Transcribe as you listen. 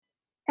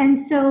And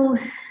so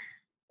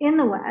in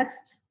the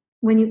West,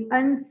 when you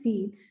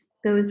unseat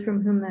those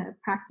from whom the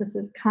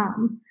practices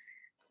come,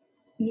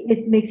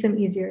 it makes them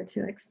easier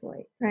to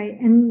exploit, right?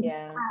 And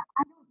Yeah.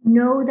 I don't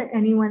know that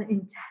anyone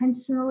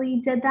intentionally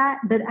did that,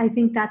 but I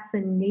think that's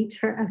the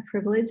nature of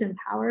privilege and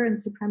power and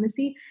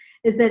supremacy,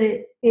 is that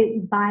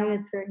it by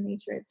its very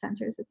nature, it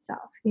centers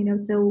itself.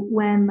 So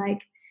when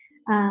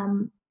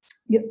Paramsa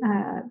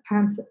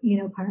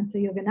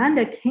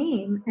Yogananda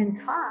came and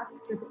taught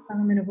the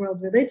Parliament of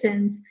World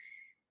Religions,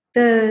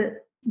 the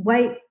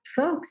white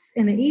folks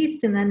in the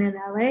East and then in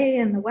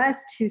LA and the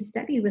West who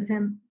studied with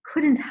him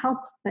couldn't help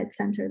but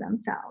center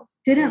themselves,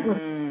 didn't look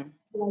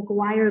like,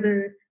 why are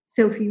there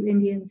so few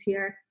Indians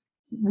here?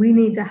 We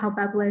need to help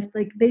uplift.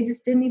 Like, they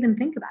just didn't even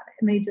think about it,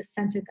 and they just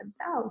centered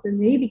themselves,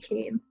 and they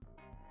became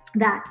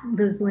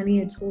those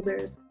lineage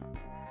holders.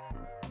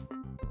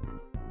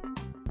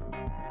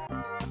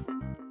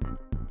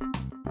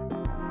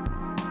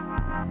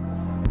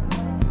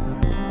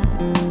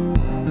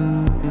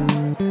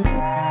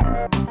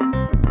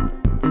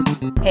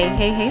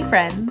 Hey,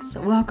 friends.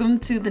 Welcome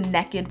to the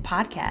Naked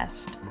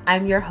Podcast.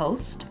 I'm your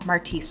host,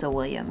 Martisa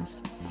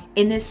Williams.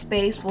 In this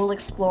space, we'll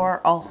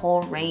explore a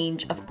whole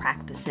range of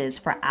practices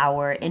for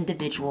our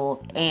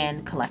individual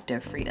and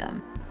collective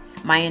freedom.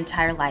 My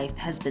entire life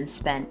has been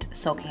spent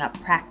soaking up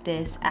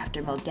practice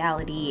after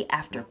modality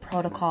after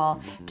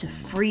protocol to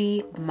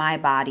free my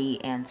body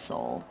and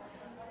soul.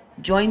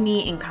 Join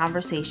me in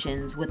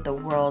conversations with the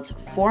world's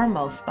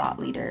foremost thought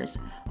leaders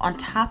on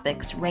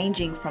topics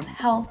ranging from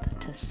health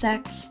to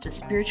sex to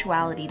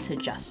spirituality to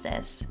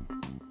justice.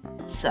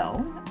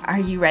 So, are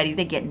you ready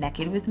to get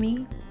naked with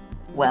me?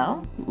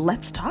 Well,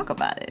 let's talk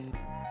about it.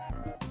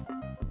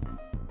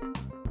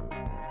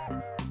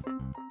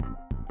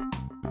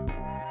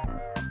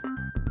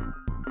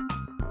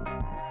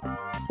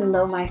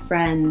 Hello, my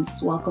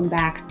friends. Welcome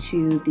back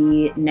to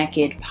the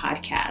Naked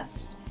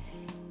Podcast.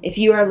 If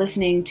you are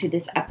listening to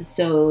this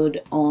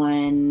episode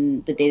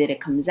on the day that it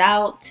comes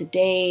out,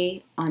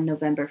 today on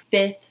November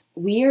 5th,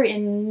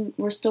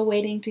 we're still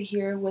waiting to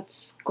hear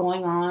what's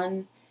going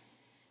on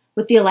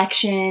with the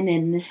election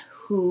and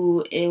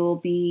who it will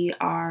be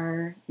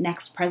our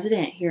next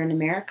president here in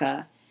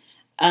America.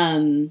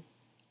 I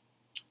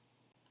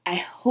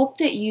hope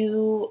that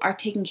you are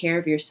taking care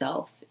of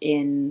yourself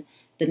in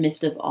the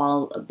midst of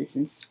all of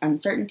this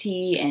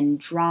uncertainty and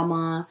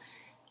drama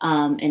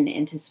and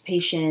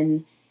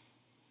anticipation,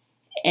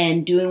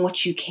 and doing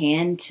what you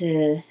can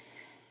to,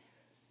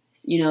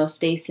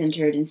 stay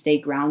centered and stay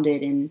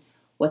grounded in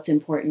what's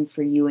important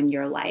for you in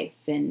your life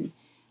and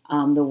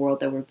the world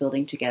that we're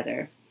building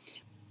together.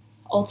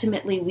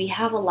 Ultimately, we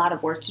have a lot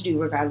of work to do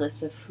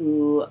regardless of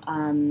who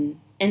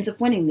ends up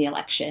winning the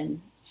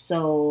election.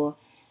 So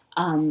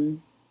I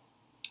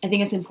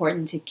think it's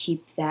important to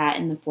keep that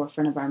in the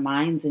forefront of our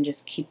minds and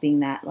just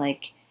keeping that,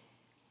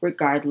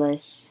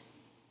 regardless,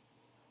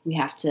 we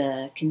have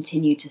to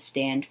continue to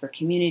stand for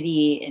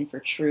community and for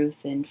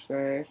truth and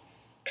for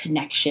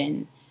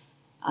connection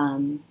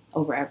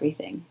over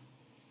everything.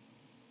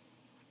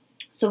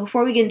 So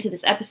before we get into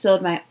this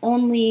episode, my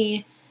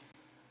only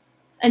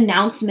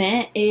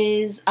announcement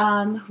is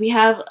we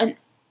have a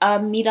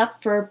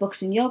meetup for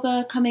books and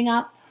yoga coming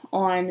up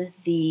on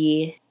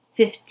the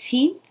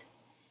 15th,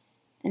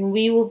 and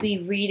we will be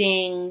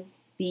reading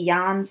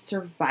Beyond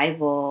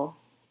Survival: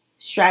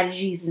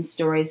 Strategies and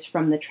Stories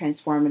from the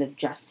Transformative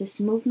Justice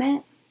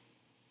Movement.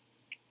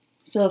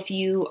 So if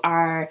you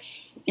are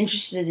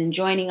interested in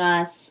joining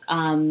us,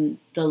 the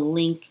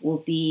link will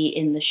be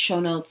in the show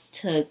notes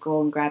to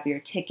go and grab your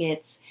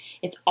tickets.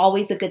 It's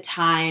always a good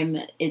time.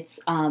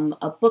 It's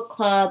a book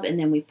club, and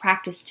then we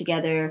practice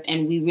together,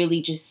 and we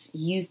really just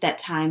use that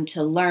time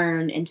to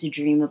learn and to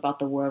dream about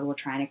the world we're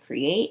trying to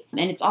create.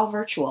 And it's all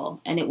virtual,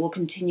 and it will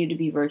continue to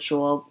be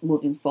virtual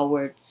moving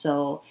forward.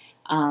 So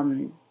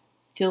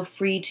feel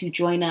free to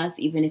join us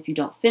even if you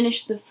don't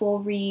finish the full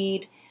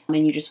read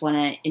and you just want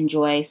to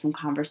enjoy some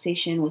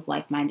conversation with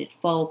like-minded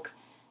folk.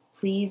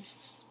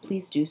 Please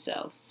do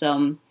so.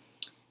 So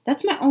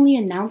that's my only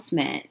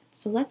announcement.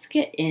 So let's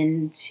get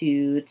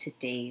into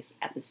today's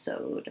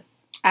episode.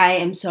 I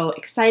am so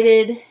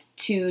excited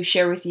to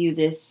share with you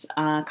this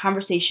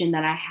conversation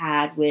that I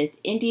had with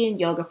Indian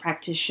yoga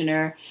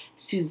practitioner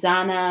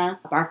Susana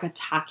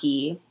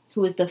Barkataki,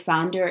 who is the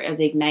founder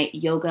of Ignite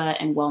Yoga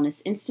and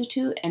Wellness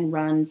Institute and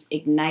runs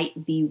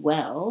Ignite Be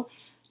Well,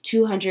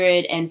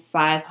 200 and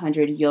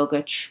 500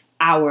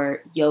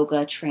 hour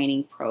yoga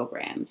training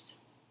programs.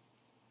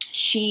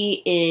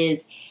 She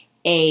is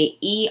a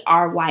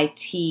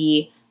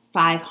ERYT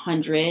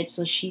 500,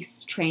 so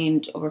she's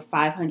trained over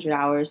 500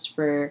 hours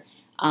for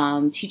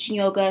teaching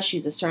yoga.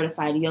 She's a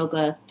certified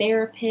yoga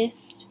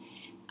therapist,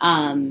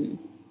 and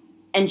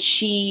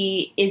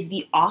she is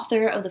the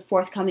author of the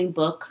forthcoming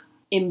book,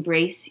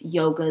 Embrace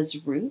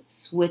Yoga's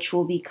Roots, which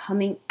will be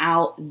coming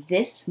out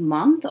this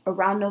month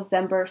around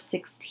November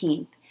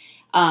 16th.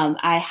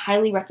 I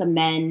highly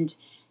recommend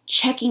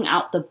checking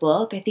out the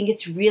book. I think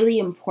it's really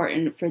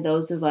important for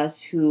those of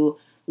us who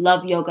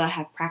love yoga,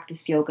 have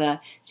practiced yoga,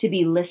 to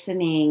be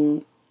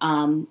listening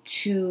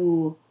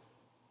to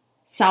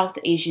South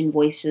Asian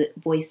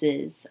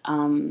voices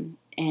and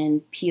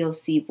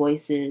POC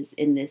voices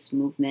in this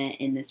movement,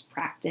 in this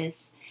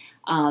practice,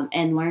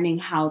 and learning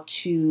how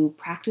to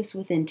practice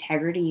with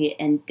integrity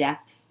and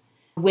depth,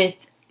 with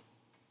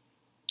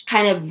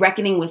kind of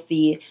reckoning with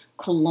the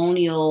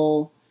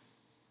colonial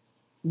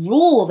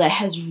rule that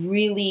has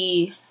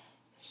really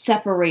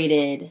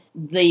separated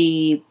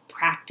the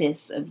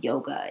practice of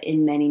yoga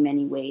in many,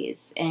 many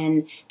ways.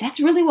 And that's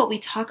really what we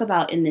talk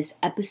about in this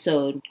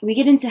episode. We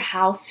get into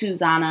how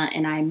Susanna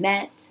and I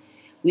met.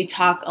 We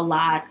talk a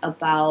lot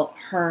about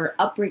her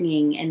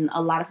upbringing and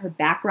a lot of her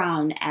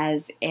background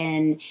as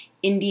an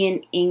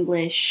Indian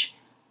English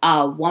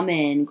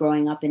woman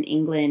growing up in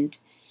England.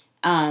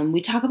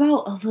 We talk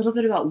about a little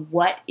bit about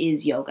what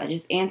is yoga,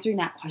 just answering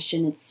that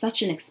question. It's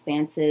such an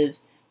expansive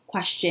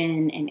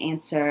question and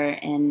answer,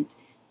 and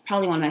it's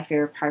probably one of my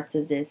favorite parts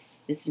of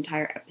this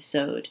entire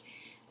episode.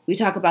 We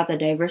talk about the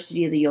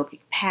diversity of the yogic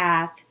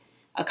path,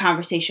 a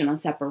conversation on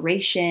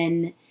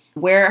separation,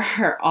 where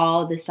are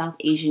all the South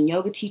Asian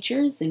yoga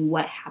teachers and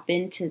what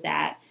happened to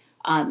that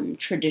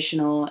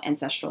traditional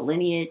ancestral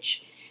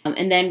lineage.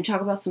 And then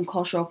talk about some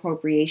cultural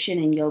appropriation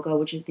in yoga,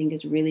 which I think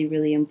is really,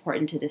 really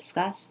important to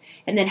discuss.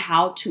 And then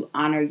how to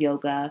honor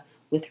yoga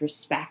with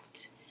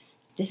respect.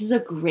 This is a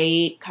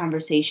great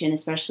conversation,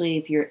 especially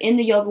if you're in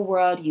the yoga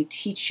world, you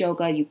teach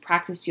yoga, you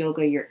practice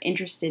yoga, you're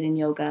interested in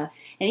yoga.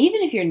 And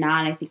even if you're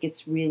not, I think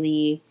it's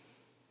really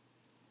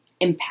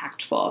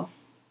impactful.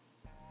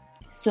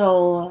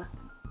 So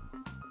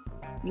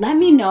let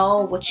me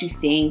know what you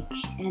think,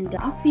 and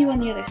I'll see you on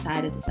the other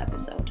side of this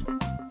episode.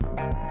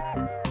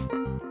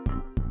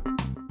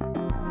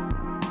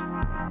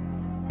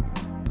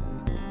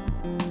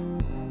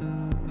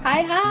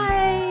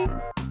 Hi.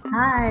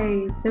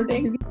 Hi, so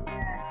good to be here.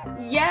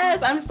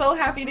 Yes, I'm so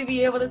happy to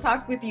be able to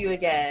talk with you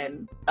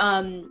again.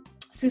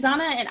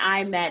 Susanna and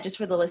I met, just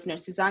for the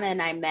listeners, Susanna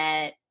and I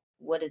met,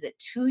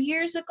 2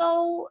 years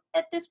ago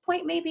at this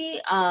point, maybe,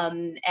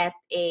 at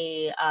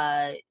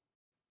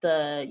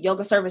the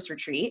yoga service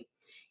retreat.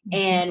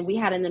 And we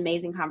had an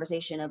amazing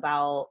conversation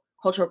about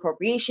cultural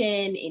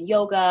appropriation in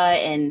yoga.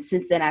 And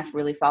since then, I've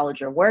really followed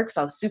your work.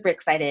 So I was super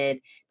excited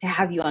to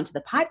have you onto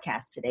the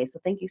podcast today. So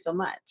thank you so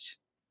much.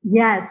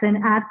 Yes,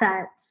 and at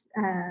that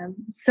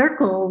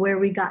circle where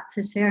we got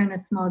to share in a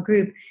small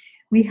group,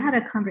 we had a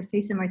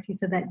conversation,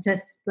 Martisa, that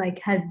just like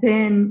has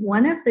been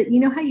one of the, you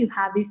know how you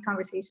have these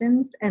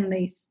conversations and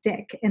they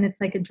stick, and it's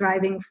like a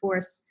driving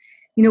force,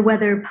 you know,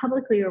 whether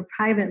publicly or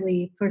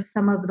privately, for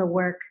some of the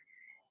work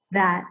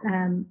that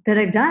that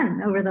I've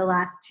done over the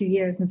last 2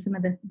 years and some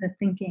of the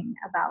thinking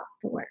about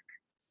the work.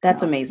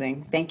 That's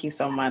amazing. Thank you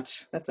so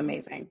much. That's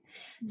amazing.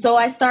 So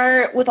I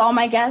start with all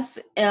my guests.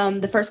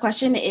 The first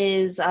question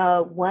is,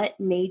 what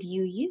made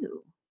you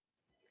you?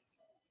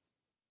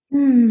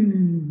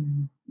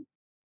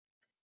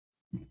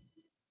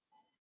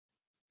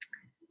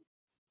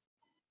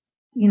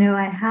 You know,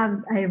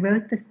 I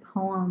wrote this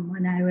poem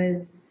when I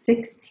was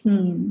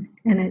 16,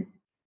 and it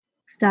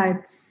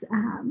starts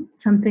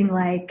something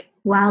like,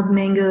 wild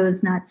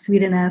mangoes not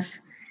sweet enough,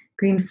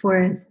 green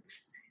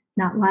forests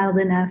not wild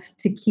enough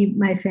to keep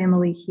my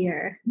family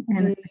here.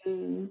 And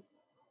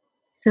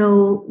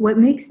so what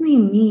makes me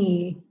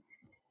me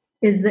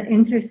is the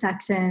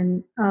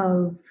intersection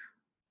of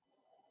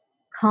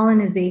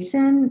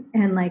colonization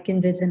and like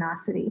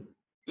indigenosity.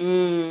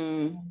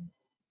 And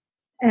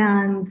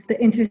the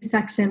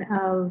intersection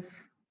of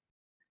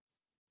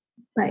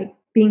like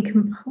being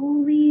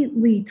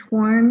completely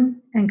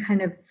torn and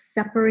kind of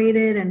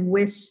separated and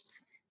wished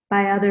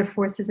by other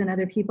forces and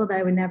other people that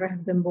I would never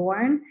have been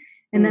born.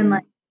 And then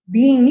like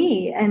being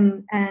me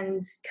and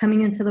coming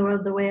into the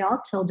world the way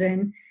all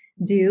children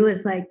do,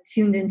 is like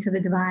tuned into the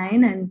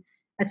divine and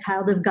a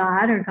child of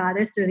God or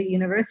goddess or the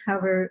universe,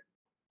 however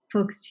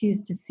folks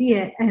choose to see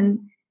it. And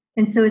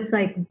so it's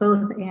like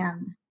both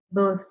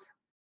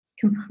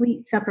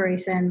complete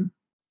separation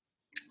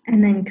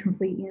and then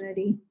complete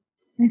unity,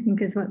 I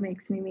think, is what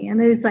makes me me. And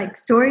there's like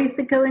stories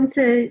that go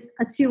into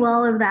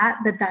all of that,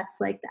 but that's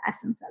like the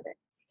essence of it.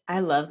 I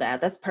love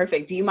that. That's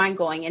perfect. Do you mind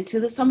going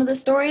into some of the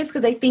stories?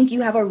 Because I think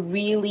you have a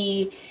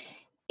really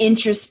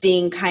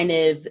interesting kind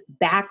of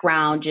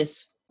background,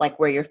 just like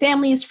where your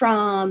family is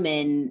from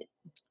and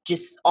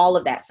just all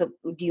of that. So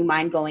do you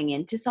mind going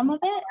into some of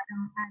it? I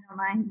don't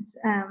mind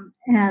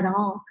at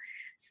all.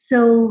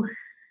 So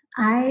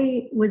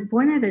I was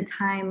born at a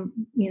time,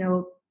 you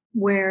know,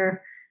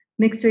 where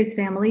mixed race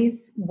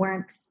families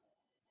weren't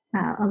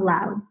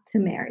allowed to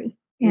marry.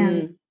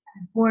 And I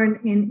was born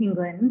in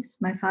England.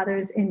 My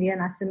father's Indian,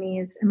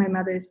 Assamese, and my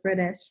mother's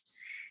British.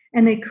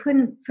 And they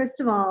couldn't, first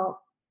of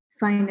all,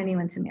 find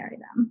anyone to marry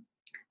them.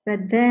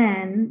 But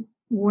then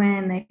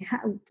when they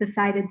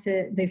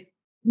they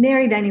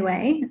married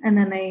anyway, and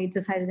then they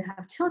decided to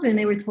have children,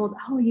 they were told,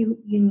 oh, you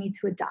need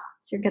to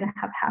adopt. You're going to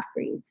have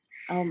half-breeds.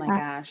 Oh my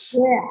gosh.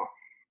 Yeah.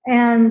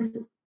 And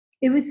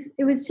it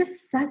was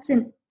just such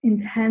an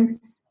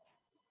intense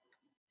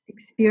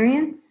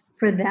experience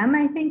for them,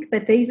 I think,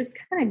 but they just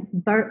kind of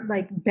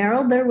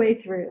barreled their way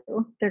through.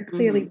 They're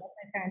clearly,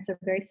 my parents are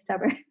very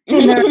stubborn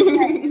in their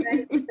way,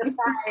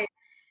 right?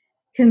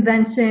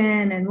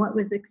 convention and what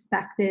was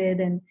expected,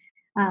 and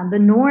the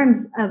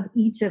norms of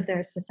each of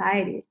their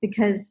societies,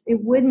 because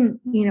it wouldn't,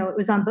 it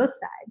was on both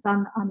sides.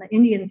 On the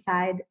Indian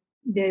side,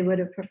 they would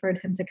have preferred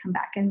him to come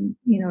back and,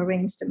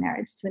 arranged a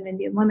marriage to an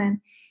Indian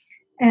woman.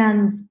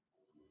 And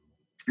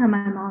on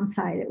my mom's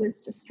side, it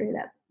was just straight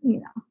up,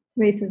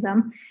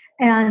 racism.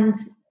 And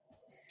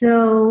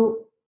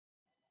so,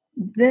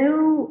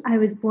 though I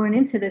was born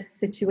into this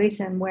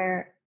situation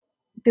where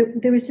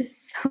there was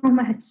just so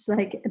much,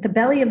 like, at the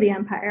belly of the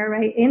empire,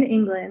 right, in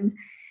England,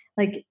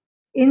 like,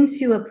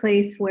 into a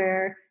place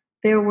where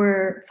there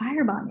were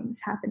fire bombings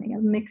happening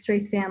of mixed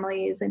race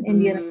families and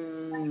Indian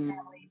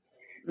families.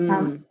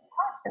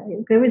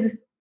 Constantly.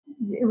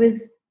 It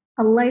was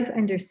a life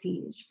under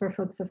siege for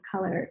folks of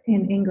color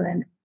in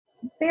England,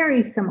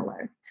 very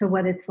similar to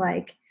what it's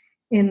like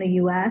in the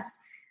US,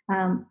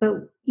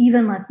 but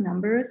even less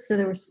numbers. So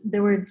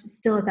there were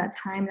still at that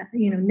time,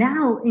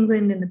 now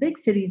England in the big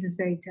cities is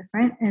very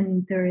different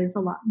and there is a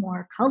lot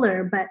more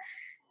color. But,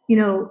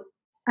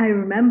 I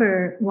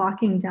remember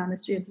walking down the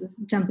street, this is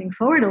jumping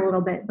forward a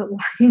little bit, but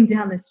walking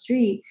down the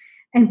street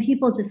and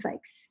people just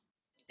like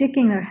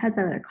sticking their heads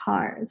out of their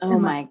cars. Oh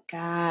and, my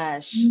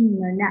gosh.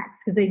 Their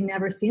necks, because they'd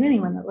never seen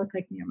anyone that looked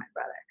like me or my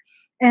brother.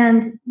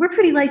 And we're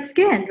pretty light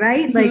skinned,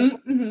 right?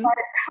 Mm-hmm. Like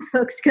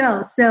folks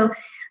go. So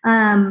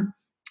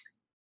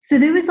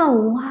there was a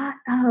lot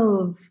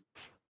of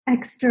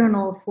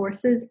external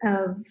forces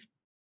of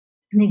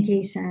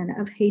negation,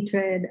 of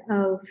hatred,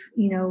 of,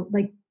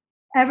 like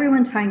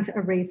everyone trying to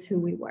erase who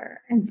we were.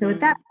 And so at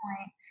that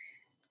point,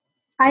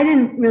 I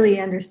didn't really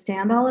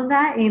understand all of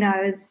that.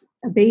 I was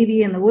a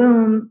baby in the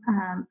womb.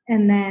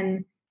 And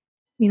then,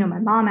 my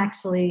mom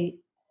actually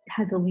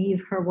had to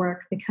leave her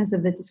work because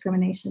of the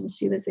discrimination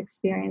she was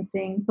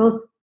experiencing,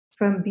 both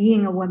from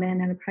being a woman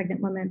and a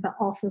pregnant woman, but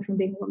also from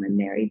being a woman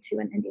married to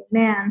an Indian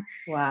man.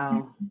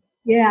 Wow.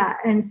 Yeah.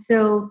 And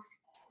so,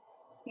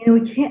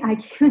 I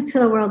came into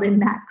the world in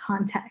that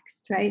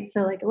context, right?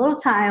 So like a little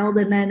child,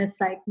 and then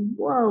it's like,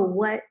 whoa,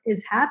 what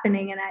is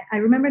happening? And I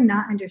remember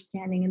not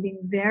understanding and being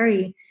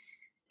very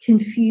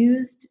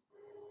confused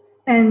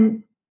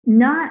and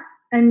not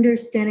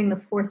understanding the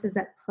forces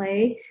at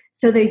play.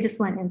 So they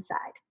just went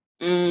inside.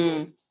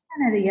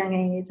 At a young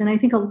age. And I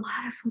think a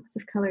lot of folks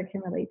of color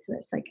can relate to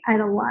this. Like, I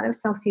had a lot of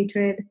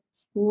self-hatred,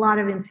 a lot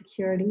of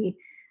insecurity,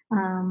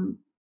 a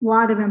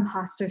lot of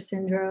imposter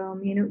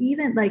syndrome,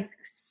 even like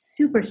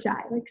super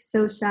shy, like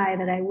so shy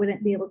that I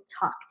wouldn't be able to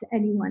talk to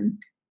anyone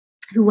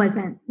who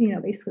wasn't,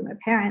 basically my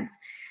parents.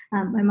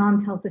 My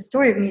mom tells the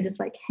story of me just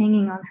like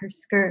hanging on her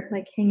skirt,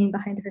 like hanging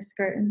behind her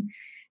skirt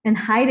and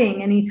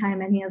hiding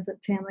anytime any of the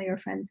family or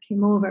friends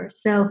came over.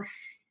 So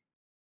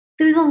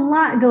there's a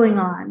lot going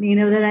on,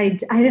 that I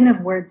didn't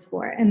have words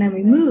for. And then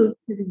we moved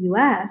to the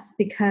US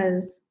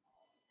because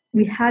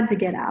we had to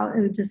get out.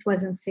 It just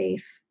wasn't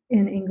safe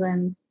in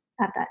England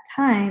at that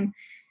time.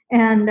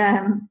 And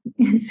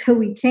so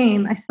we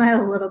came. I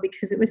smile a little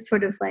because it was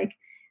sort of like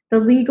the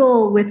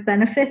legal with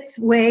benefits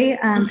way.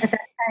 At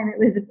that time, it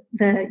was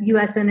the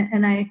US.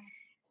 And I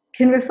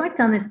can reflect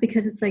on this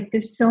because it's like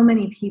there's so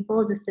many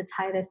people, just to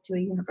tie this to a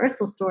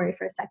universal story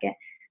for a second,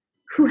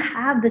 who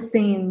have the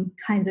same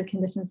kinds of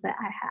conditions that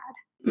I had,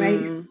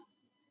 right?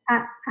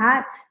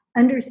 At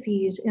under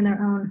siege in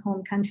their own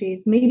home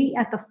countries, maybe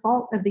at the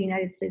fault of the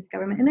United States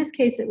government. In this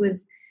case, it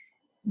was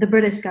the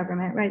British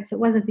government, right? So it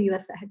wasn't the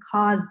US that had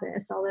caused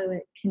this, although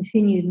it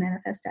continued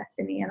Manifest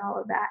Destiny and all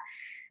of that.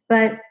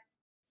 But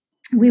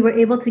we were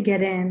able to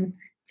get in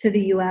to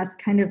the US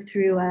kind of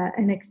through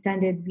an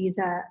extended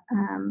visa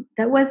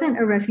that wasn't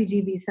a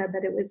refugee visa,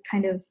 but it was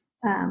kind of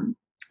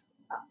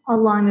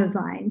along those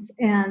lines.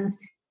 And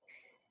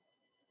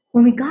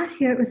when we got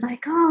here, it was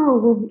like, oh,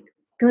 we'll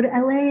go to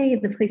LA,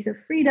 the place of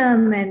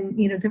freedom and,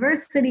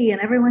 diversity,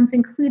 and everyone's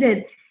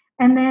included.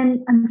 And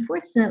then,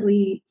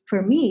 unfortunately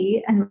for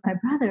me and my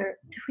brother,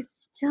 there was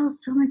still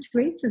so much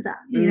racism,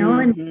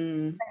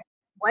 and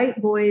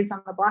white boys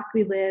on the block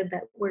we lived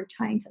that were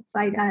trying to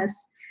fight us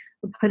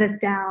or put us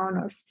down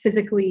or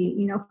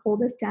physically,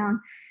 hold us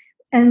down.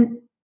 And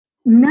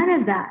none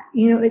of that,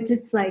 it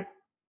just like,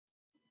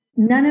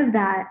 none of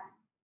that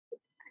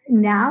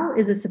now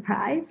is a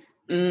surprise.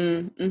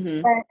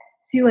 But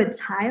to a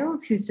child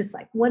who's just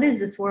like, what is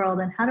this world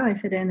and how do I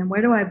fit in and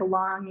where do I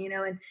belong,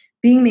 and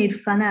being made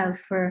fun of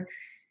for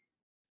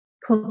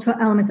cultural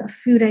elements of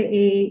food I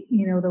ate,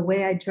 the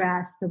way I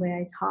dressed, the way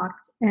I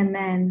talked. And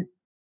then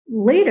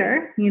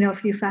later,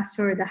 if you fast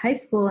forward to high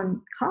school and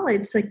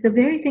college, like the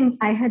very things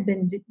I had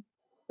been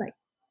like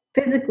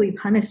physically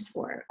punished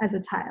for as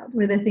a child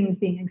were the things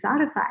being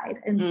exotified.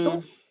 And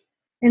so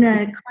in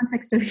a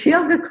context of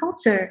yoga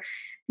culture,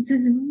 this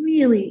was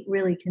really,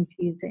 really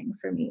confusing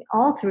for me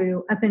all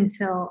through up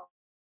until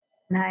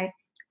when I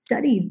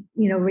studied,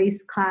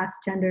 race, class,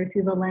 gender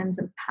through the lens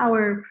of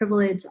power,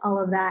 privilege, all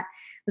of that.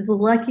 I was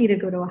lucky to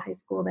go to a high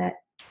school that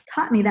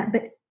taught me that.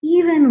 But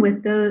even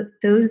with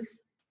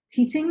those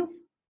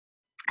teachings,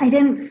 I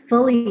didn't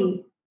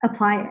fully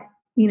apply it.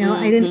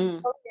 I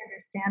didn't fully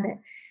understand it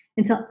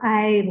until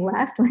I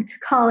left, went to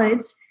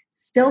college,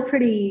 still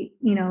pretty,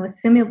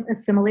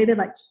 assimilated,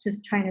 like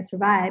just trying to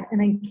survive. And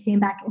then came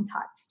back and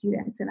taught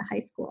students in a high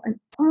school. And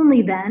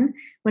only then,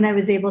 when I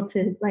was able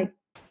to like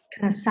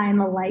kind of shine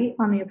the light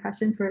on the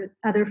oppression for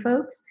other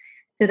folks,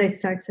 did I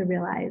start to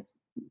realize,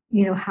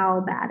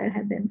 how bad it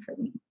had been for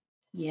me.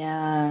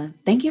 Yeah.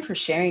 Thank you for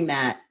sharing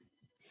that.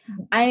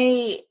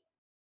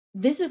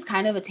 This is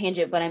kind of a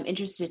tangent, but I'm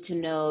interested to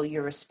know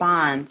your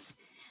response.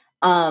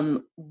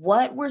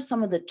 What were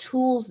some of the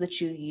tools that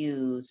you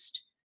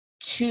used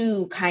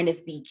to kind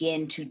of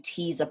begin to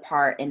tease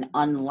apart and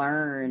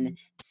unlearn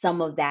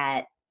some of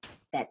that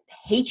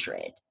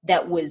hatred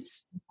that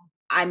was,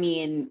 I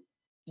mean,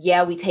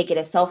 yeah, we take it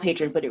as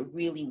self-hatred, but it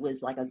really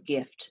was like a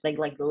gift. They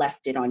like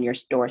left it on your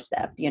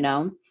doorstep,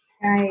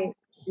 Right.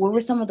 What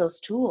were some of those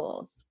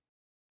tools?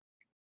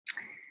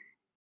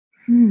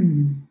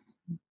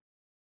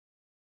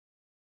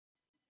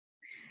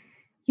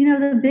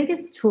 The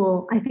biggest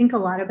tool, I think a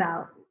lot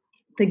about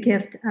the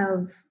gift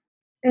of,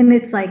 and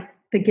it's like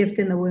the gift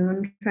in the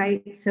wound,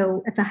 right?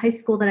 So at the high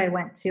school that I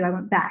went to, I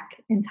went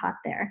back and taught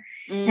there.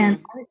 And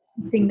I was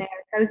teaching there.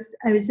 So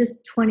I was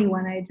just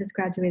 21. I had just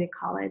graduated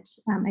college.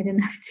 I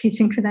didn't have a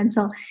teaching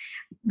credential,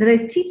 but I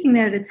was teaching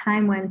there at a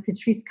time when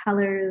Patrisse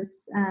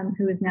Cullors,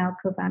 who is now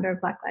co-founder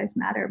of Black Lives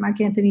Matter, Mark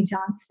Anthony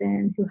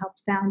Johnson, who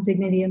helped found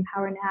Dignity and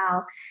Power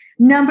Now,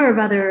 a number of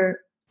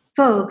other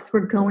folks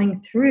were going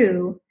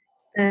through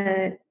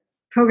the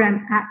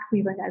program at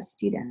Cleveland as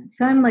students.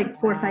 So I'm like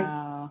 4 or 5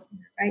 years,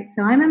 right?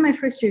 So I'm in my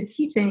first year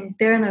teaching,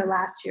 they're in their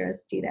last year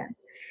as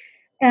students.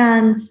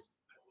 And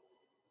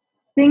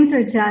things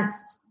are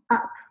just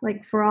up,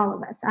 like for all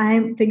of us.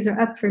 Things are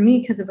up for me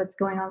because of what's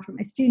going on for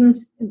my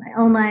students in my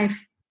own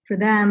life. For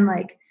them,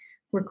 like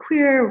we're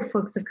queer, we're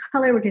folks of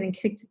color, we're getting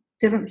kicked,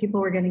 different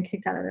people were getting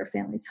kicked out of their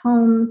families'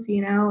 homes,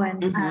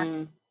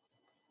 and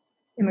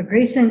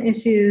immigration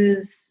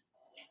issues,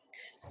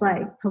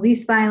 like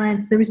police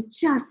violence. There was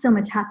just so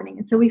much happening.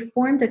 And so we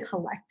formed a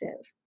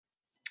collective.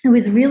 It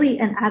was really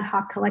an ad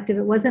hoc collective.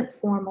 It wasn't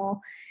formal.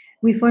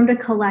 We formed a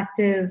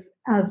collective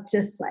of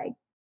just like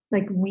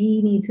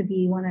we need to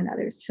be one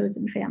another's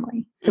chosen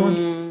family. So when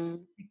people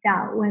picked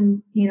out,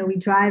 when, we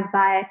drive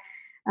by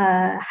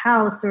a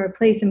house or a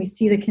place and we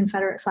see the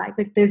Confederate flag,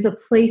 like there's a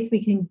place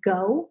we can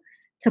go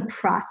to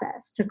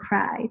process, to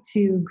cry,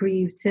 to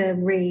grieve, to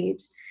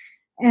rage.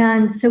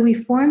 And so we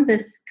formed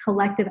this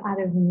collective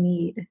out of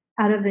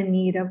the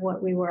need of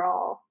what we were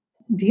all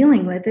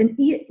dealing with. And,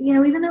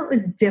 even though it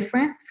was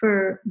different,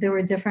 there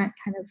were different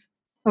kind of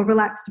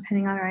overlaps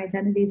depending on our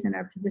identities and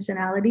our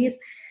positionalities,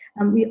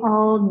 we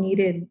all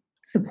needed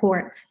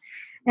support.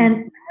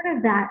 And part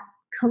of that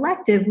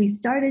collective, we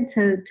started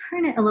to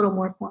turn it a little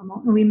more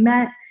formal. And we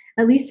met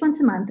at least once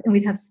a month, and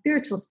we'd have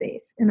spiritual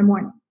space in the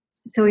morning.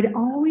 So we'd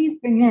always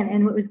bring in,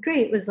 and what was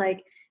great was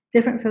like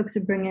different folks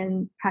would bring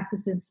in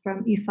practices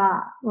from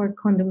Ifa or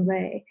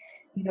Kondomble,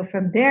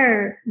 from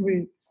their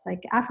roots,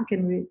 like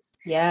African roots.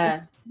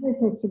 Yeah. Other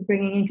folks were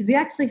bringing in, because we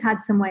actually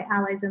had some white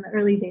allies in the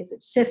early days.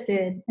 It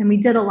shifted, and we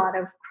did a lot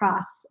of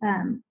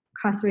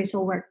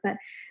cross-racial work, but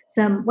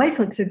some white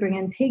folks would bring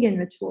in pagan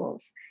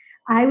rituals.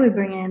 I would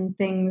bring in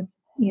things,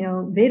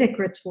 Vedic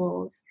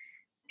rituals.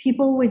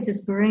 People would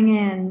just bring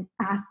in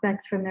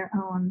aspects from their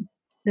own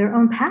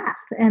path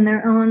and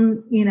their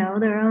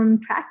own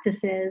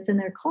practices and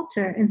their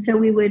culture. And so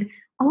we would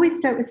always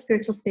start with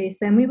spiritual space.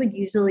 Then we would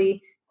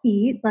usually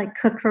eat, like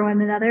cook for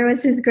one another,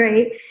 which is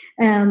great,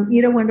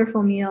 eat a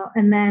wonderful meal,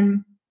 and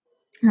then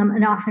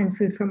and often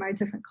food from our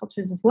different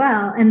cultures as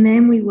well. And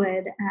then we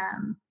would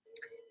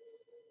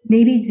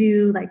maybe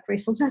do like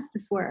racial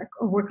justice work,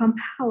 or work on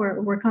power,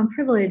 or work on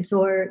privilege,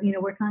 or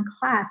work on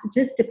class. It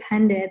just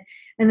depended.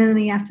 And then in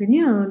the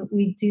afternoon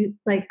we do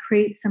like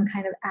create some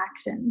kind of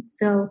action.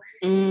 So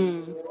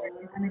on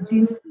a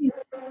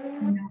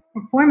Juneteenth,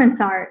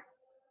 performance art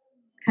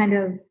kind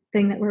of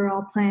thing that we were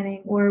all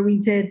planning, or we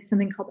did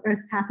something called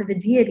Earth Path of a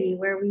Deity,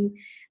 where we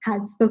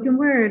had spoken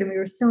word and we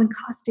were sewing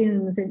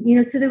costumes, and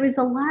so there was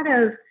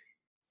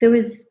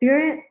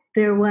spirit,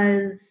 there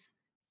was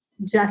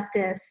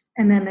justice,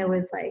 and then there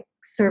was like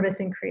service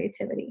and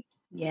creativity.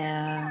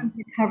 Yeah.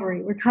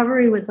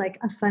 Recovery was like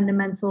a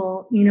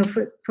fundamental,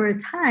 for a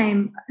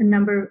time, a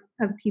number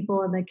of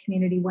people in the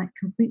community went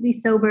completely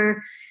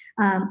sober.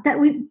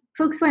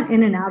 Folks went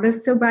in and out of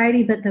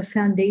sobriety, but the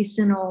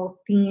foundational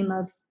theme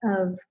of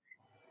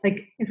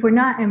like, if we're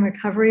not in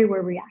recovery,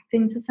 we're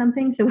reacting to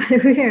something. So whether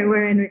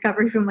we're in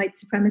recovery from white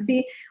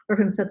supremacy or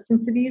from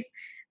substance abuse,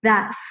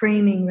 that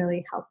framing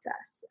really helped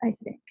us, I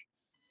think.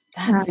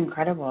 That's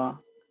incredible.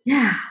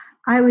 Yeah.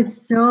 I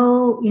was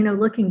so,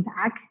 looking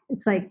back,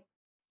 it's like,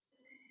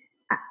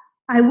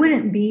 I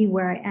wouldn't be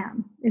where I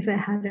am if it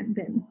hadn't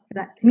been for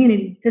that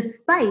community,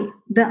 despite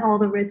all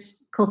the rich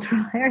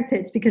cultural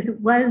heritage, because it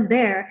was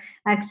there.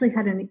 I actually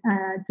had a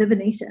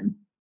divination,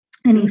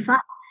 an Ifa,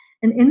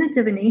 and in the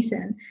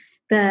divination,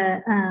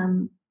 the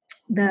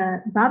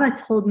Baba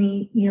told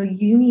me,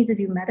 you need to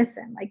do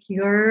medicine. Like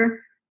your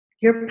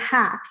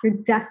path, your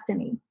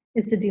destiny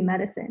is to do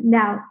medicine.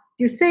 Now,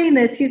 he was saying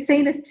this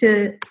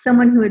to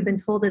someone who had been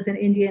told as an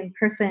Indian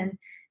person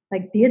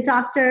like be a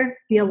doctor,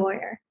 be a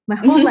lawyer. My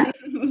whole life.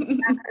 That's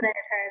what I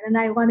had heard. And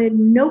I wanted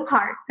no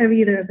part of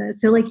either of those.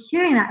 So like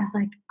hearing that, I was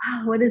like,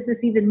 oh, what does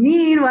this even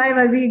mean? Why am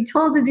I being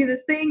told to do this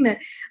thing that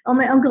all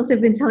my uncles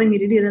have been telling me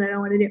to do that I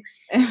don't want to do?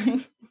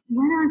 He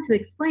went on to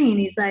explain,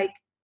 he's like,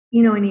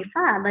 you know, in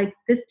Ifad, like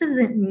this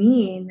doesn't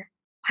mean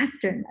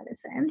Western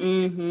medicine.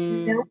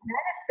 Mm-hmm. You know,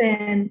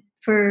 medicine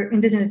for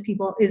Indigenous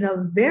people is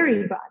a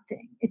very broad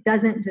thing. It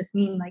doesn't just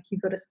mean like you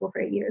go to school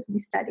for 8 years and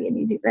you study and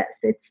you do this.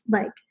 It's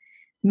like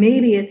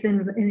maybe it's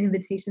an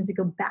invitation to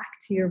go back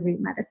to your root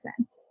medicine.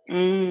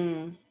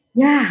 Mm.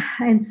 Yeah.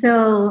 And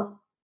so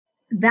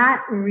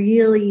that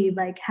really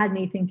like had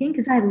me thinking,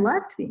 because I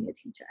loved being a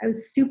teacher. I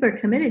was super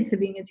committed to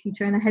being a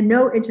teacher and I had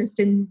no interest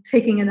in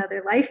taking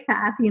another life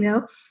path, you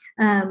know,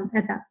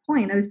 at that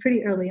point. I was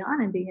pretty early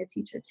on in being a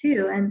teacher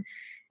too.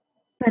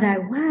 But I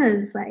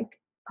was like,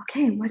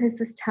 okay, what is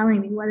this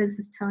telling me? What is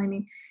this telling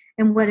me?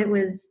 And what it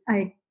was,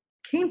 I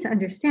came to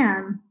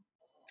understand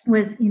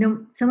was, you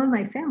know, some of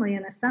my family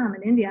in Assam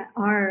in India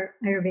are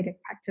Ayurvedic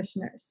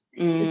practitioners.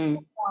 It's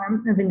a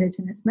form of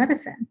indigenous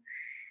medicine.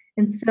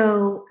 And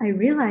so I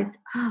realized,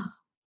 oh,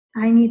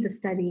 I need to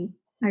study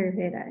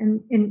Ayurveda.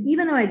 And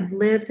even though I'd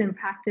lived and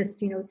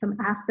practiced, you know, some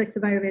aspects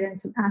of Ayurveda and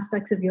some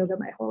aspects of yoga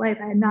my whole life,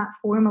 I had not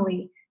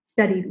formally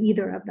studied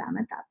either of them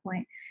at that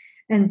point.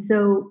 And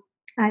so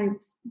I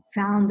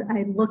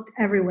looked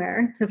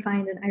everywhere to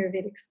find an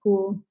Ayurvedic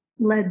school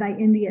led by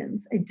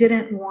Indians. I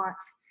didn't want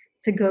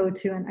to go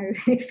to an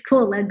Ayurvedic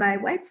school led by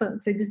white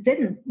folks. I just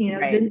didn't, you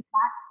know, didn't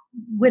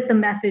with the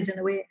message and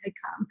the way it had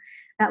come.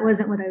 That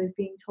wasn't what I was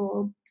being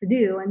told to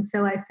do. And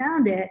so I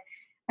found it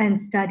and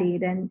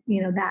studied, and,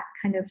 you know, that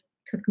kind of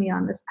took me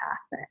on this path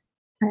that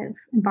I've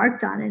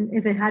embarked on. And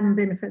if it hadn't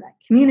been for that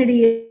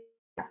community,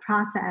 that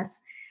process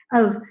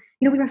of,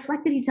 you know, we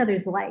reflected each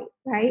other's light,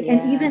 right? Yeah.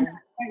 And even,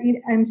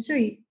 I'm sure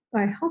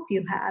or I hope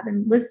you have,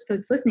 and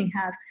folks listening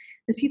have,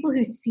 there's people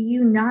who see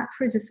you not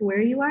for just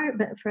where you are,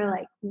 but for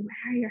like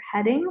where you're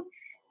heading.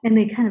 And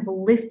they kind of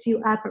lift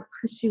you up or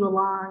push you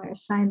along or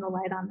shine the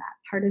light on that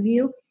part of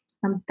you.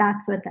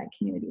 That's what that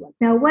community was.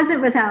 Now, it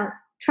wasn't without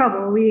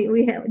trouble.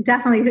 We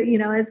definitely, you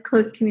know, as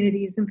close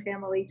communities and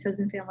family,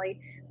 chosen family,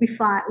 we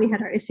fought, we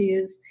had our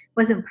issues. It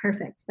wasn't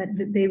perfect, but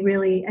they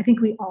really, I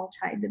think we all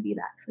tried to be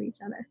that for each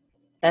other.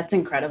 That's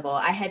incredible.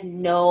 I had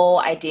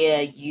no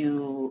idea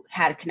you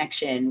had a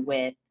connection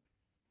with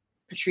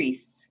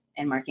Patrice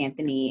and Mark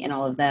Anthony and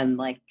all of them.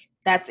 Like,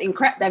 that's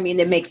incredible. I mean,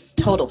 it makes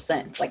total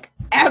sense, like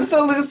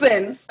absolute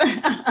sense.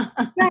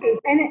 Right.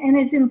 And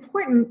it's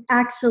important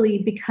actually,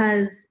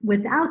 because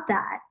without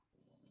that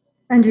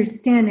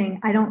understanding,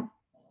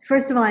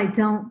 first of all, I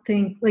don't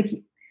think, like,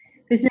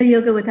 there's no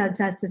yoga without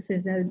justice.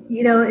 There's no,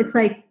 you know, it's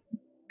like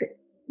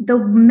the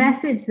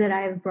message that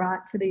I've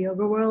brought to the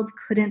yoga world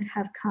couldn't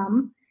have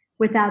come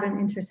without an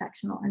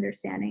intersectional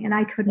understanding. And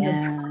I couldn't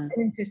have brought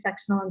an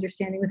intersectional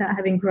understanding without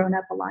having grown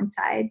up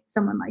alongside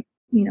someone like,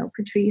 you know,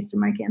 Patrice or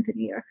Mark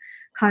Anthony or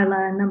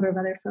Carla, a number of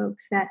other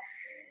folks that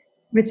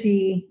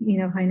Richie, you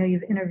know, I know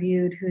you've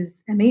interviewed,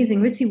 who's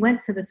amazing. Richie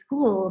went to the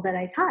school that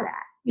I taught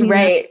at.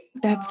 Right.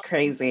 That's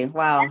crazy.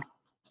 Wow.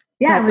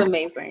 Yeah. That's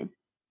amazing.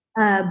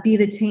 Be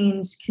the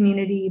Change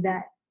community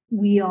that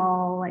we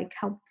all like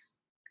helped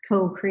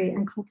co-create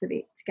and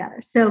cultivate together.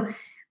 So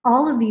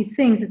all of these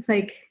things, it's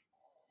like,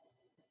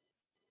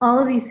 all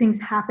of these things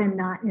happen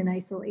not in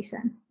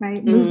isolation,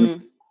 right?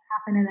 Movement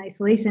happen in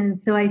isolation.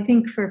 So I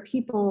think for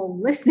people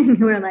listening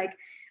who are like,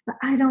 but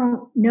I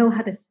don't know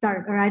how to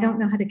start, or I don't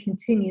know how to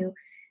continue,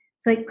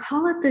 it's like,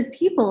 call up those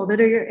people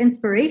that are your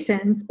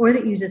inspirations, or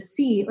that you just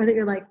see, or that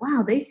you're like,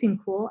 wow, they seem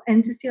cool.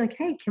 And just be like,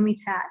 hey, can we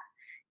chat?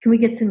 Can we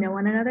get to know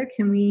one another?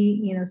 Can we,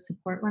 you know,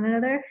 support one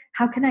another?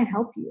 How can I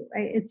help you?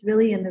 Right? It's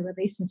really in the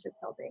relationship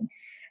building.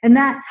 And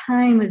that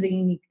time was a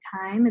unique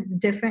time. It's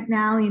different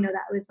now. You know,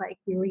 that was like,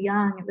 we were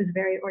young. It was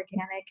very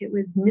organic. It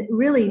was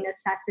really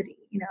necessity,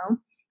 you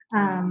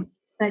know.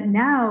 But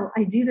now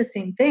I do the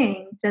same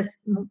thing, just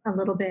a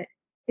little bit.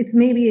 It's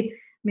maybe, I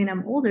mean,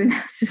 I'm older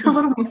now, so it's a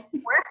little more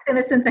forced in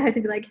a sense. I have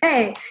to be like,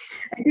 hey,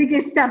 I think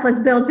your stuff,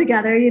 let's build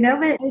together, you know,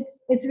 but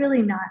it's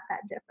really not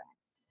that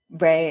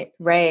different.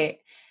 Right.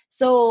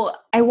 So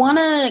I want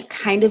to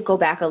kind of go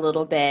back a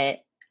little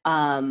bit,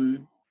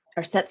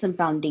 or set some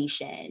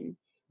foundation,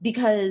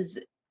 because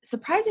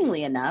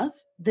surprisingly enough,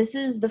 this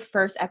is the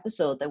first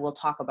episode that we'll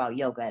talk about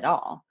yoga at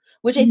all,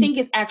 which I think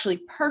is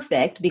actually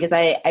perfect, because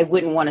I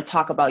wouldn't want to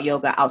talk about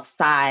yoga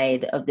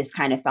outside of this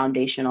kind of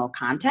foundational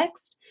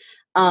context.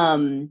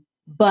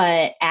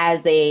 But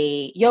as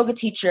a yoga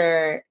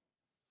teacher,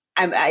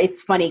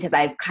 it's funny because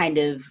I've kind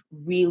of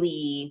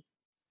really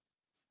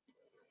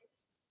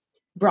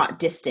brought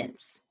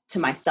distance to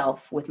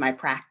myself with my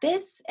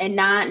practice, and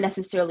not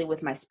necessarily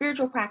with my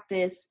spiritual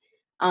practice.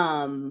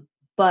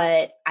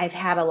 But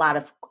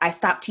I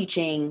stopped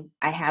teaching.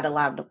 I had a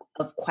lot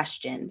of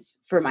questions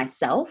for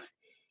myself.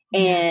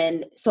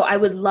 And so I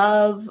would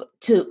love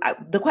to,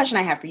 the question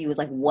I have for you is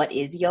like, what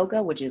is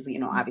yoga? Which is, you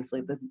know,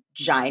 obviously the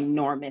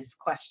ginormous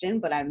question,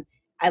 but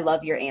I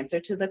love your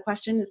answer to the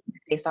question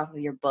based off of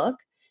your book.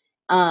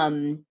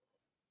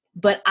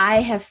 But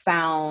I have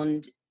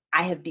found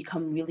I have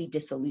become really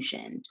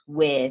disillusioned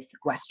with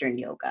Western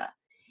yoga.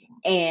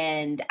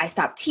 And I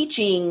stopped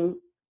teaching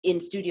in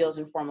studios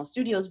and formal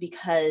studios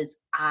because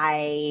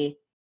I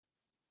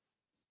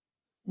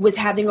was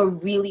having a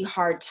really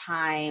hard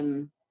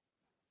time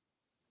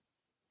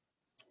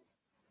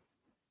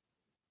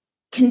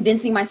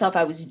convincing myself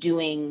I was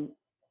doing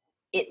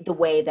it the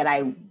way that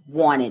I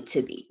wanted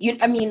to be.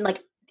 I mean,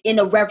 like in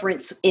a way of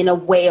reverence,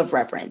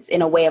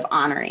 in a way of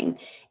honoring.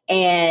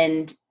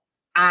 And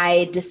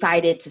I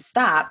decided to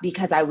stop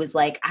because I was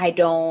like,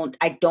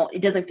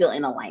 it doesn't feel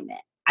in alignment.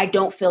 I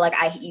don't feel like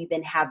I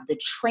even have the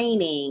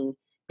training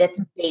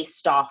that's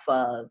based off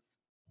of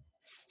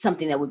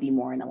something that would be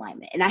more in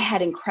alignment. And I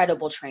had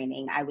incredible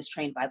training. I was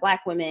trained by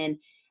Black women,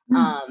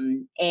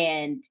 and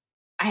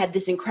I had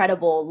this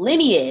incredible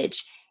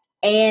lineage.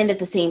 And at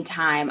the same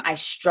time, I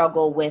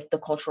struggle with the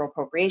cultural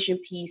appropriation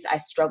piece. I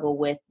struggle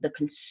with the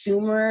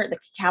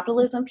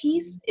capitalism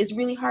piece is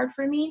really hard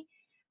for me.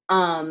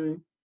 So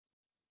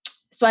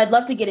I'd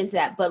love to get into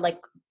that. But like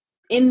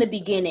in the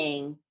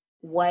beginning,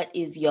 what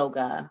is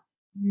yoga?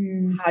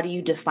 How do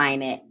you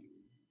define it?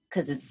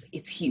 Because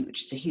it's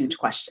huge. It's a huge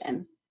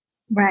question.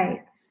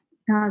 Right.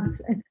 No,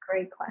 it's a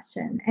great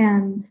question.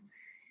 And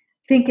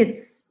I think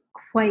it's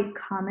quite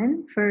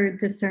common for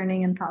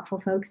discerning and thoughtful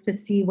folks to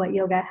see what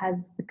yoga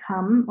has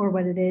become or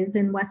what it is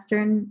in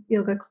Western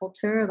yoga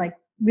culture. Like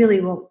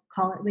really we'll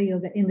call it the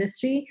yoga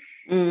industry.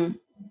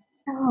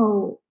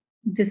 So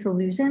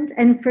disillusioned.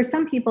 And for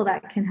some people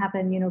that can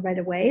happen, right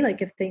away,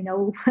 like if they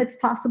know what's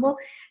possible.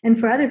 And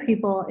for other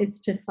people, it's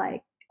just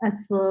like a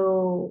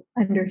slow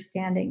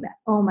understanding that,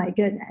 oh my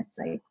goodness,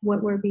 like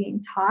what we're being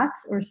taught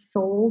or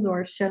sold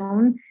or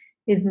shown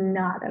is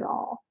not at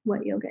all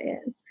what yoga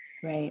is.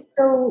 Right.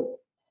 So,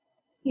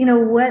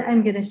 what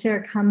I'm going to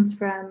share comes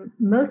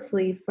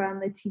mostly from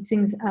the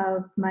teachings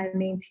of my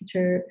main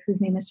teacher, whose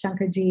name is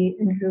Shankarji,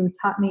 and who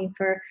taught me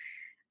for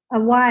a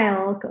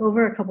while,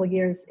 over a couple of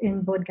years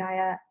in Bodh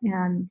Gaya,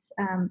 and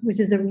which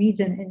is a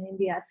region in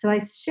India. So I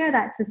share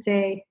that to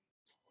say,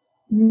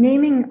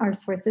 naming our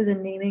sources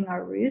and naming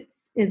our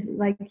roots is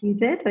like you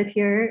did with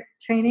your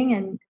training.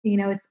 And,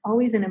 it's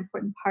always an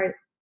important part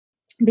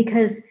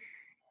because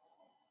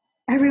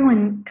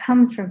everyone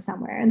comes from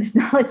somewhere and this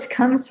knowledge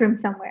comes from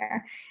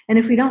somewhere. And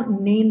if we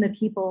don't name the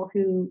people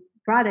who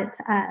brought it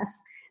to us,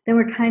 then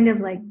we're kind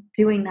of like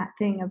doing that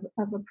thing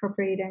of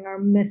appropriating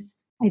or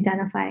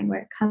misidentifying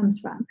where it comes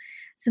from.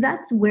 So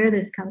that's where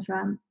this comes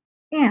from.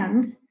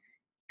 And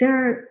there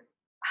are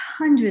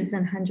hundreds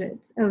and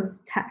hundreds of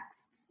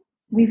texts.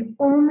 We've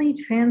only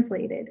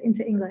translated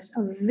into English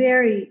a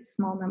very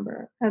small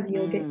number of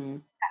yogic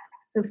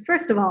texts. So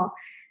first of all,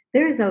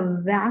 there's a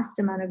vast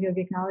amount of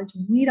yogic knowledge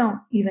we don't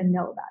even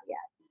know about yet.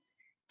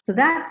 So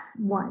that's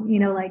one,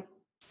 like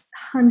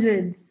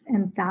hundreds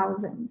and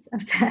thousands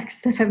of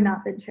texts that have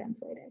not been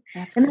translated.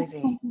 That's and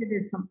crazy. That's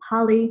translated from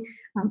Pali,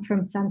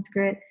 from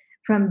Sanskrit,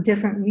 from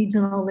different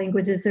regional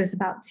languages. There's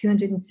about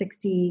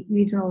 260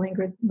 regional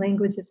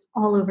languages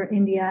all over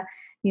India,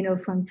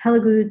 from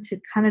Telugu to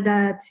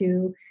Kannada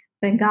to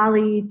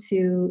Bengali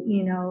to,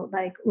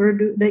 like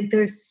Urdu. Like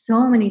there's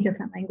so many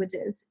different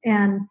languages.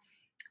 And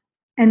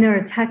there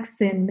are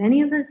texts in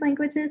many of those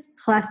languages,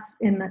 plus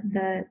in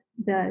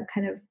the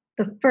kind of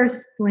the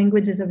first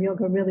languages of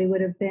yoga really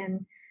would have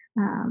been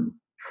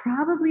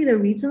probably the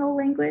regional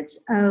language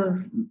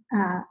of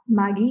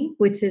Maghi,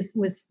 which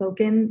was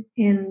spoken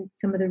in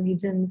some of the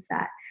regions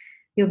that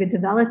yoga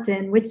developed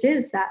in, which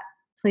is that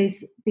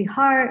place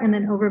Bihar, and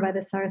then over by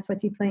the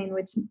Saraswati plain,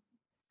 which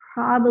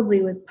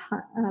probably was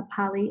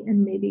Pali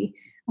and maybe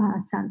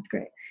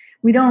Sanskrit.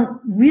 We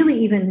don't really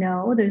even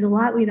know. There's a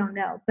lot we don't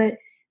know. But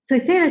so I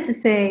say that to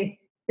say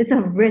it's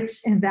a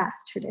rich and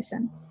vast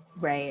tradition.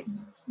 Right.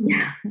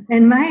 Yeah.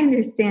 And my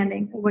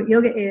understanding of what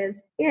yoga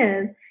is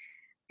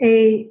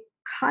a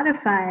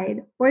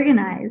codified,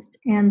 organized,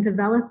 and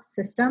developed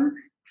system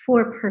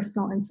for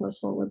personal and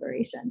social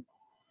liberation.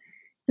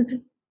 That's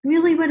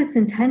really what it's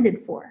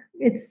intended for.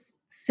 It's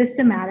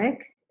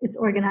systematic, it's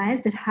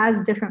organized, it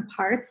has different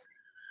parts.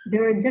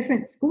 There are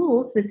different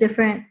schools with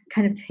different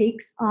kind of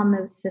takes on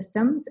those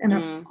systems, and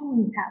there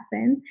always have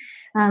been.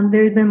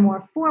 There's been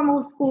more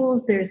formal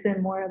schools, there's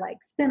been more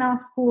like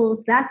spin-off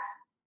schools. That's,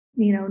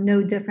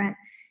 no different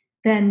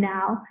than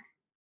now.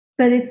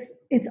 But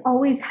it's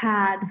always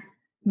had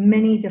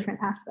many different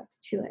aspects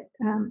to it.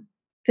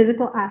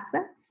 Physical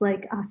aspects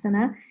like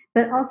asana,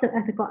 but also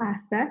ethical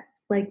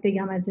aspects like the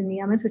yamas and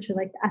niyamas, which are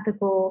like the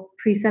ethical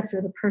precepts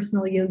or the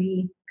personal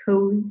yogi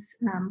codes,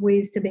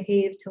 ways to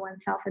behave to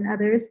oneself and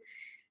others.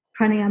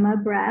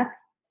 Pranayama, breath.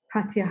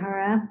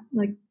 Pratyahara,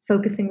 like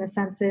focusing the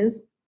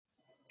senses.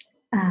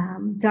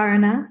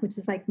 Dharana, which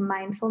is like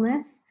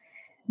mindfulness.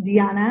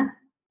 Dhyana,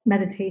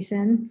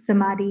 meditation.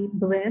 Samadhi,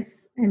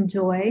 bliss and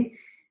joy.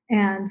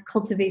 And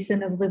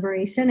cultivation of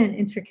liberation and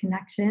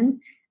interconnection.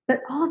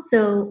 But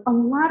also a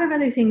lot of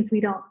other things we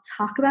don't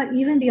talk about,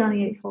 even beyond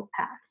the Eightfold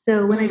Path.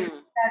 So when I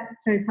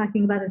started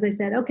talking about this, I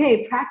said,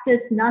 okay,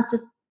 practice not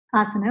just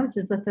asana, which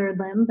is the third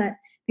limb, but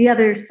the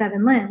other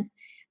 7 limbs.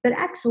 But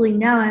actually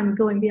now I'm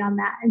going beyond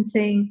that and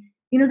saying,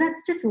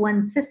 that's just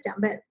one system.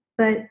 But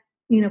but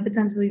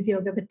Patanjali's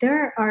yoga, but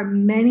there are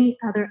many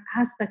other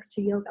aspects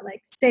to yoga,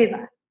 like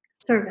seva,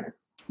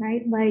 service,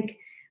 right? Like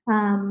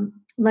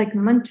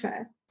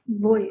mantra,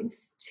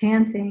 voice,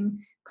 chanting,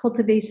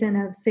 cultivation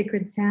of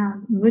sacred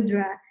sound,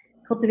 mudra,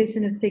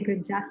 cultivation of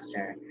sacred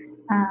gesture,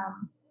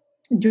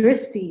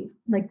 drishti,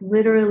 like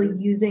literally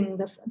using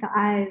the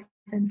eyes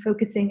and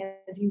focusing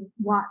as you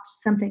watch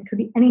something, could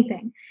be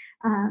anything.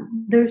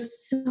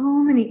 There's so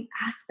many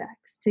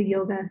aspects to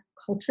yoga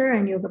culture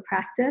and yoga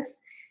practice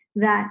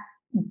that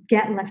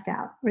get left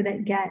out, or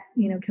that get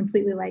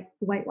completely like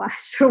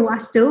whitewashed or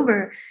washed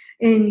over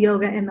in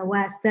yoga in the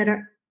West, that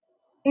are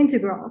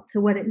integral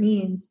to what it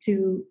means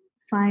to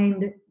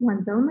find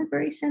one's own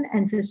liberation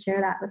and to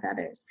share that with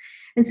others.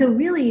 And so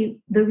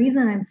really the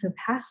reason I'm so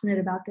passionate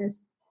about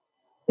this,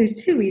 there's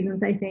two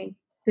reasons. I think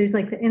there's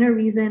like the inner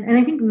reason, and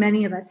I think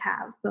many of us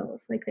have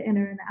both, like the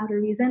inner and the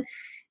outer reason,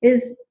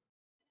 is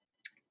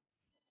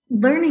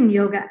learning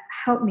yoga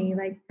helped me,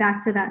 like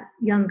back to that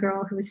young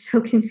girl who was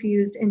so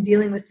confused and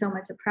dealing with so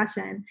much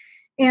oppression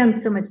and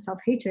so much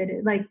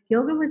self-hatred. Like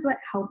yoga was what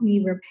helped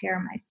me repair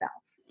myself,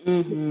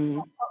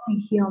 helped me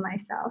heal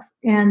myself.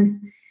 And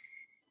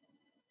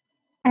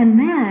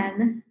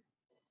then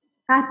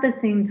at the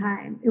same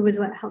time, it was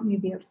what helped me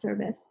be of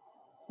service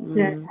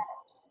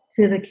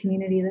to the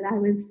community that I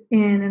was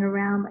in and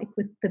around, like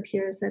with the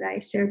peers that I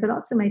shared, but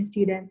also my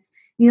students,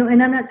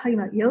 and I'm not talking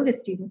about yoga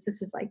students. This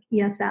was like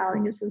ESL,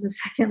 English as a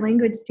second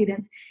language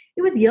students.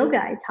 It was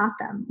yoga I taught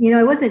them.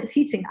 I wasn't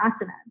teaching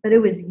asana, but it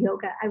was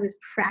yoga. I was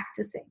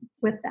practicing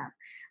with them.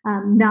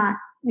 Not,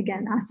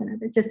 again, asana,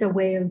 but just a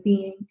way of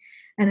being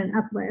and an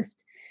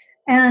uplift.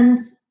 And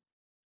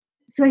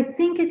so I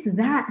think it's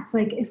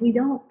like if we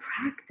don't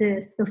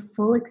practice the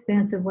full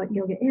expanse of what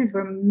yoga is,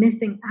 we're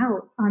missing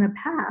out on a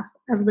path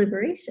of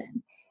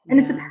liberation. And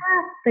it's a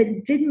path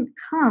that didn't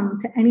come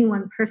to any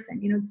one person.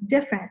 It's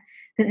different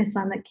than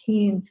Islam that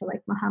came to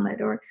like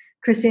Muhammad, or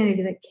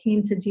Christianity that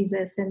came to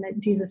Jesus and that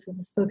Jesus was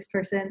a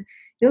spokesperson.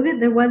 Yoga,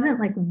 there wasn't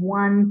like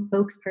one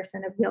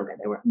spokesperson of yoga.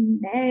 There were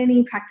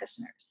many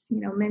practitioners,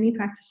 many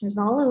practitioners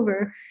all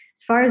over,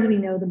 as far as we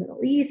know, the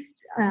Middle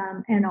East,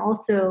 and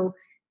also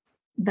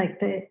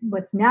like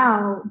what's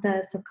now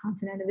the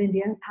subcontinent of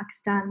India,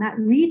 Pakistan, that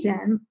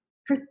region,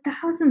 for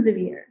thousands of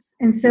years.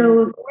 And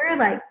so if we're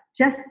like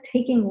just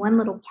taking one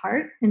little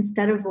part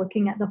instead of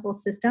looking at the whole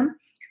system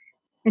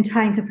and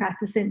trying to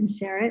practice it and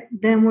share it,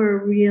 then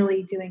we're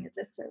really doing a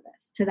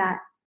disservice to that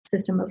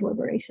system of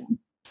liberation.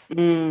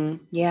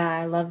 Yeah,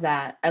 I love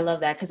that.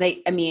 Because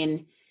I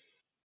mean,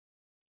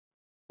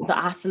 the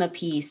asana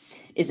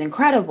piece is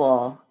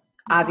incredible,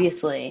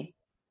 obviously.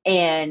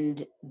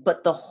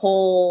 But the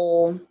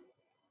whole,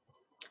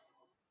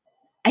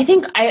 I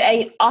think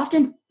I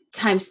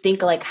oftentimes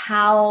think like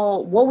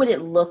what would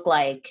it look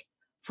like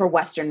for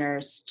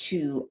Westerners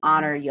to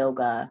honor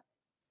yoga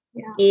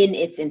in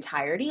its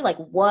entirety? Like,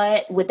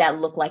 what would that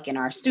look like in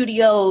our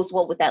studios?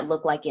 What would that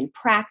look like in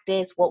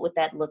practice? What would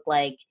that look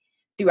like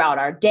throughout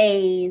our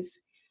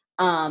days?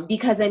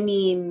 Because I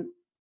mean,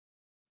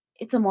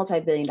 it's a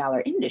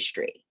multi-billion-dollar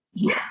industry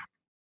here.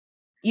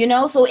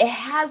 So it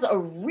has a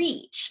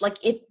reach. Like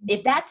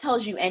if that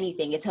tells you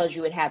anything, it tells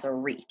you it has a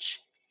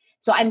reach.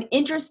 So I'm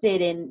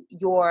interested in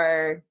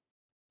your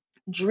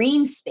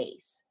dream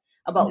space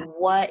about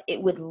what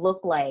it would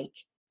look like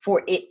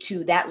for it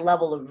to that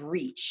level of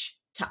reach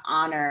to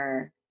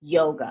honor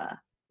yoga.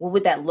 What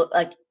would that look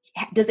like?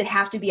 Does it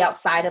have to be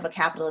outside of a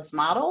capitalist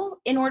model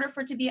in order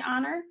for it to be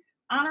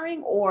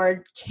honoring,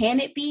 or can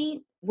it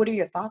be? What are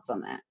your thoughts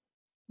on that?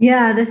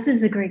 Yeah, this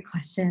is a great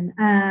question.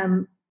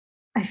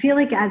 I feel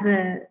like as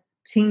a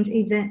change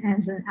agent,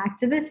 as an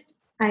activist,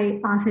 I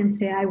often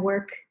say I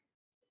work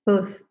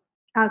both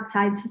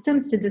outside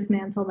systems to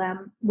dismantle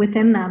them,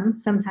 within them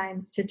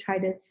sometimes to try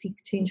to seek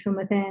change from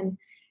within,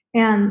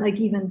 and like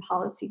even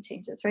policy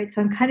changes, right?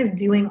 So I'm kind of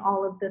doing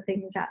all of the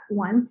things at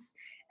once.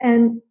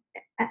 And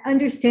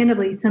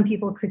understandably, some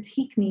people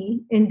critique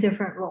me in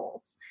different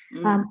roles.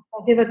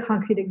 I'll give a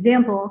concrete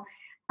example.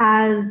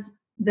 As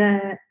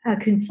a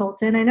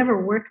consultant, I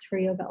never worked for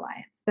Yoga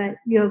Alliance, but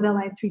Yoga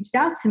Alliance reached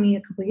out to me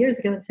a couple of years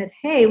ago and said,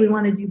 hey, we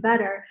want to do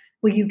better.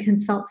 Will you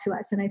consult to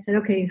us? And I said,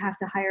 okay, you have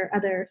to hire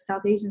other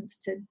South Asians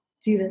to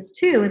do this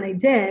too. And they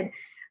did.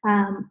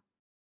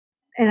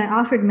 And I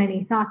offered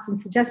many thoughts and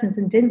suggestions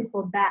and didn't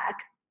hold back,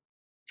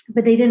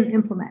 but they didn't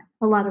implement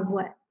a lot of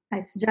what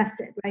I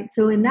suggested, right?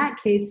 So in that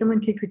case,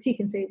 someone could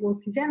critique and say, well,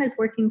 Susanna's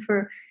working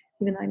for,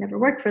 even though I never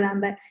worked for them,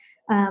 but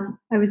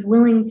I was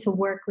willing to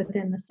work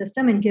within the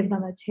system and give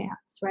them a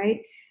chance,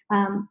 right?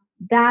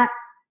 That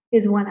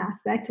is one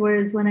aspect.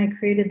 Whereas when I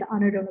created the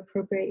Honor, Don't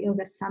Appropriate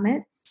Yoga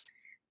Summits,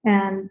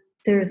 and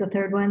there's a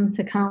third one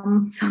to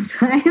come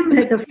sometime,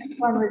 but the first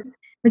one was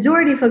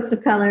majority folks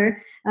of color,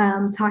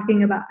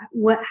 talking about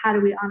how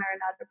do we honor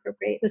and not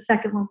appropriate. The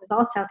second one was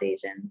all South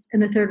Asians,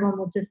 and the third one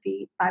will just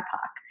be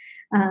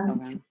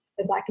BIPOC.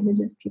 The Black,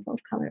 Indigenous people of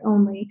color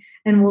only,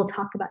 and we'll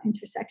talk about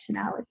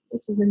intersectionality,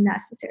 which is a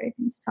necessary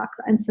thing to talk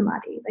about, and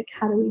samadhi, like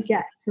how do we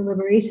get to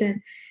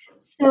liberation.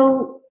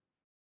 So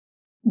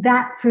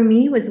that for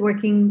me was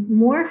working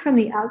more from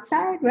the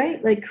outside,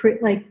 right?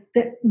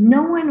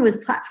 No one was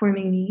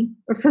platforming me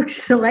or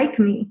folks to like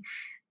me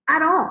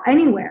at all,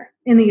 anywhere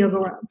in the yoga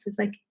world. So it's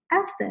like,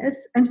 F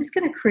this, I'm just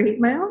going to create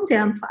my own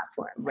damn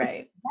platform.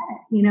 Right.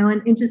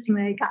 And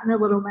interestingly, I'd gotten a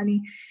little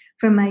money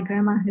from my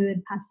grandma who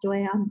had passed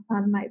away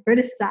on my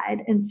British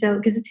side. And so,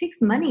 because it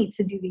takes money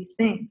to do these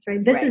things,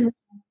 right?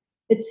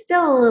 It's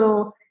still a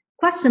little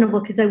questionable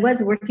because I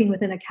was working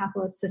within a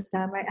capitalist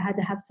system, right? I had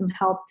to have some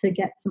help to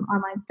get some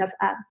online stuff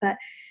up, but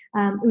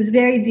it was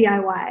very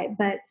DIY,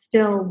 but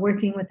still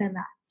working within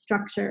that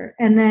structure.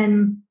 And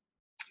then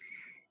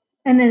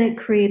it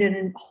created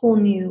a whole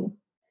new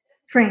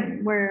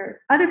frame where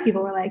other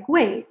people were like,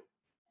 wait,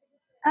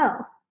 we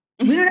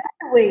don't have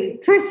to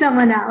wait for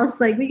someone else.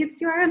 Like, we get to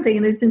do our own thing.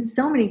 And there's been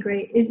so many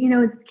great, it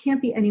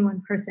can't be any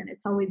one person.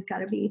 It's always got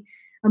to be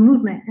a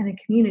movement and a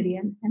community.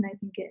 And I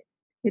think it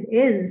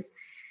is.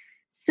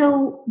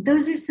 So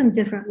those are some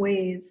different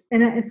ways.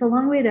 And it's a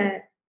long way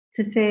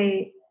to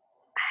say,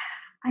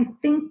 I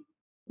think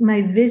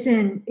my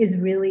vision is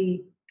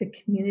really the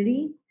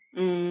community.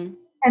 Mm.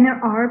 And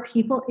there are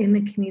people in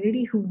the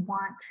community who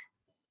want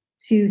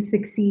to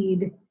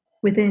succeed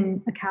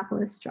within a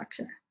capitalist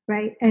structure,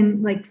 right?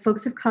 And like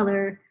folks of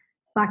color,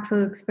 Black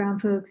folks, brown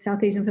folks,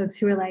 South Asian folks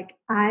who are like,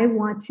 I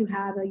want to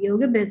have a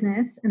yoga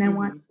business and I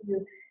want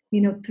to,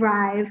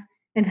 thrive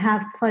and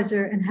have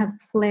pleasure and have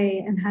play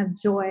and have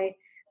joy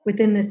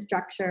within this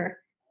structure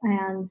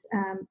and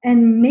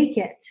make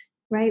it,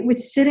 right? Which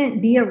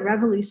shouldn't be a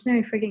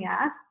revolutionary frigging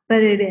ask,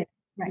 but it is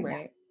right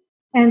now.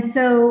 And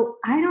so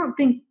I don't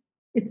think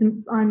it's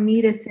on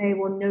me to say,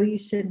 well, no, you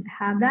shouldn't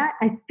have that.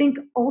 I think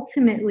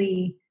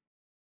ultimately,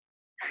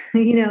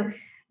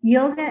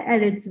 yoga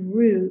at its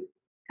root,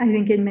 I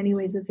think in many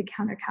ways is a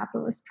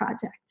counter-capitalist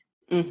project.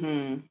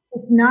 Mm-hmm.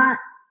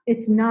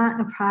 It's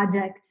not a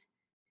project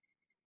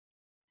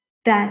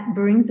that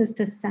brings us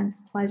to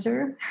sense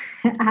pleasure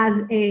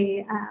as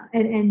an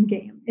end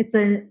game. Its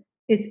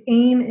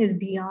aim is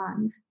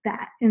beyond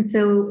that. And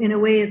so in a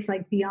way, it's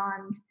like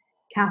beyond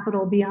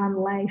capital, beyond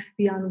life,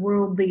 beyond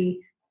worldly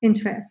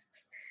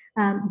interests.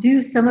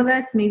 Do some of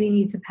us maybe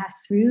need to pass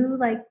through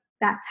like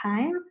that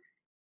time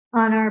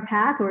on our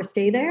path or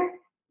stay there?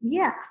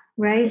 Yeah,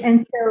 right.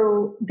 And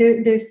so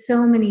there's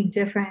so many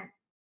different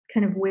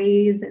kind of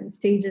ways and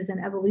stages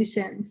and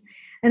evolutions.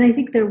 And I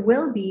think there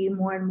will be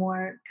more and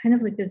more kind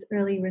of like those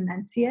early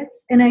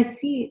renunciates. And I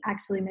see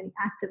actually many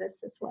activists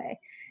this way,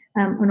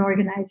 and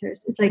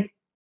organizers. It's like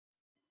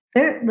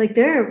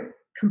they're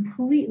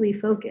completely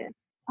focused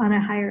on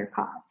a higher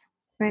cause,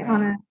 right?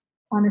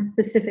 On a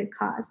specific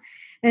cause.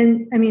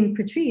 And I mean,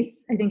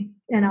 Patrisse, I think,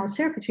 and I'll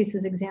share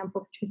Patrisse's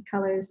example, Patrisse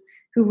Cullors,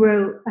 who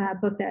wrote a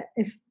book that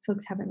if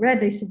folks haven't read,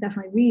 they should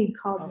definitely read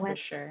called for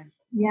sure.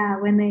 Yeah,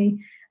 When They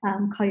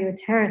Call You a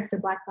Terrorist, a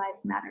Black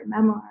Lives Matter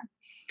memoir.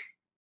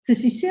 So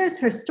she shares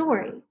her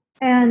story.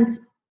 And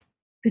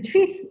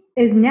Patrisse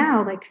is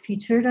now like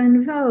featured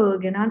on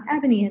Vogue and on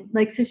Ebony. And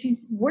like, so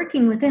she's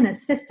working within a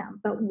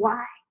system, but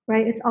why,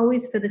 right? It's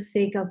always for the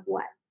sake of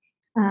what?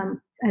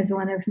 As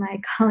one of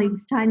my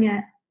colleagues,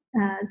 Tanya,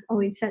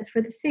 always says,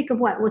 for the sake of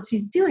what? Well,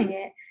 she's doing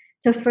it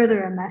to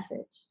further a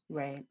message.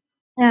 Right.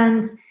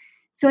 And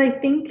so I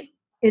think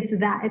it's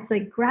that. It's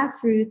like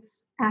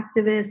grassroots,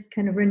 activist,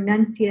 kind of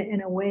renunciate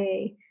in a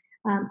way.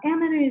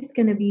 And then there's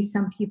going to be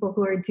some people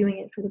who are doing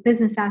it for the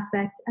business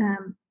aspect.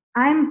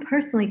 I'm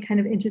personally kind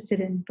of interested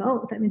in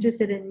both. I'm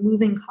interested in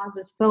moving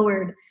causes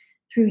forward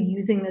through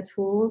using the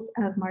tools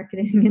of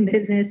marketing and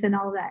business and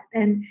all of that.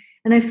 And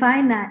I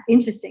find that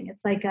interesting.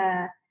 It's like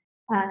a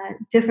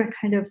different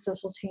kind of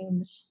social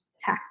change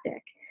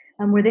tactic,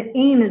 where the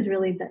aim is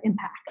really the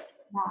impact,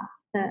 not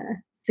the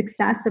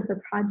success of the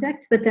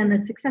project, but then the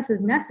success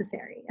is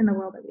necessary in the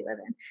world that we live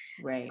in.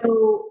 Right.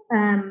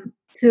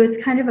 So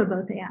it's kind of a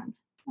both and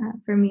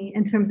for me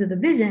in terms of the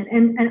vision.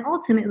 And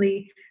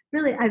ultimately,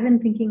 really, I've been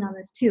thinking on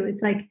this too.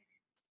 It's like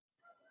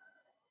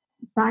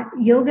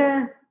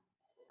yoga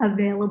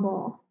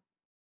available,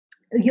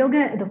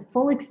 the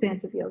full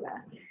expanse of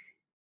yoga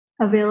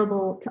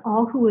available to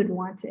all who would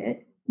want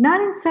it,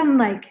 not in some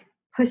like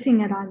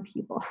pushing it on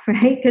people,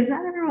 right? Because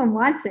not everyone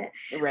wants it.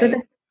 Right. But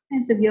the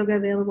expanse of yoga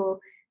available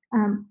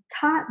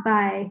taught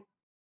by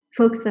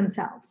folks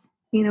themselves.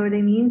 You know what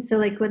I mean? So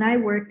like when I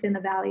worked in the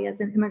Valley as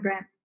an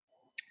immigrant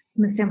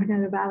in the San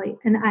Fernando Valley,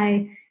 and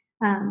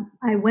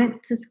I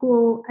went to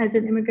school as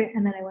an immigrant,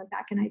 and then I went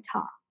back and I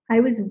taught. I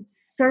was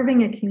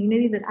serving a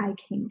community that I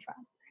came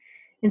from.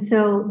 And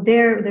so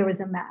there was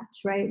a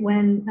match, right?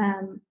 When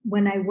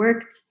I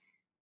worked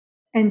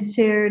and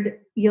shared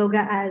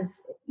yoga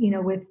as,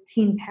 with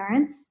teen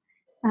parents,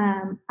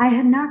 I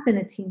had not been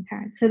a teen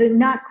parent. So there's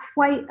not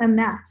quite a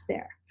match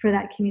there for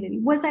that community.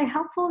 Was I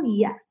helpful?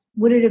 Yes.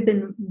 Would it have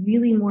been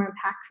really more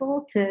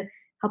impactful to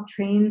help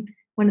train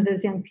one of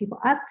those young people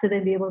up to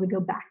then be able to go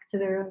back to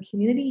their own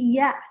community?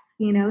 Yes.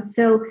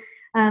 So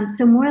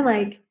more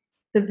like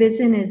the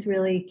vision is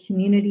really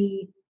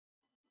community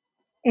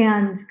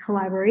and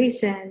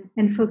collaboration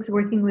and folks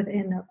working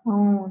within their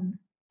own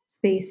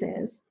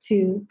spaces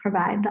to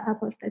provide the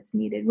uplift that's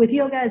needed with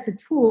yoga as a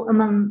tool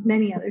among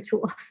many other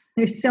tools.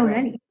 There's so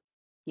many.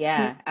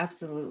 Yeah,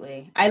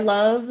 absolutely. I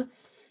love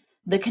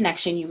the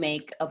connection you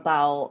make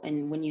about,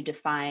 and when you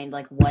define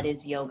like what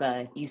is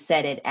yoga, you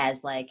said it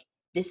as like,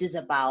 this is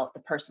about the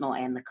personal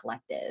and the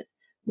collective.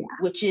 Yeah.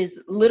 Which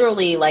is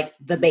literally like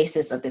the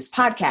basis of this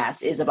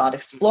podcast, is about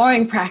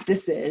exploring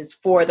practices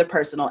for the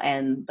personal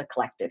and the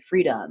collective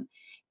freedom.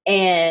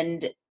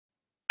 And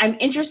I'm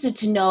interested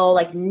to know,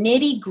 like,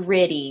 nitty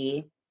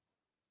gritty,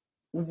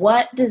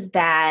 what does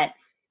that,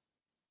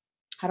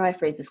 how do I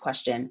phrase this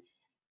question?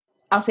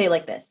 I'll say it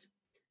like this.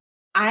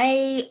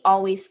 I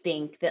always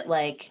think that,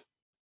 like,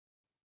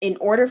 in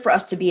order for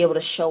us to be able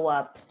to show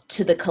up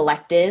to the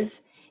collective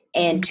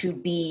and to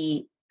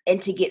be and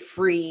to get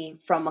free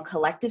from a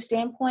collective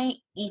standpoint,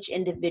 each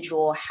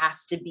individual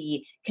has to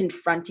be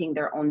confronting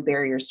their own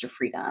barriers to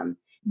freedom,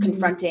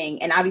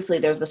 confronting, and obviously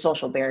there's the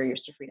social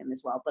barriers to freedom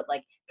as well, but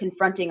like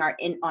confronting on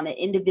an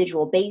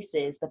individual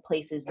basis, the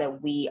places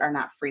that we are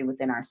not free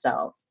within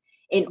ourselves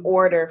in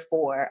order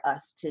for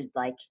us to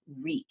like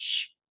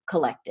reach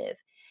collective.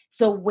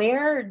 So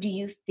where do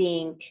you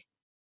think,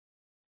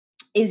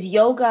 is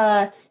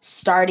yoga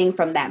starting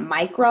from that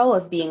micro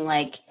of being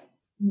like,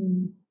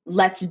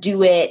 let's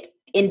do it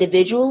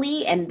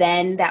individually and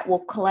then that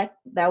will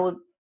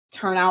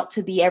turn out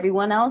to be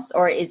everyone else?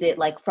 Or is it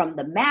like from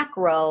the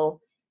macro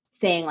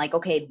saying like,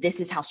 okay, this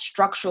is how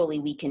structurally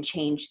we can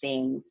change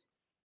things?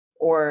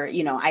 Or,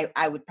 you know,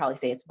 I would probably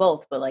say it's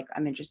both, but like,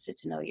 I'm interested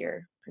to know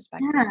your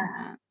perspective on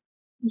that.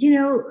 You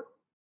know,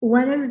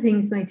 one of the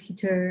things my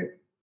teacher,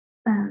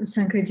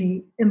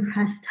 Shankarji,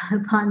 impressed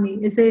upon me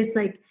is there's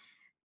like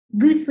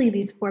loosely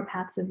these 4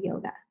 paths of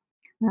yoga.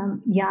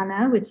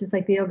 Jnana, which is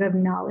like the yoga of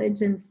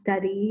knowledge and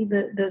study.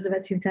 Those of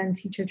us who've done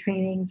teacher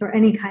trainings or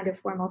any kind of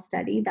formal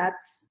study,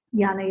 that's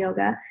Jnana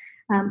yoga.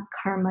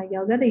 Karma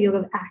yoga, the yoga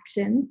of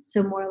action.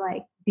 So more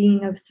like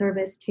being of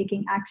service,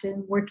 taking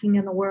action, working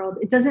in the world.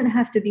 It doesn't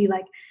have to be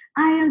like,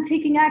 I am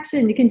taking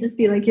action. It can just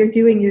be like you're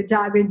doing your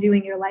job, you're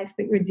doing your life,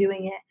 but you're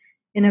doing it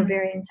in a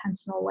very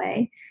intentional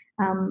way.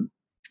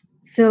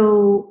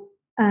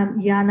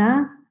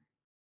 Jnana,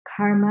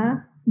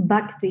 karma,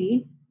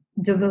 bhakti,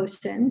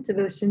 devotion to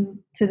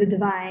the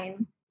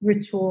divine,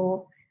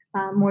 ritual,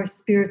 more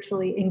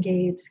spiritually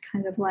engaged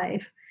kind of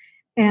life.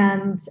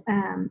 And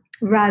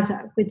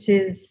Raja,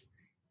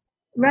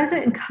 Raja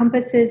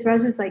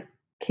is like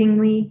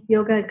kingly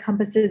yoga,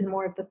 encompasses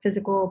more of the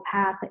physical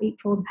path, the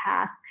Eightfold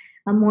Path,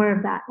 more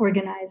of that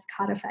organized,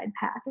 codified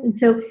path. And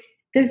so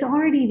there's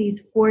already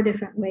these 4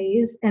 different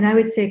ways. And I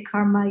would say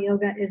karma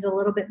yoga is a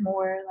little bit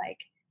more like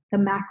the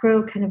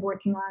macro, kind of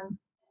working on,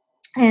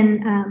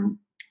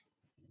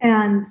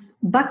 and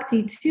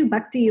bhakti too.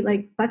 Bhakti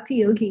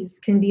yogis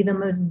can be the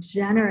most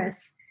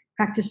generous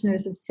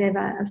practitioners of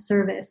seva, of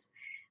service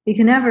you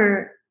can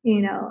ever,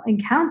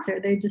 encounter.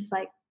 They're just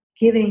like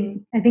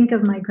giving. I think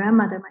of my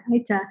grandmother, my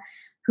Aita,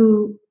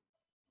 who,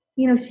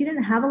 she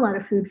didn't have a lot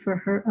of food for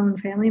her own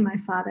family, my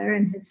father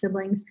and his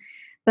siblings.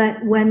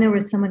 But when there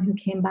was someone who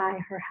came by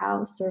her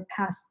house or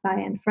passed by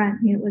in front,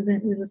 it was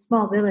a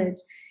small village,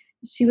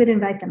 she would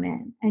invite them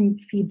in and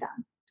feed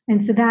them.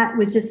 And so that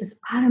was just this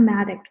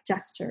automatic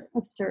gesture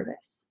of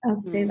service, of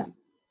seva.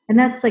 And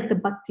that's like the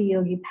bhakti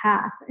yogi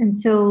path. And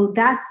so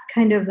that's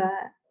kind of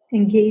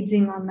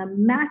engaging on the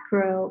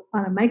macro,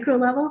 on a micro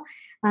level.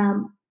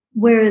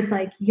 Whereas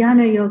like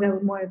jnana yoga,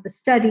 more of the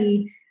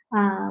study,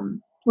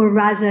 or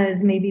Raja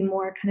is maybe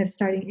more kind of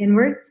starting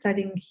inward,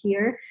 starting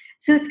here.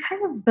 So it's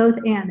kind of both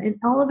and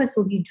all of us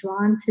will be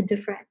drawn to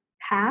different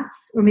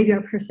paths, or maybe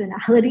our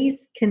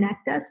personalities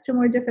connect us to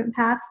more different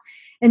paths,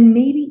 and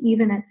maybe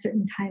even at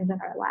certain times in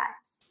our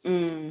lives.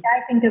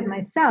 I think of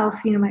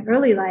myself, my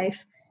early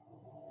life,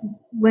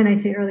 when I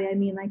say early, I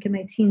mean like in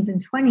my teens and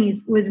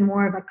 20s, was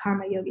more of a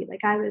karma yogi.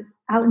 Like I was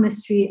out in the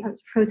street, I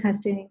was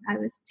protesting, I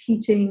was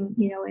teaching,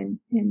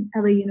 in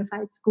LA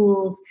Unified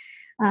schools.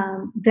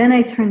 Then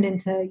I turned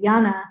into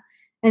jnana,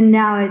 and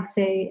now I'd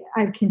say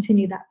I've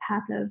continued that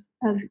path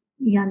of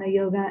jnana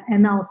yoga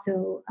and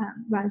also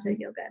Raja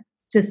yoga,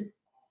 just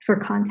for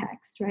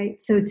context,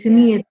 right? So to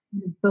me, it's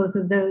both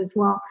of those,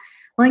 while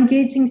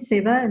engaging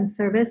seva and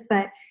service,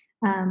 but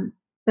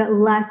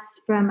less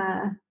from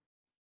a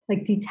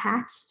like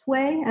detached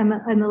way. I'm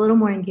a little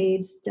more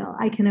engaged still.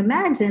 I can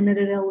imagine that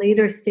at a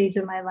later stage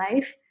of my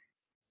life,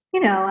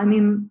 I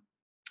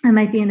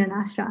might be in an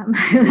ashram.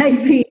 I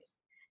might be,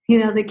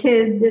 the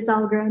kid is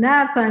all grown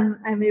up.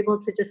 I'm able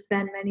to just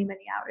spend many,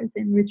 many hours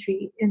in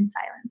retreat, in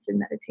silence, in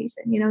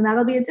meditation.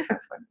 That'll be a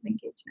different form of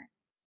engagement.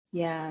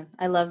 Yeah,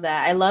 I love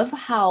that. I love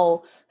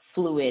how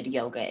fluid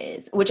yoga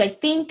is, which I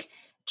think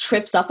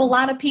trips up a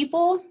lot of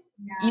people,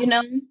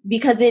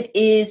 because it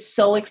is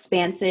so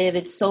expansive.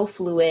 It's so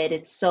fluid.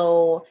 It's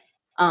so,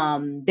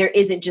 there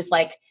isn't just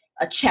like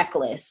a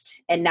checklist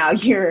and now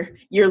you're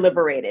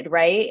liberated,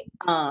 right?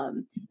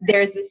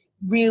 There's this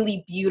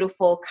really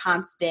beautiful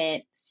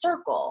constant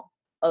circle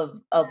of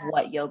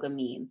what yoga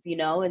means,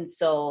 and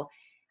so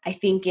I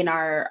think in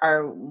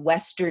our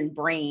Western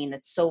brain,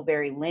 it's so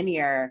very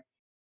linear,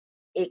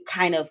 it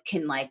kind of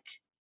can like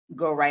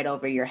go right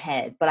over your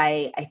head. But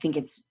I think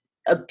it's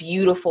a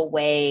beautiful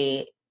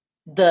way.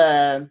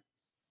 How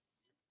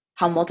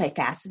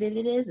multifaceted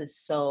it is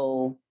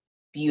so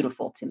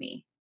beautiful to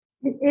me.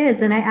 It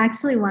is, and I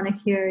actually want to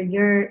hear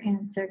your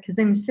answer because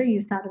I'm sure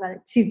you've thought about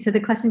it too. To the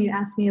question you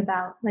asked me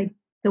about, like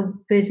the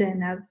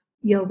vision of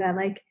yoga,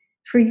 like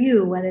for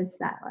you, what is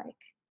that like?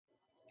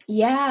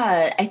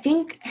 Yeah, I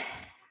think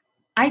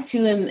I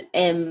too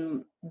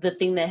am the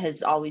thing that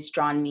has always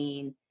drawn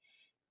me.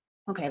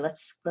 Okay,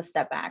 let's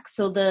step back.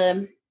 So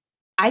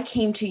I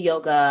came to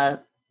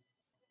yoga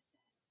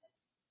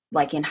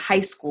like in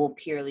high school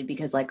purely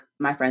because like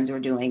my friends were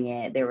doing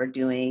it. They were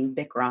doing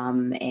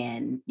Bikram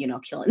and,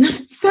 killing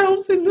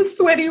themselves in the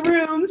sweaty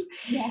rooms.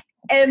 Yeah.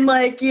 And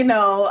like,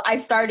 I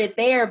started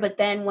there, but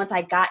then once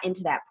I got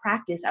into that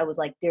practice, I was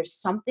like, there's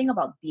something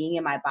about being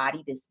in my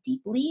body this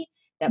deeply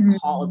that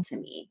called to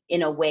me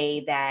in a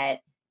way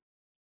that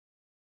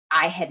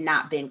I had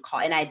not been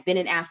called. And I'd been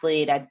an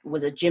athlete. I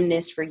was a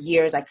gymnast for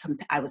years.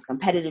 I was a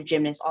competitive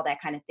gymnast, all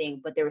that kind of thing.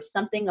 But there was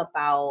something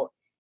about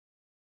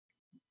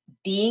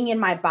being in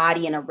my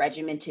body in a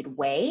regimented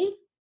way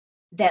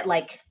that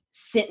like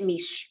sent me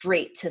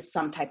straight to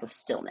some type of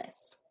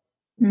stillness.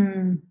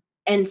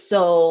 And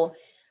so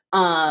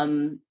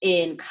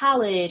in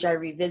college, I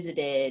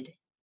revisited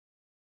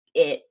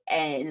it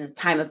and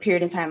a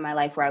period in time in my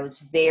life where I was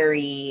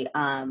very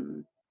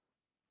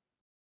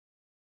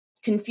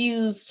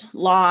confused,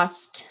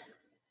 lost,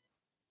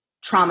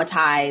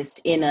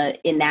 traumatized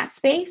in that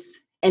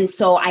space. And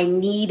so I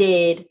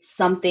needed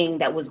something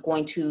that was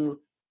going to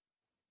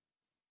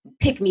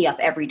pick me up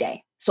every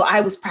day. So I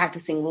was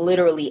practicing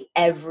literally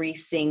every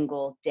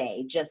single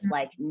day, just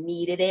like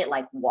needed it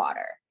like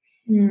water.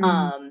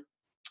 And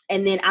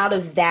then out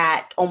of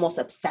that almost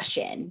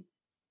obsession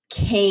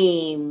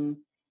came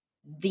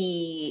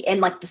the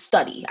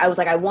study. I was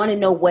like, I want to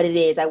know what it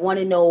is. I want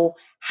to know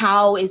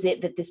how is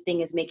it that this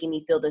thing is making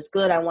me feel this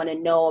good. I want to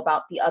know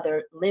about the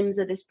other limbs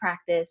of this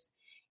practice.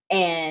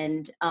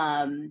 And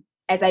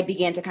as I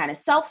began to kind of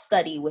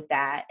self-study with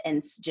that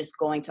and just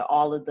going to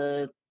all of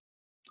the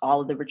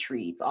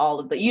retreats, all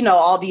of the,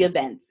 all the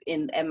events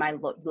in my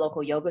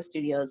local yoga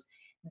studios,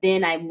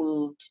 then I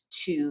moved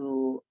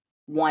to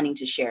wanting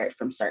to share it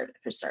for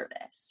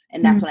service.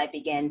 And that's when I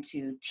began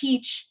to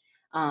teach.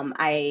 I'm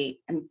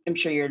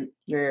sure you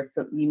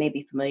may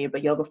be familiar,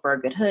 but Yoga for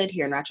a Good Hood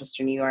here in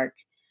Rochester, New York.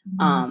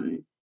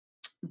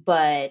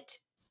 But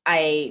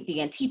I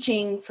began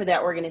teaching for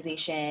that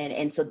organization.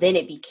 And so then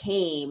it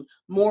became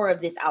more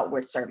of this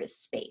outward service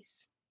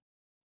space.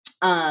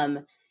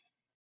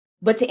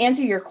 But to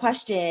answer your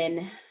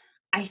question,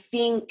 I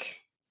think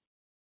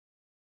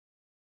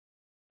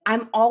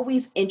I'm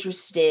always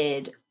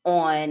interested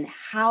on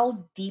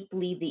how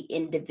deeply the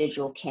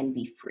individual can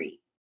be free.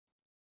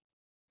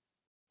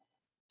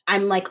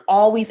 I'm like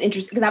always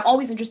interested because I'm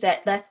always interested.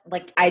 That's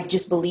like, I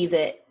just believe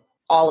that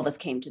all of us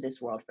came to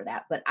this world for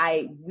that. But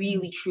I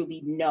really,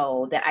 truly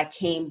know that I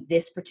came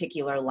this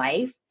particular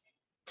life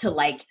to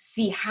like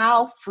see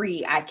how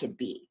free I could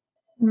be.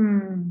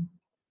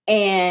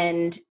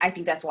 And I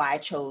think that's why I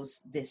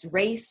chose this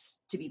race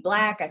to be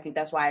Black. I think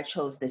that's why I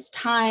chose this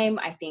time.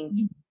 I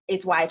think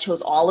it's why I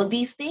chose all of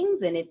these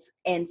things.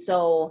 And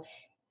so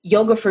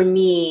yoga for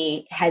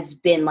me has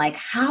been like,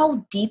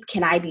 how deep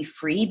can I be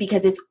free?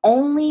 Because it's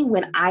only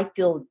when I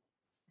feel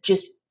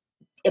just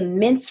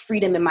immense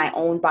freedom in my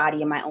own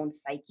body and my own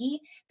psyche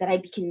that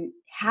I can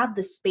have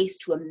the space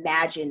to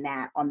imagine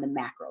that on the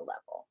macro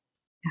level.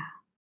 Yeah.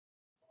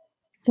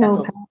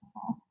 So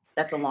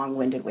that's a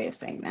long-winded way of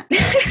saying that.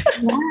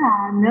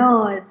 Yeah,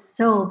 no, it's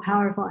so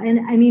powerful.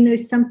 And I mean,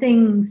 there's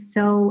something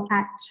so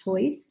at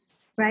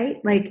choice,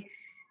 right? Like,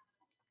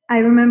 I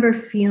remember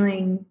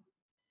feeling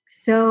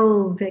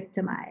so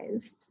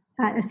victimized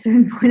at a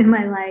certain point in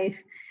my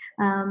life.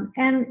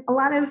 And a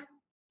lot of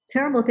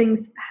terrible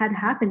things had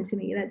happened to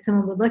me that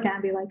someone would look at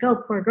and be like,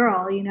 oh, poor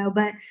girl,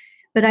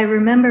 but I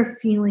remember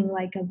feeling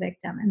like a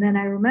victim. And then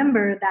I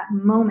remember that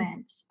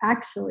moment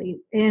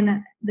actually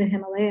in the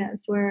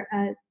Himalayas where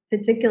a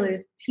particular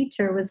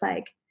teacher was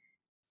like,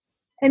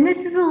 and this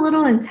is a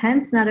little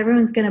intense, not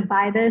everyone's going to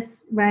buy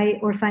this, right,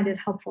 or find it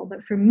helpful,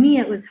 but for me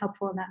it was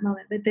helpful in that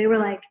moment. But they were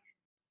like,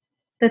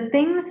 the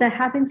things that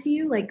happened to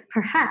you, like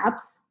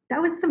perhaps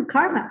that was some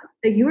karma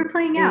that you were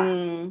playing out.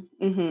 So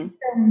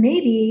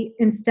maybe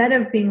instead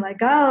of being like,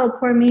 oh,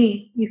 poor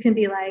me, you can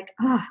be like,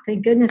 oh,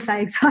 thank goodness I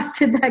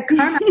exhausted that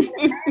karma. I'm not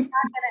going to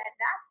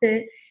enact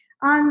it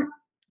on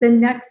the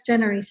next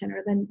generation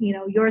or then,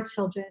 your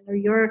children or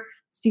your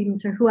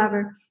students or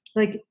whoever.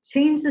 Like,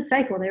 change the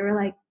cycle. They were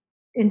like,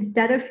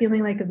 instead of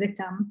feeling like a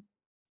victim,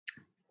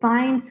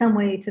 find some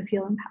way to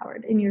feel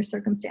empowered in your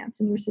circumstance,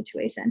 in your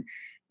situation,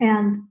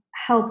 and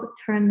help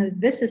turn those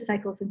vicious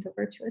cycles into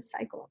virtuous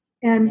cycles.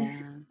 And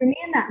for me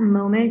in that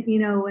moment,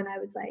 when I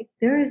was like,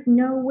 there is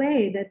no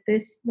way that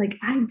this, like,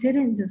 I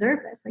didn't deserve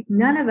this. Like,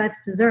 none of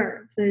us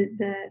deserve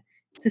the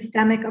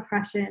systemic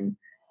oppression,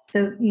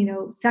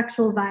 the,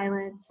 sexual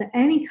violence,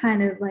 any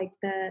kind of like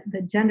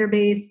the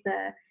gender-based,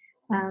 the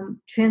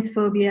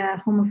transphobia,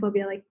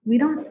 homophobia, like we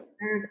don't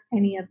deserve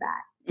any of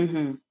that.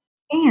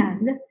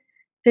 And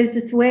there's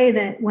this way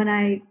that when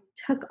I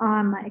took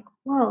on like,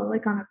 whoa,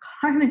 like on a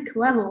karmic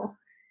level,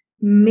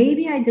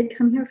 maybe I did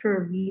come here for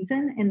a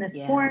reason in this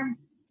form,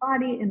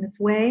 body, in this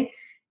way,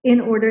 in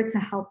order to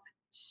help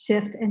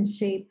shift and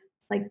shape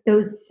like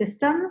those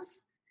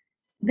systems.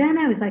 Then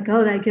I was like,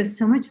 oh, that gives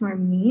so much more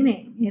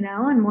meaning,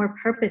 and more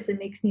purpose. It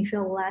makes me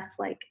feel less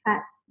like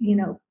at,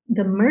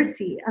 the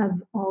mercy of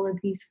all of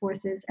these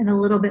forces and a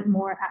little bit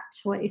more at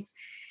choice.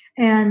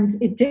 And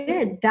it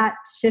did. That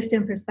shift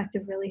in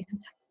perspective really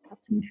has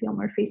helped me feel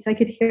more free. So I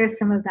could hear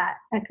some of that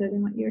echoed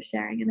in what you're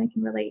sharing, and I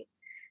can relate.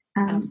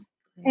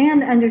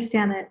 And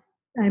understand that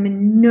I'm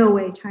in no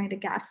way trying to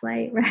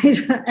gaslight, right?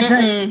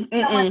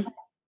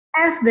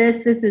 F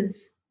this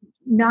is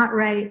not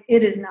right.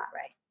 It is not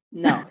right.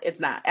 No, it's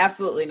not.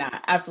 Absolutely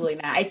not. Absolutely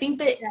not. I think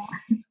that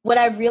what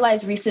I've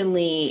realized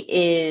recently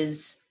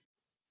is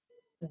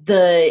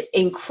the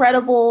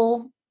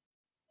incredible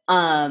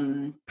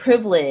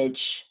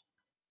privilege,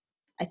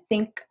 I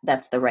think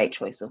that's the right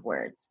choice of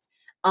words,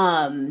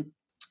 for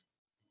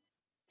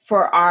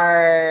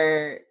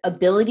our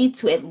ability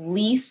to at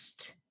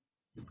least,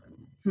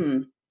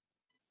 I'm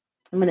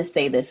going to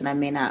say this and I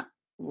may not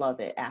love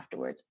it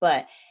afterwards,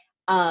 but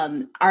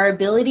our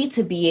ability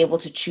to be able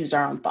to choose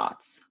our own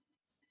thoughts.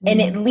 And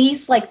at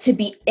least like to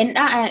be, and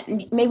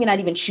maybe not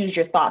even choose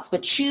your thoughts,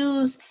 but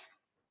choose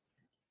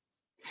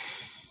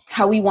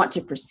how we want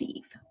to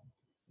perceive.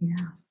 Yeah.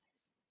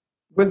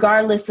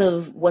 Regardless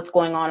of what's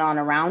going on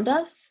around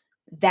us,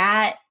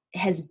 that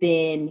has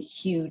been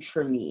huge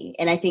for me.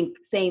 And I think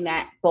saying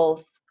that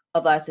both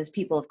of us as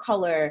people of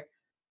color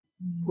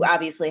who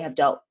obviously have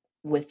dealt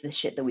with the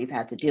shit that we've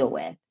had to deal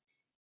with,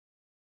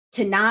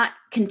 to not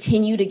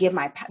continue to give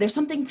there's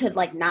something to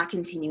like not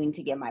continuing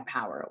to give my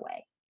power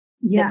away.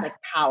 Yes. That's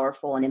like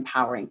powerful and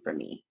empowering for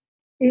me.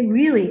 It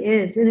really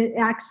is. And it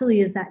actually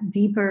is that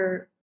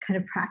deeper kind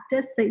of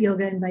practice that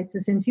yoga invites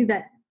us into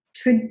that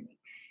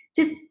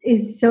just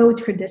is so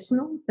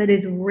traditional, but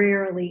is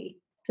rarely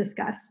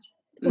discussed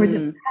or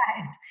described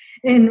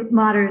in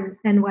modern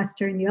and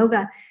Western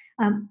yoga.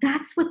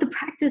 That's what the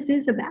practice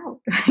is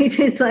about, right?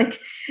 It's like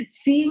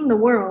seeing the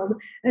world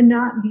and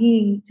not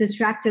being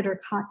distracted or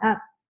caught up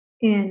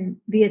in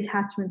the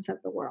attachments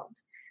of the world.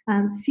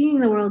 Seeing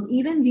the world,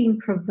 even being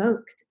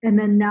provoked, and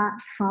then not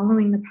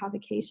following the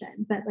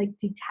provocation, but like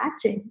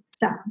detaching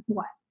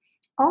somewhat.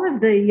 All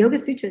of the Yoga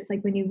Sutras,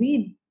 like when you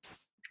read,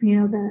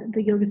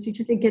 the Yoga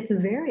Sutras, it gets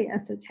very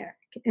esoteric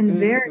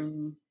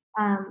and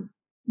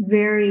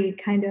very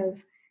kind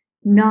of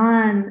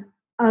non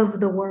of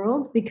the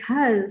world,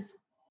 because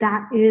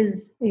that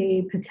is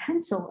a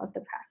potential of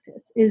the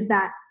practice, is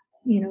that,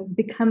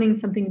 becoming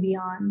something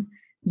beyond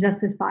just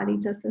this body,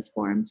 just this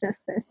form,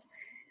 just this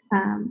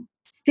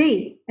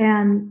state,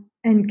 and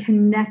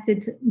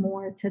connected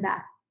more to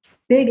that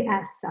big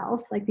S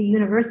self, like the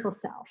universal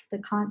self, the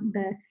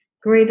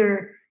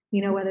greater,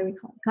 whether we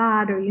call it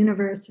God or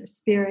universe or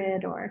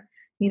spirit or,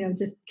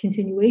 just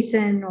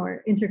continuation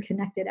or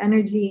interconnected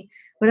energy,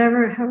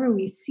 however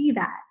we see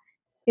that,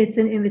 it's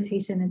an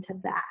invitation into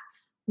that,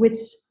 which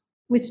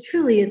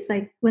truly, it's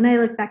like, when I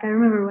look back, I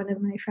remember one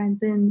of my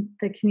friends in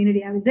the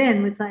community I was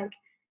in was like,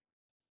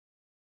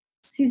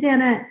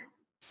 Susanna,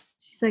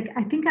 she's like,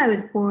 I think I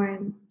was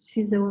born,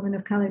 she's a woman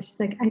of color, she's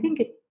like, I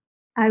think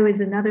I was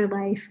another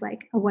life,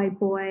 like a white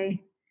boy,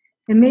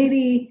 and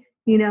maybe,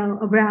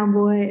 a brown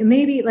boy, and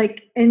maybe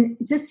like, and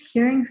just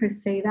hearing her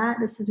say that,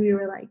 we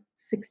were like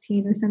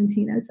 16 or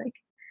 17, I was like,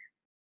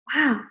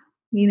 wow,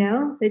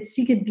 that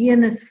she could be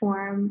in this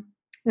form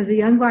as a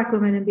young Black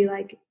woman and be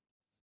like,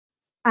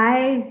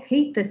 I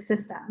hate this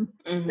system,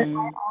 but I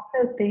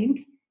also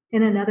think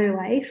in another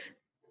life,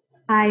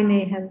 I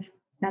may have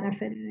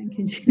benefited and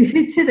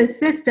contributed to the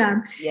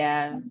system.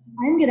 Yeah.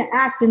 I'm going to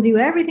act and do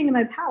everything in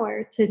my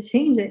power to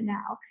change it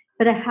now.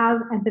 But I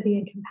have empathy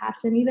and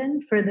compassion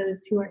even for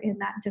those who are in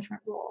that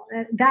different role.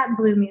 That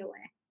blew me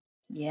away.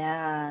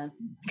 Yeah.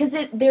 Because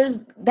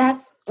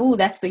that's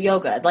the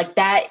yoga. Like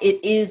that,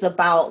 it is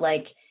about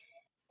like,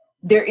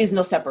 there is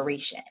no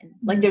separation.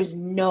 Like there's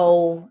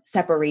no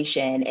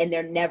separation, and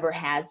there never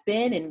has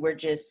been. And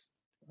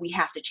we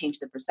have to change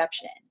the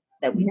perception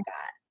that we've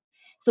got.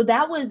 So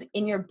that was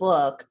in your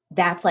book.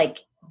 That's like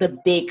the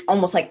big,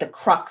 almost like the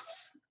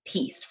crux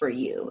piece for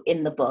you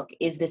in the book,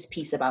 is this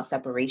piece about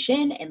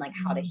separation and like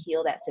how to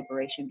heal that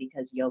separation,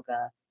 because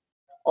yoga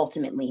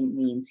ultimately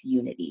means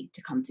unity,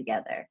 to come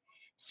together.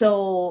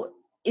 So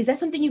is that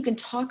something you can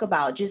talk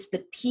about, just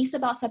the piece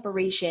about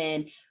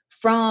separation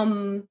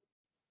from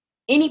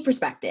any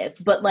perspective,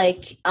 but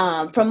like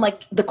from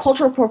like the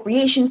cultural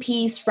appropriation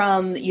piece,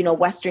 from,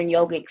 Western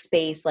yogic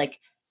space, like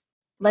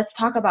let's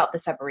talk about the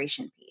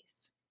separation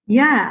piece.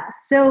 Yeah.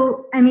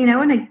 So, I mean, I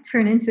want to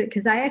turn into it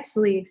because I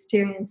actually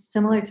experienced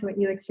similar to what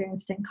you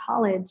experienced in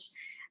college,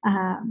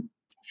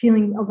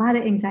 feeling a lot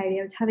of anxiety.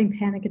 I was having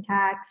panic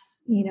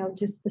attacks,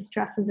 just the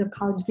stresses of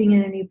college, being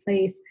in a new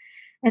place.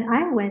 And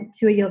I went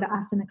to a yoga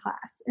asana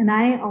class, and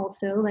I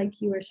also,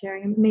 like you were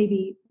sharing,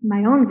 maybe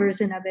my own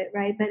version of it,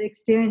 right? But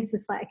experienced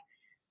this like,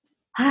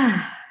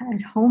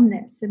 at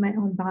homeness in my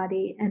own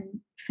body, and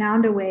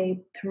found a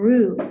way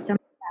through some of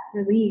that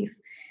relief.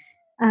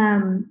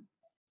 And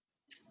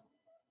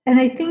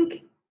I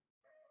think,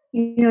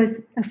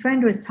 as a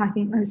friend was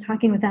talking, I was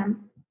talking with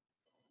them,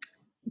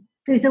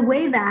 there's a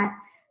way that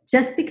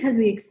just because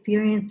we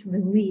experience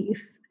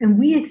relief and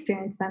we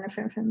experience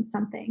benefit from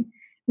something,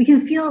 we can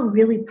feel a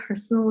really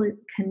personal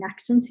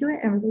connection to it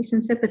and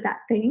relationship with that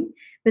thing,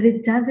 but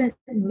it doesn't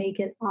make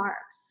it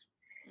ours.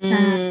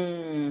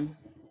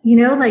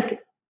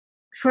 Like,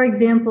 for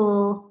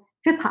example,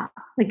 hip hop.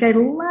 Like, I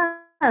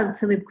love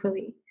Talib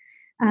Kweli.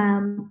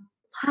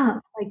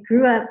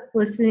 Grew up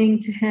listening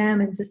to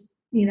him and just,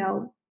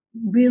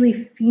 really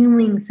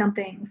feeling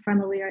something from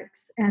the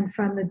lyrics and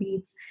from the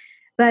beats.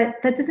 But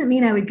that doesn't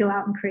mean I would go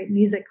out and create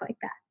music like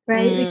that,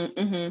 right?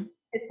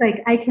 It's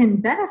like I can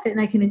benefit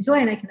and I can enjoy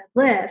and I can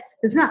uplift.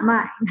 It's not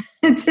mine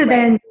to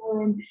then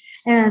go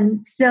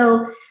and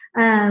so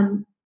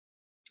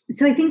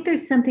I think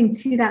there's something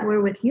to that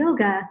where with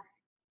yoga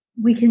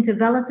we can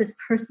develop this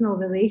personal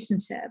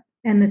relationship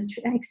and this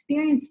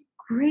experience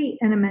great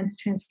and immense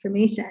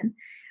transformation.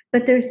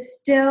 But there's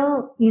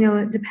still,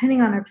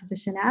 depending on our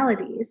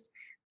positionalities,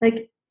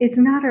 like it's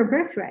not our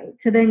birthright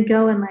to then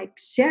go and like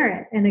share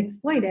it and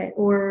exploit it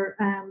or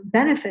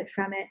benefit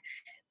from it,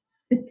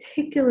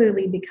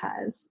 particularly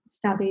because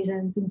South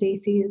Asians and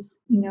Desis,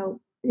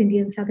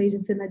 Indian South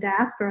Asians in the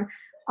diaspora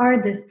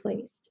are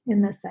displaced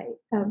in the site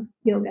of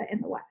yoga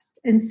in the West.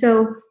 And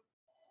so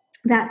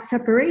that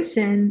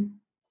separation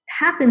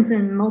happens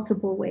in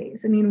multiple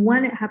ways. I mean,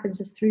 one, it happens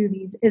just through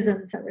these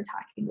isms that we're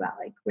talking about,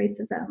 like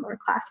racism or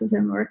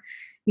classism or,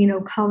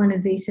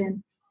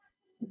 colonization.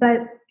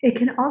 But it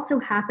can also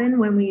happen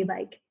when we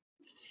like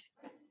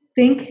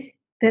think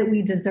that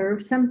we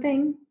deserve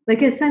something,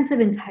 like a sense of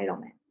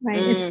entitlement, right?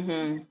 It's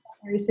a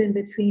separation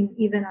between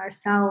even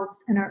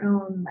ourselves and our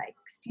own like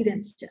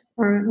studentship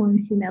or our own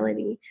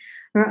humility,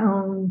 our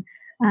own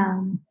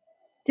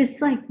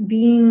just like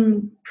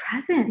being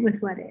present with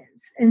what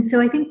is. And so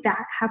I think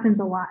that happens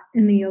a lot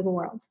in the yoga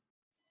world,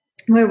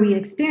 where we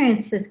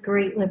experience this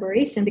great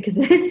liberation because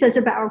it is such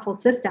a powerful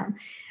system.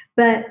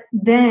 But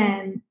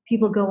then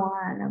people go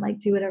on and like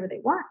do whatever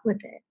they want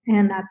with it.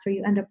 And that's where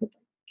you end up with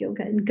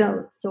yoga and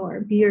goats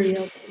or beer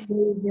yoga,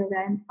 rage yoga,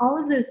 and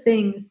all of those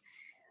things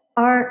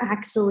are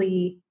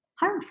actually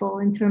harmful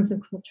in terms of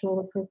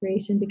cultural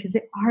appropriation because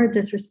they are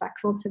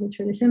disrespectful to the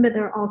tradition, but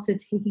they're also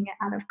taking it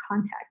out of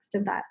context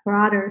of that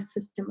broader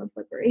system of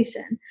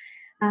liberation,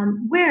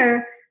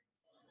 where,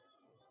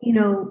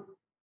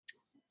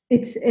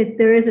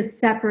 there is a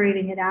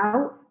separating it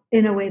out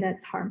in a way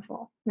that's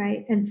harmful,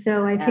 right? And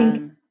so I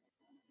think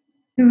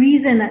the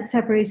reason that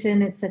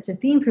separation is such a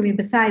theme for me,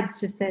 besides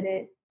just that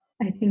it,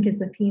 I think, is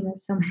the theme of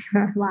so many of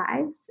our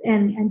lives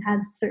and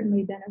has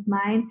certainly been of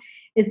mine,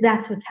 is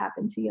that's what's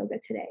happened to yoga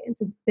today, is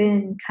it's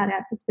been cut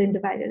up, it's been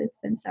divided, it's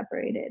been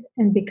separated.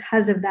 And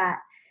because of that,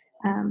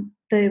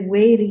 the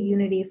way to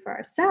unity for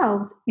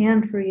ourselves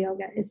and for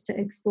yoga is to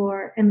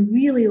explore and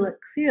really look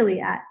clearly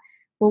at,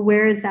 well,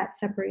 where is that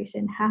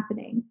separation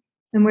happening?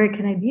 And where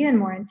can I be in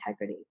more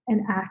integrity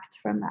and act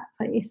from that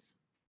place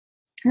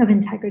of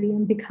integrity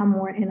and become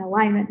more in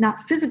alignment,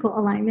 not physical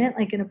alignment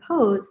like in a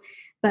pose,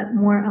 but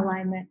more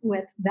alignment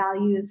with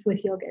values,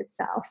 with yoga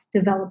itself,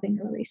 developing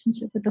a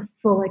relationship with the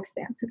full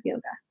expanse of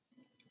yoga.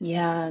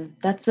 Yeah,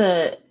 that's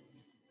a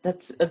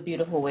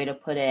beautiful way to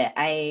put it.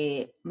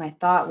 My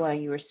thought while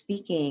you were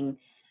speaking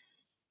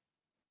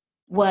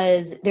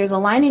was there's a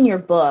line in your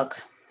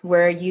book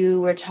where you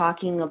were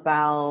talking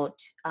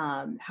about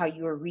how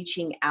you were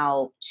reaching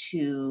out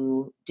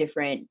to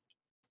different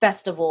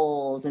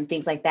festivals and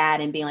things like that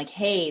and being like,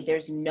 hey,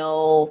 there's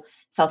no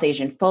South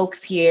Asian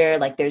folks here.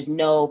 Like there's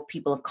no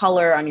people of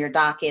color on your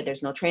docket.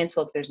 There's no trans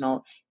folks. There's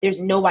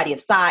nobody of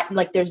size.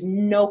 Like there's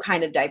no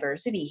kind of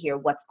diversity here.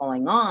 What's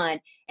going on?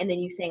 And then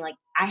you saying like,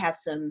 I have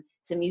some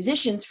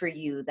musicians for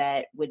you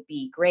that would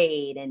be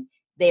great. And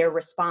their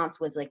response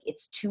was like,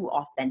 it's too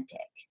authentic.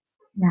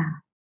 Yeah.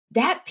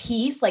 That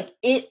piece, like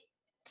it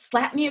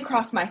slapped me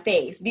across my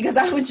face because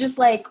I was just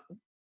like,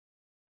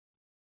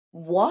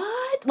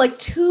 what? Like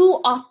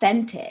too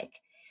authentic.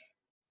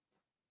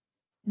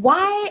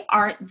 Why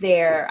aren't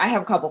there, I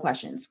have a couple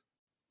questions.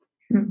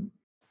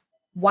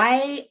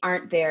 Why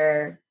aren't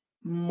there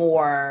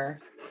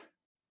more,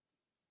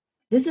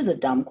 this is a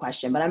dumb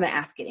question, but I'm going to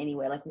ask it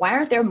anyway. Like, why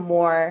aren't there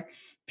more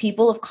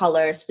people of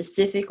color,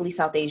 specifically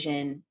South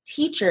Asian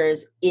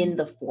teachers in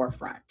the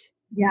forefront?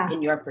 Yeah.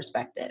 In your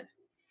perspective?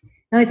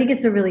 No, I think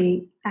it's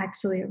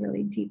actually a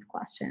really deep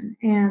question.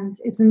 And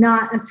it's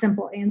not a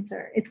simple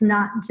answer. It's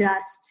not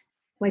just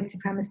white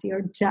supremacy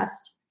or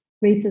just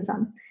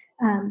racism.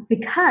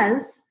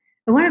 Because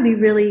I want to be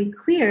really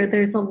clear,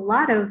 there's a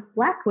lot of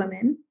Black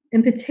women,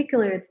 in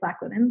particular it's Black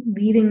women,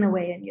 leading the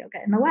way in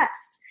yoga in the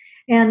West.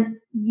 And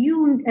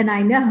you and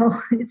I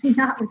know it's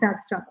not without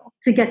struggle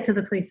to get to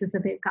the places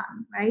that they've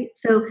gotten, right?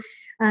 So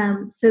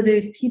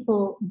there's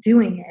people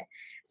doing it.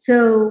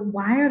 So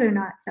why are there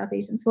not South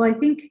Asians? Well, I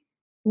think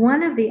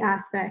one of the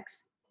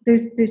aspects,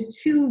 there's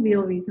two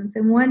real reasons.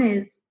 And one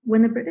is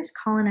when the British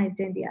colonized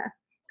India,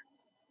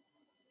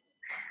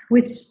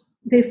 which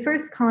they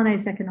first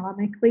colonized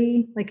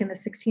economically, like in the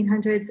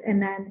 1600s,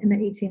 and then in the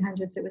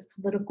 1800s it was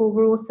political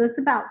rule. So it's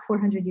about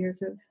 400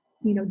 years of,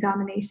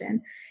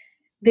 domination.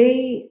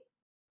 They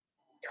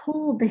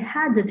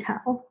had to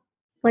tell,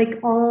 like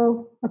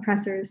all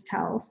oppressors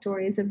tell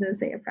stories of those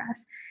they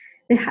oppress.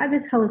 They had to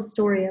tell a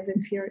story of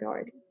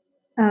inferiority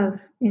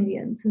of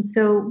Indians. And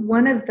so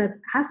one of the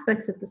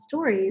aspects of the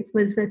stories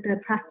was that the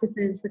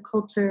practices, the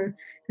culture,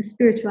 the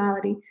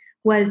spirituality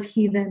was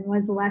heathen,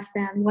 was less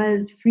than,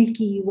 was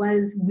freaky,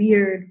 was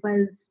weird,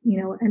 was,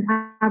 an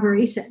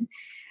aberration.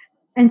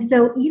 And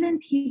so even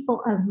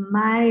people of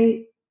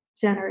my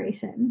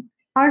generation,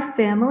 our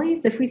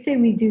families, if we say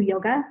we do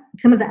yoga,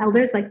 some of the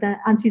elders, like the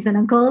aunties and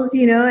uncles,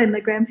 and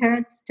the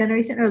grandparents'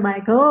 generation are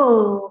like,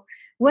 oh,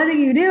 what are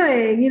you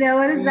doing?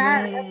 What is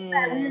that? What's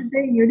that weird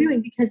thing you're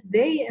doing? Because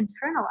they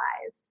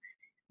internalized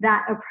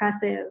that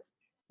oppressive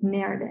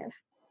narrative.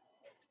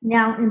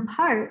 Now, in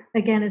part,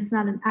 again, it's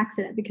not an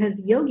accident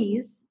because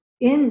yogis,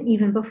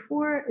 even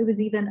before it was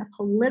even a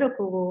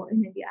political rule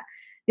in India,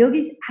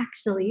 yogis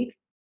actually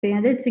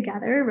banded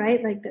together,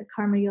 right, like the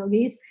karma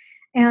yogis,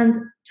 and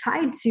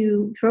tried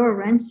to throw a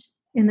wrench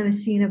in the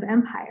machine of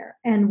empire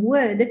and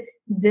would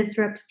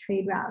disrupt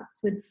trade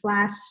routes, would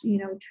slash,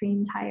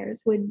 train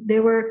tires, they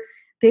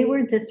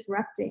were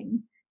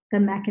disrupting the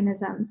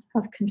mechanisms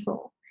of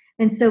control.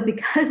 And so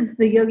because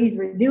the yogis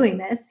were doing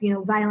this,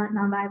 violent,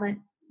 nonviolent,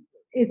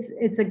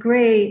 it's a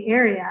gray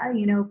area,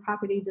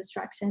 property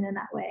destruction in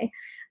that way.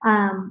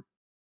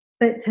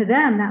 But to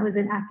them, that was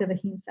an act of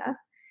ahimsa.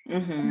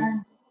 Mm-hmm.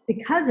 And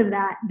because of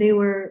that, they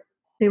were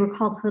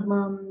called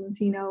hoodlums.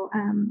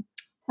 I'm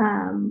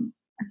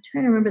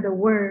trying to remember the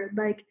word.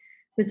 Like,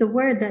 there's a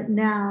word that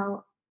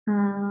now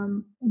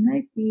it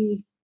might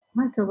be.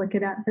 I'll have to look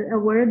it up. But a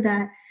word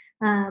that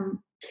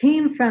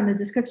came from the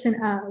description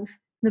of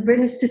the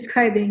British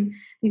describing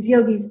these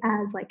yogis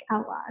as like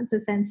outlaws,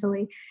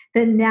 essentially,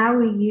 that now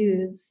we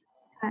use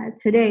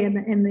today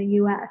in the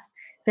U.S.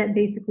 That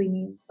basically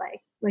means like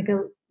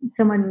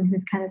someone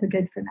who's kind of a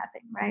good for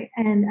nothing, right?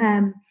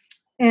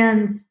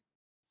 And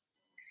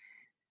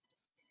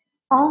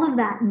all of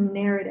that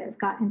narrative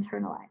got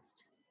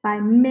internalized by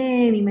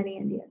many, many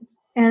Indians.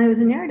 And it was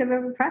a narrative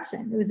of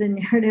oppression. It was a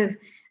narrative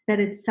that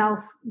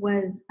itself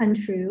was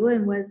untrue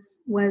and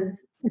was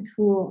a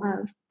tool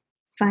of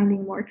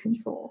finding more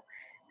control.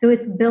 So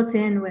it's built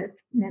in with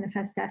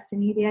Manifest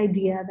Destiny, the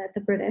idea that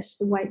the British,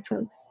 the white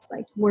folks,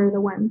 like, were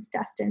the ones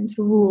destined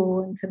to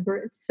rule and to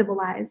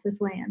civilize this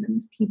land and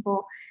these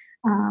people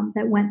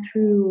that went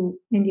through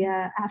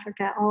India,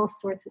 Africa, all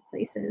sorts of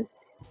places.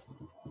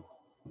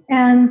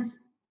 And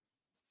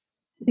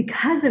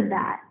because of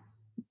that,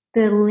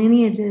 the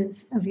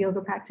lineages of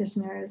yoga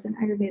practitioners and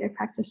Ayurvedic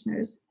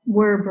practitioners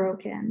were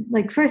broken.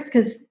 Like, first,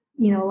 because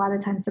a lot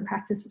of times the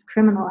practice was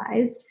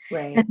criminalized,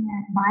 right, and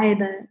by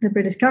the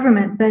British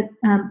government, but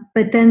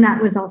then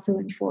that was also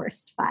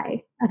enforced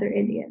by other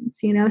Indians.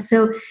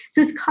 So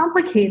it's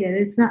complicated.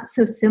 It's not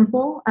so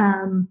simple.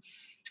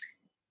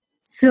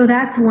 So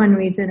that's one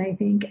reason, I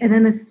think. And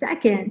then the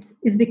second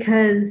is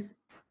because,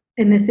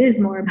 and this is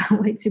more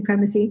about white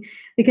supremacy,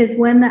 because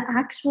when the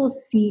actual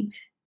seat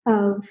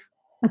of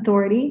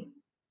authority,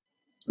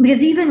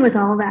 because even with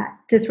all that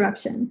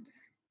disruption,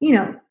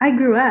 I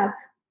grew up,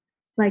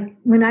 like,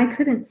 when I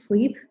couldn't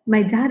sleep,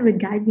 my dad would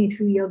guide me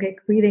through yogic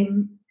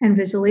breathing and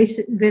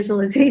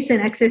visualization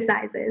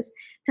exercises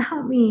to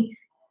help me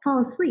fall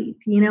asleep.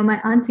 My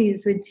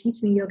aunties would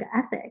teach me yoga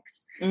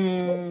ethics.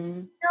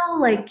 Mm.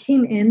 So,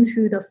 came in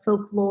through the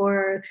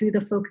folklore, through the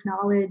folk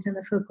knowledge and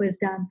the folk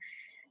wisdom.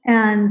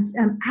 And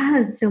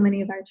as so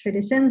many of our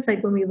traditions,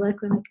 like, when we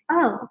look, we're like,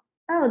 oh,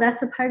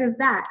 that's a part of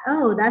that.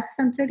 Oh, that's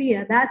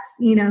Santeria. That's,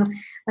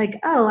 like,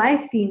 oh,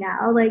 I see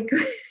now. Like,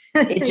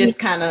 it just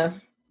kind of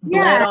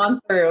bled on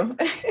through.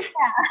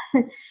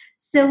 Yeah.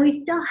 So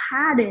we still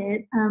had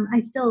it.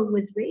 I still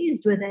was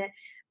raised with it,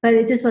 but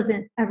it just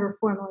wasn't ever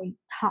formally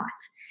taught.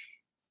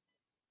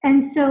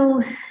 And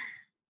so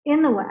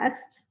in the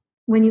West,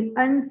 when you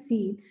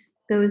unseat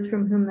those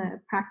from whom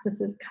the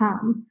practices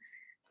come,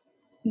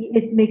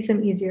 it makes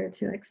them easier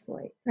to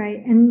exploit,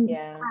 right? And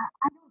yeah.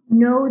 I don't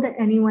know that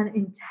anyone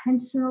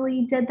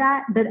intentionally did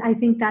that, but I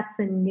think that's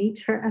the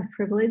nature of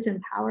privilege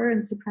and power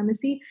and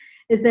supremacy,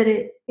 is that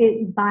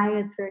it by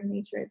its very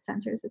nature, it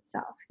centers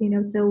itself.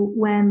 So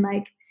when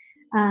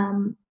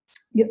Paramsa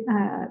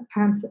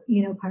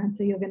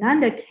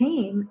Yogananda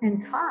came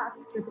and taught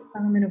the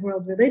development of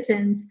world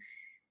religions,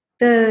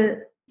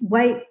 the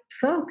white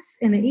folks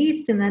in the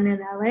East and then in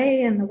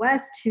LA and the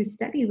West who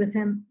studied with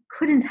him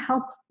couldn't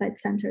help but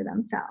center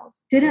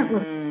themselves. Didn't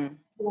look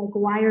like,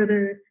 why are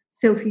there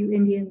so few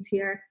Indians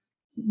here?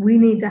 We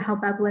need to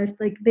help uplift.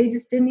 Like, they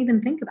just didn't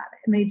even think about it,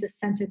 and they just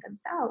centered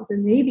themselves,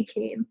 and they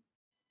became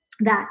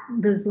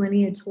those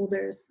lineage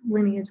holders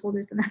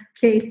in that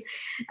case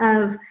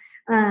of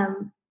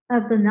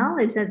the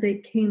knowledge as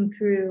it came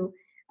through,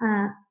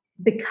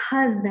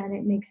 because then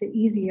it makes it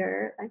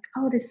easier. Like,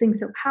 oh, this thing's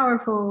so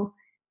powerful.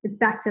 It's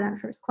back to that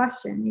first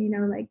question,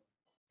 like,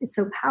 it's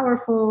so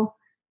powerful,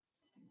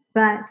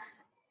 but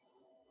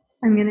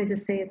I'm going to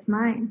just say it's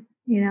mine,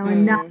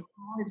 and not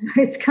acknowledge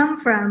where it's come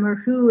from or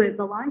who it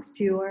belongs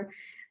to, or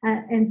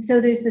and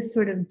so there's this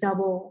sort of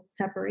double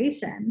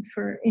separation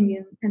for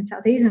Indian and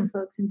South Asian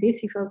folks and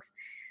Desi folks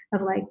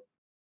of like,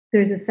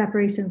 there's a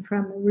separation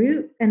from the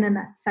root, and then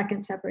that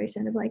second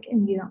separation of like,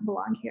 and you don't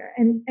belong here.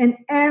 And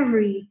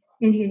every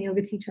Indian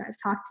yoga teacher I've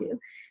talked to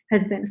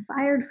has been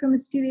fired from a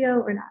studio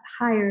or not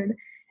hired,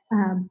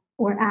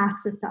 or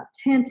asked to stop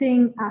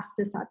chanting, asked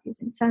to stop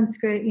using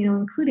Sanskrit,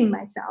 including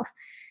myself,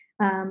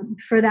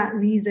 for that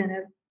reason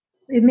of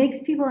it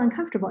makes people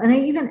uncomfortable. And I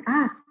even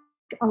ask,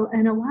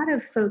 and a lot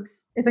of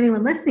folks, if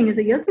anyone listening is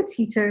a yoga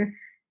teacher,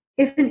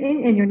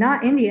 and you're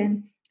not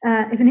Indian,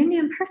 if an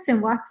Indian person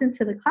walks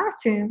into the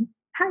classroom,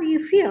 how do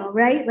you feel,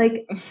 right?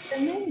 Like, for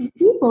many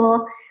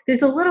people,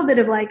 there's a little bit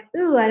of like,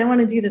 ooh, I don't want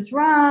to do this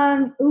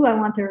wrong. Ooh, I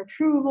want their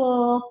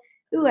approval.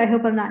 Ooh, I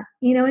hope I'm not,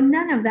 and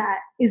none of that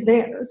is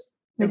theirs.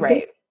 Like, right.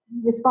 they're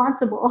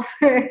responsible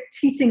for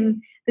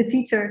teaching the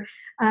teacher.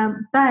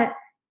 But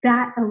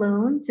that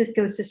alone just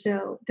goes to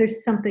show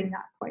there's something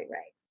not quite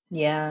right.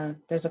 Yeah,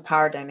 there's a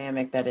power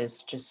dynamic that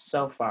is just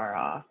so far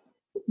off.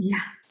 Yeah.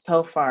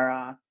 So far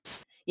off.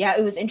 Yeah,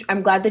 it was.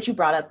 I'm glad that you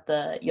brought up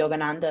the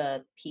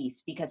Yogananda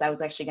piece, because I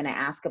was actually going to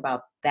ask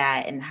about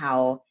that and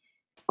how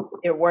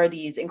there were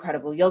these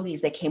incredible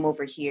yogis that came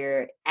over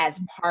here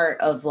as part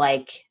of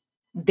like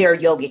their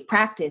yogic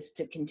practice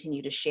to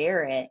continue to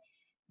share it.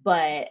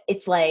 But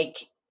it's like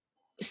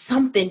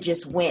something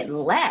just went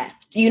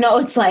left.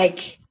 It's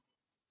like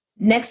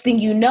next thing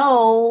you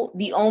know,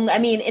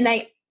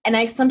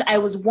 I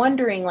was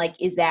wondering, like,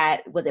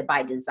 was it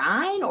by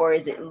design, or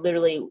is it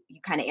literally,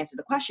 you kind of answered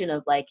the question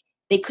of like,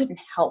 they couldn't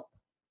help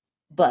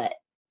but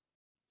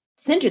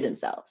center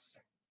themselves.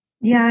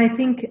 Yeah, I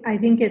think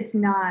it's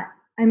not,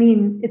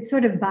 it's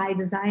sort of by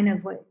design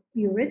of what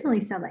you originally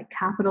said, like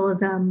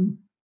capitalism,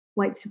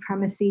 white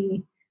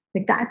supremacy,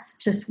 like that's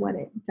just what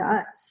it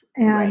does.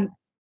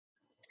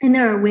 And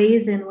there are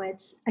ways in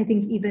which I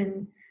think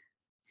even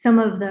some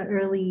of the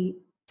early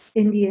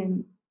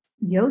Indian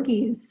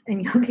yogis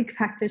and yogic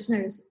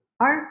practitioners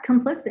are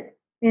complicit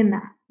in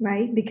that,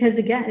 right? Because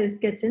again, this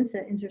gets into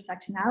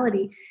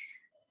intersectionality.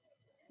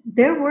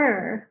 There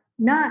were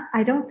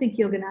I don't think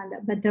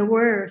Yogananda, but there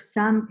were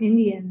some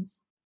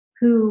Indians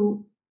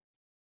who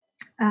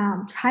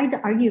tried to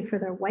argue for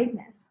their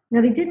whiteness.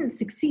 Now, they didn't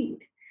succeed,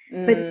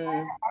 but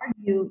tried to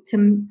argue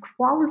to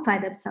qualify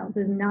themselves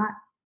as not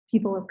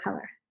people of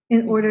color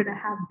in order to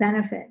have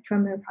benefit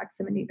from their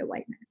proximity to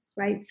whiteness,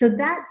 right? So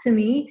that, to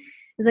me,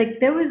 is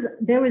like there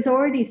was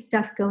already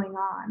stuff going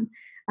on.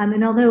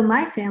 And although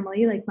my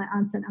family, like my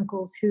aunts and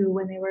uncles who,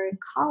 when they were in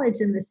college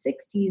in the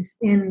 60s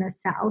in the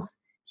South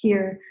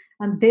here,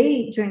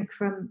 they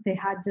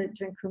had to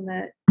drink from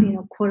the,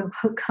 quote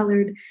unquote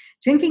colored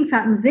drinking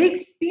fountains. They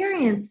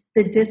experienced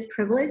the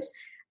disprivilege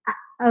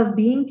of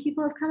being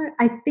people of color.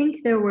 I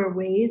think there were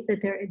ways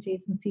that their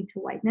adjacency to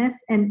whiteness,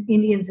 and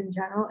Indians in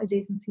general,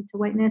 adjacency to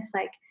whiteness,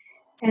 like,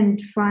 and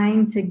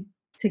trying to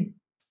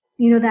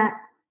that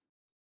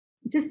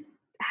just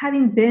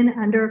having been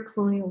under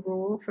colonial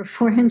rule for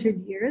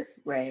 400 years,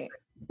 right?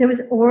 There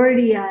was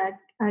already a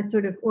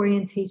sort of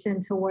orientation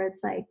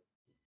towards like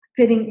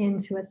fitting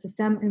into a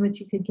system in which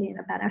you could gain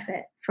a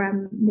benefit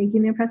from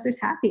making the oppressors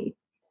happy.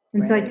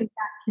 And so I think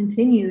that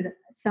continued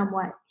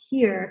somewhat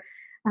here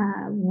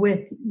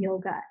with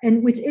yoga,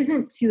 and which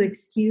isn't to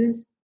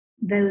excuse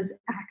those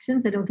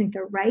actions. I don't think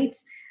they're right.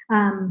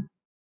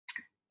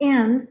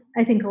 And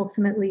I think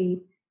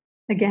ultimately,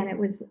 again, it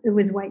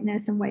was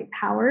whiteness and white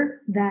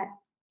power that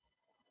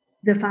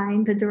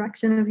defined the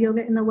direction of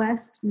yoga in the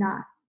West,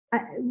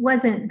 it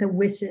wasn't the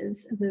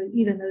wishes of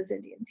even those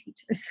Indian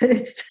teachers that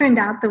it's turned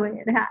out the way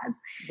it has.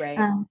 Right.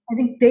 I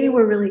think they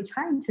were really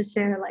trying to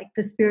share like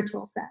the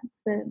spiritual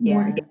sense,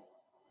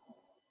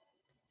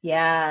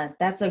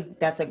 that's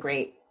a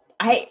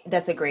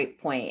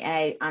great point.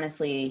 I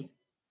honestly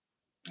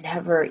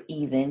never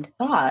even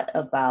thought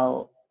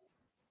about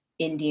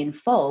Indian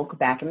folk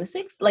back in the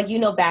 60s, like,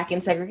 back in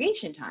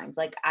segregation times.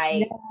 Like,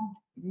 I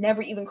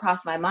never even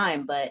crossed my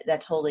mind, but that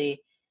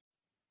totally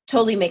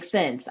makes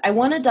sense. I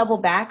want to double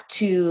back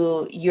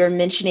to your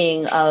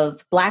mentioning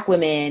of Black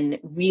women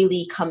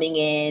really coming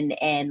in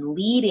and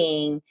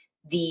leading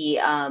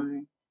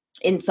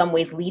in some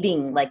ways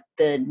leading like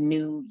the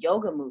new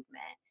yoga movement.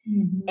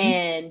 Mm-hmm.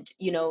 And,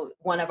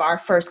 one of our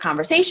first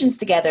conversations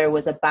together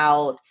was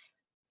about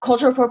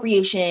cultural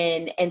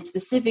appropriation, and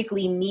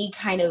specifically me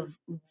kind of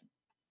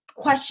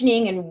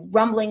questioning and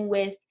rumbling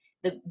with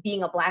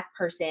being a Black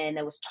person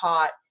that was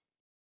taught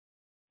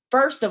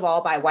first of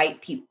all by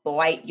white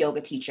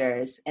yoga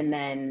teachers, and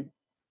then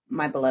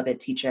my beloved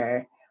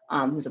teacher,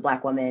 who's a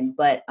Black woman,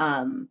 but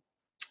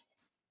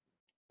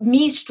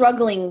me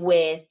struggling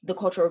with the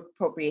cultural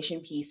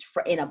appropriation piece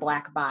in a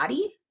Black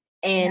body.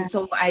 And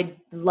so I'd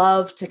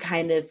love to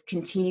kind of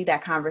continue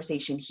that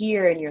conversation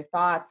here and your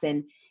thoughts.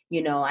 And,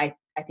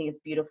 I think it's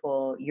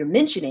beautiful you're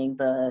mentioning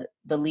the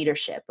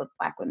leadership of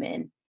Black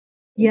women.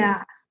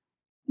 Yeah.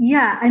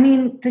 Yeah. I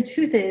mean, the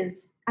truth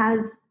is,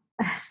 as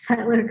a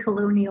settler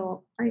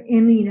colonial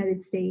in the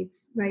United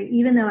States, right,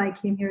 even though I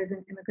came here as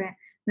an immigrant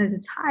when I was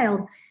a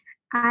child,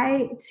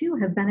 I too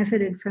have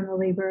benefited from the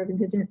labor of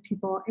Indigenous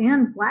people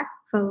and Black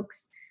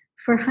folks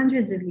for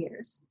hundreds of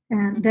years,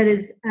 and that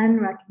is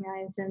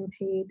unrecognized and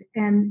paid.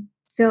 And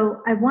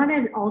so I want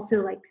to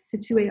also like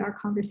situate our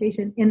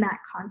conversation in that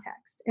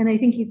context. And I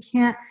think we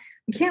can't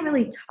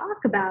really talk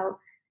about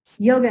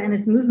yoga and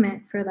this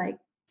movement for like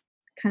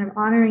kind of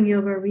honoring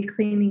yoga,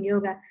 reclaiming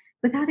yoga,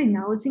 without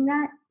acknowledging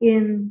that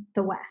in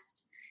the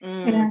West.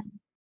 And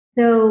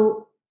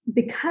so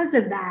because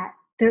of that,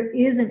 there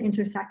is an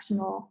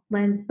intersectional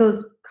lens,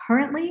 both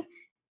currently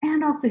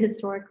and also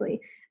historically,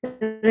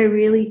 that I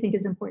really think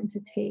is important to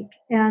take.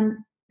 And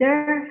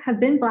there have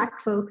been Black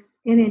folks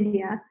in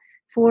India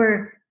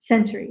for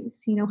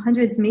centuries,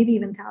 hundreds, maybe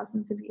even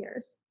thousands of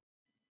years.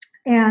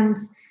 And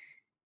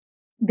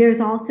there's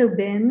also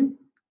been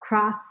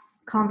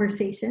cross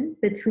conversation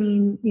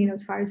between,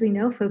 as far as we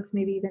know, folks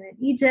maybe even in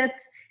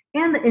Egypt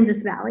and the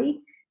Indus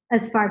Valley,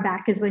 as far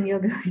back as when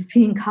yoga was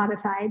being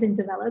codified and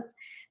developed.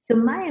 So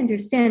my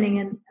understanding,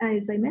 and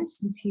as I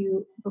mentioned to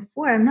you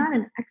before, I'm not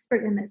an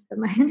expert in this, but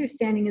my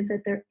understanding is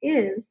that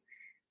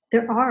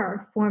there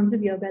are forms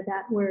of yoga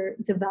that were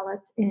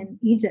developed in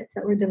Egypt,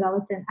 that were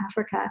developed in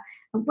Africa.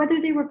 Whether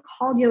they were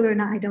called yoga or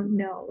not, I don't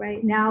know.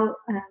 Right now,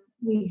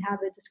 we have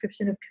a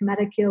description of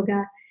Kemetic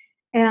yoga,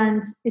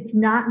 and it's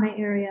not my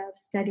area of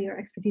study or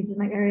expertise. It's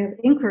my area of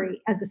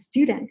inquiry as a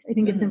student. I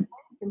think it's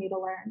important for me to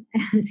learn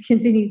and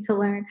continue to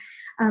learn.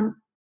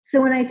 So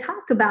when I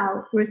talk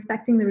about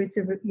respecting the roots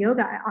of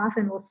yoga, I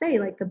often will say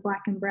like the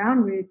Black and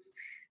brown roots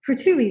for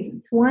two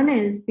reasons. One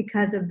is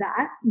because of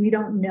that, we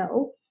don't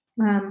know.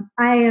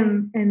 I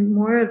am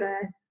more of a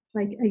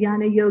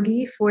Jnana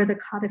yogi for the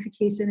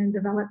codification and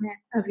development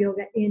of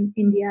yoga in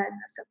India and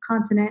the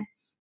subcontinent,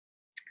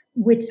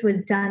 which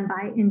was done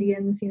by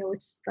Indians, which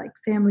is like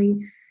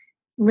family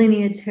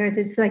lineage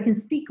heritage. So I can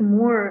speak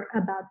more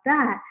about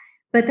that,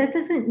 but that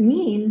doesn't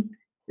mean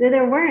that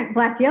there weren't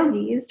Black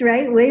yogis,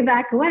 right? Way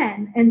back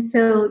when. And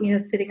so,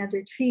 sitting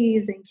under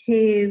trees and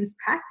caves,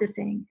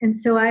 practicing. And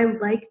so I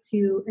would like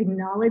to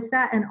acknowledge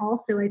that. And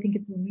also I think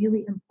it's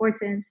really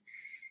important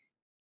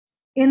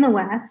in the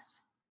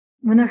West,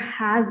 when there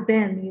has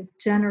been these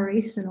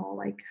generational,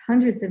 like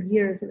hundreds of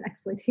years of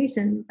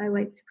exploitation by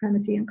white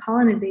supremacy and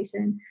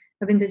colonization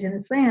of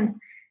Indigenous lands,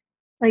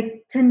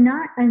 like to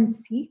not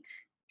unseat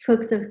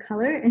folks of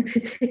color, and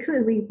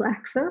particularly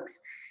Black folks,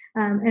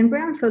 and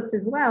brown folks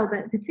as well,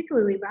 but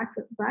particularly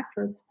Black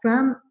folks,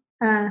 from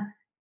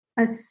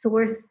a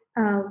source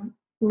of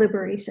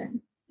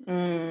liberation.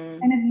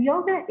 And if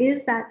yoga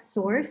is that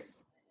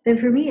source, then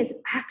for me, it's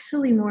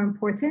actually more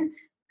important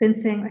than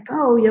saying like,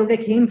 oh, yoga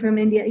came from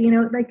India.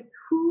 Like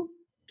who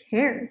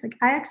cares? Like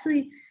I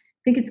actually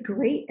think it's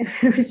great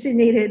if it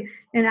originated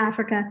in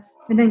Africa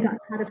and then got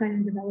codified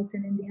and developed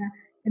in India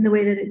in the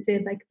way that it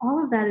did. Like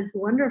all of that is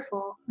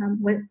wonderful.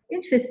 What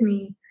interests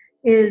me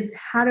is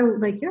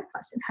your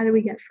question, how do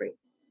we get free?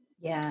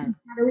 Yeah. And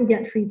how do we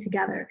get free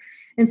together?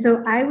 And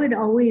so I would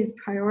always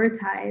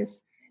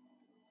prioritize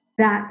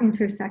that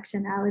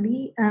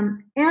intersectionality.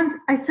 And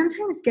I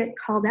sometimes get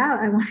called out,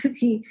 I want to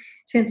be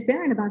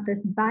transparent about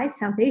this, by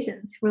South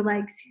Asians who are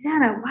like,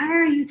 Susanna, why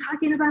are you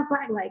talking about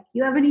Black? Like,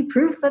 you have any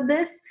proof of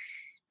this?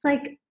 It's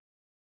like,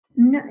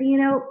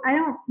 no, I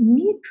don't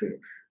need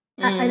proof.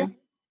 I don't.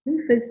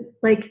 Proof is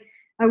like,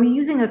 are we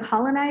using a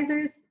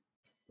colonizer's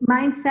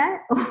mindset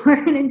or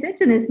an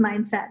indigenous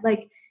mindset?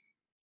 Like,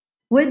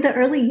 would the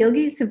early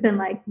yogis have been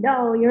like,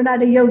 no, you're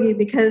not a yogi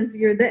because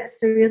you're this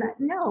or you're that?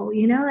 No,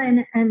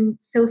 and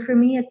so for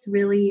me, it's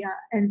really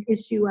an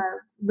issue of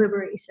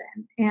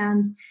liberation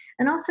and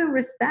also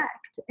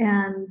respect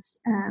and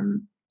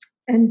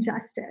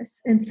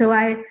justice. And so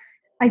I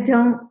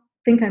don't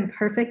think I'm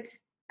perfect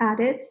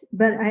at it,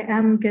 but I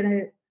am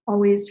gonna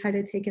always try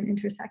to take an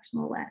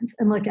intersectional lens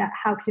and look at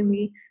how can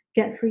we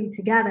get free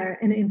together,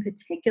 and in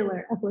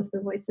particular uplift the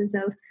voices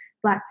of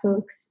Black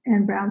folks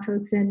and brown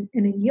folks, and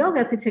in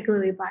yoga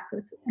particularly Black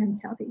folks and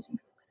South Asian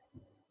folks.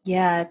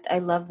 Yeah, I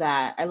love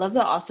that. I love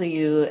that also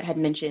you had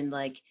mentioned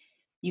like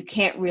you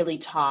can't really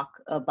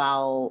talk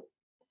about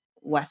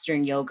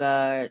Western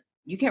yoga,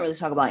 you can't really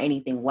talk about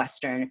anything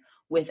Western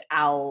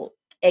without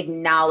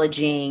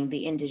acknowledging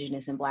the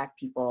Indigenous and Black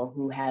people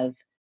who have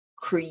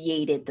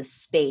created the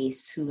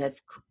space, who have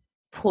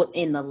put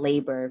in the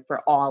labor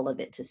for all of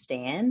it to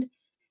stand.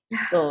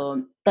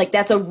 So like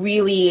that's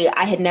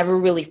I had never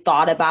really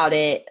thought about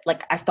it.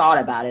 Like I've thought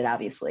about it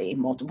obviously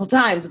multiple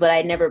times, but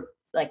I never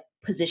like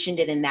positioned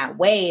it in that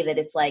way, that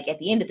it's like at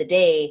the end of the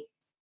day,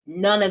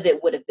 none of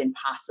it would have been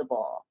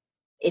possible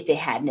if it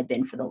hadn't have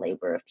been for the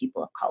labor of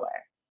people of color.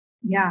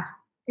 Yeah,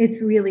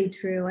 it's really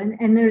true.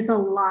 And there's a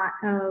lot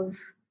of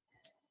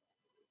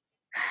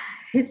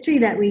history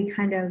that we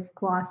kind of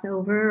gloss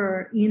over,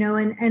 or,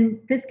 and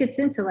this gets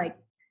into like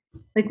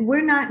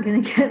we're not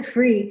going to get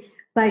free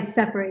by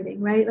separating,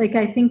 right? Like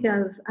I think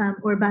of,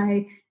 or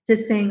by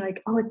just saying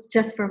like, oh, it's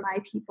just for my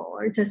people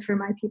or just for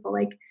my people.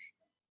 Like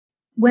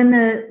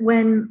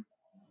when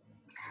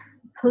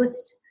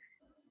post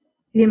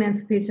the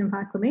Emancipation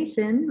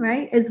Proclamation,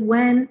 right, is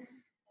when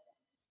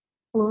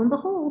lo and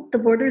behold, the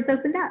borders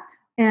opened up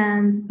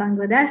And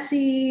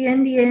Bangladeshi,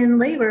 Indian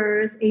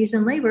laborers,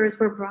 Asian laborers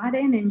were brought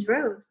in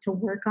droves to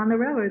work on the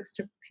railroads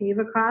to pave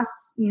across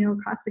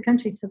the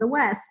country to the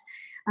west.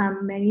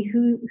 Many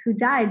who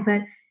died,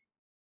 but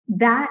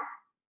that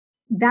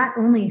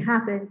only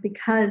happened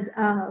because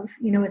of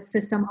a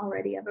system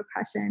already of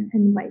oppression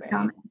and white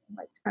dominance and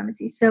white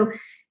supremacy. So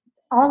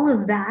all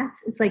of that,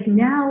 it's like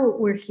now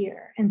we're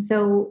here, and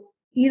so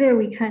either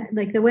we kind of,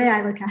 like, the way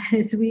I look at it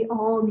is we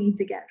all need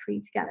to get free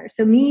together.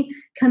 So me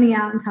coming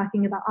out and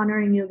talking about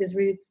honoring yoga's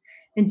roots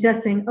and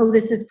just saying, oh,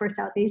 this is for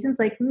South Asians,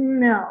 like,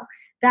 no,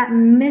 that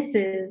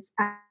misses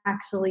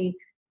actually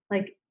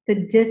like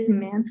the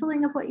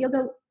dismantling of what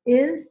yoga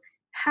is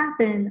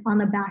happen on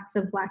the backs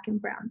of Black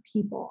and brown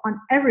people, on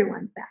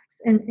everyone's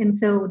backs. And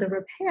so the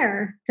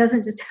repair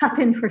doesn't just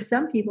happen for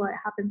some people, it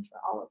happens for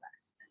all of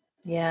us.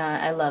 Yeah,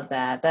 I love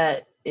that.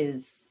 That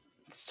is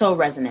so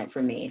resonant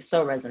for me,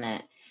 so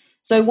resonant.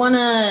 So I want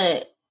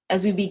to,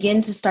 as we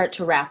begin to start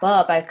to wrap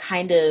up, I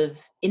kind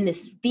of, in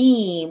this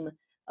theme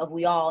of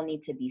we all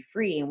need to be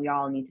free and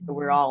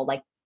we're all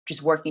like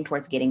just working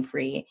towards getting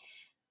free.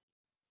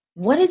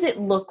 What does it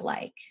look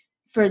like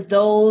for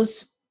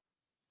those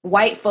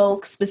white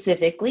folks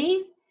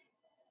specifically,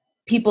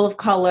 people of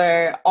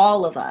color,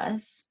 all of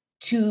us,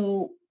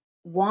 to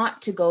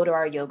want to go to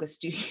our yoga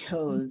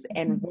studios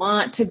and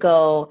want to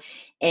go?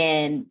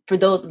 And for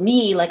those,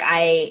 me, like,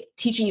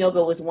 teaching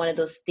yoga was one of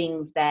those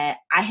things that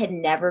I had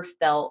never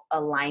felt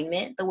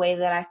alignment the way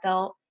that I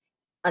felt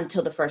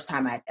until the first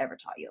time I'd ever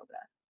taught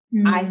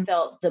yoga. I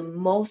felt the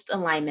most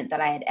alignment that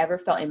I had ever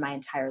felt in my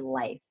entire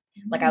life.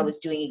 Like I was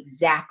doing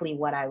exactly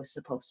what I was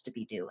supposed to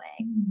be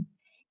doing.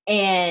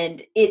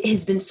 And it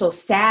has been so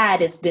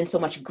sad. It's been so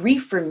much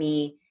grief for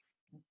me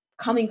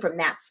coming from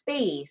that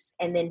space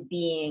and then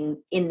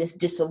being in this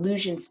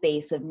disillusioned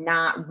space of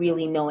not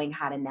really knowing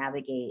how to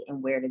navigate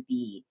and where to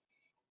be.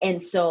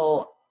 And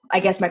so I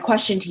guess my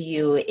question to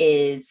you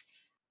is,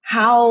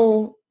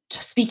 how,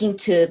 speaking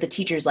to the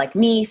teachers like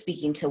me,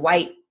 speaking to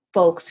white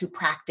folks who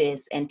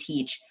practice and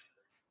teach,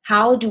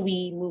 how do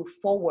we move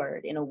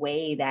forward in a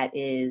way that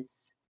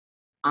is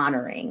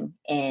honoring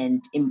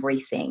and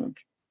embracing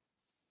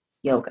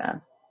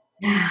yoga?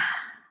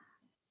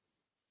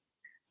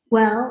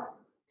 Well,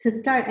 to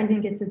start, I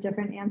think it's a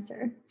different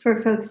answer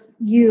for folks like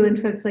you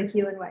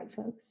and white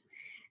folks.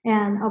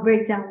 And I'll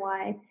break down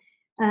why.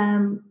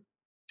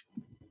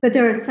 But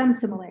there are some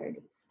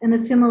similarities. And the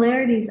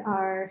similarities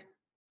are,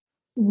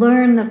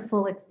 learn the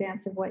full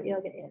expanse of what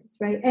yoga is,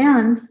 right?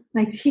 And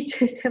my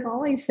teachers have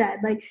always said,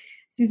 like,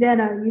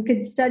 Susanna, you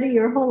could study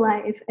your whole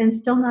life and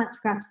still not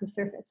scratch the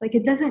surface. Like,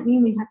 it doesn't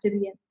mean we have to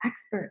be an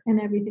expert in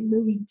everything,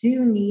 but we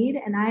do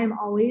need, and I am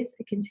always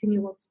a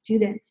continual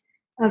student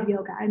of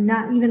yoga. I'm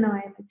not, even though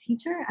I am a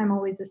teacher, I'm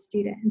always a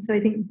student. And so I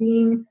think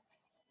being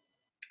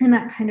in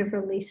that kind of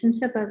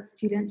relationship of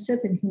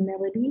studentship and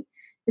humility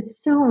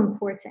is so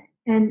important.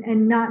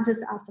 And not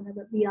just asana,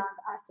 but beyond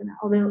asana,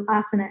 although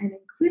asana and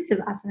inclusive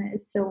asana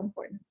is so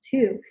important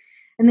too.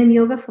 And then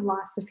yoga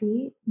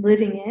philosophy,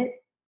 living it,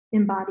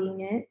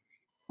 embodying it,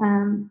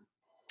 and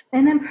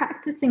then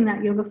practicing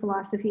that yoga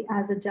philosophy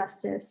as a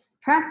justice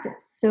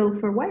practice. So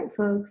for white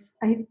folks,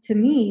 to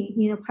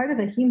me, part of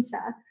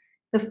ahimsa,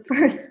 the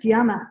first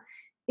yama,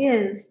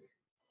 is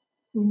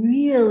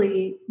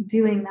really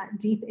doing that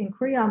deep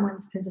inquiry on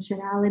one's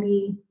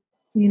positionality,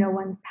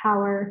 one's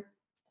power,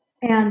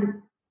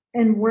 and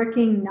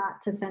working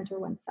not to center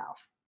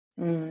oneself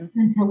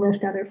and to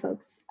lift other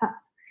folks up.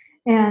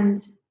 And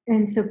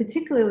so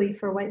particularly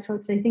for white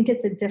folks, I think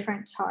it's a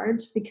different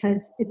charge,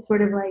 because it's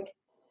sort of like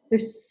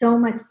there's so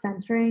much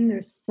centering,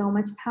 there's so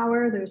much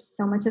power, there's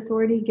so much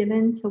authority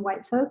given to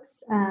white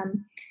folks,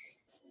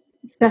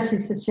 especially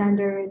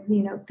cisgender,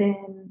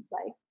 thin,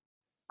 like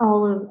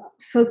all of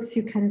folks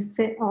who kind of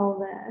fit all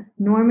the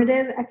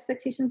normative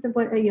expectations of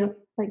what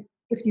like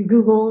if you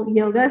Google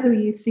yoga, who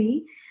you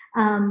see,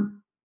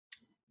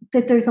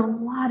 that there's a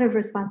lot of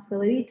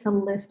responsibility to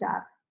lift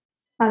up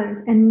others,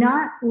 and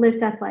not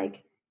lift up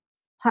like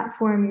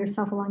platform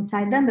yourself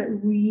alongside them, but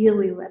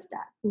really lift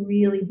up,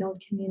 really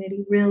build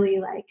community, really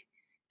like,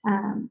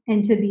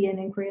 and to be an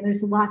inquiry. And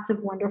there's lots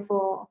of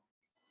wonderful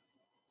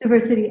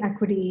diversity,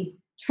 equity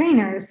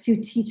trainers who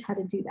teach how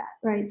to do that,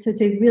 right? So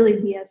to really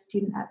be a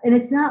student of, and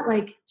it's not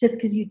like just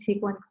because you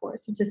take one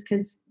course or just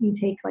because you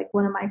take like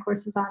one of my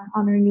courses on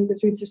honoring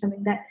yoga's roots or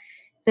something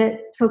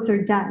that folks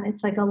are done.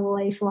 It's like a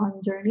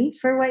lifelong journey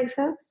for white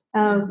folks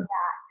of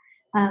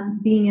that,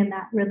 being in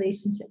that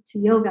relationship to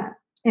yoga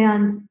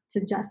and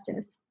to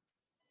justice.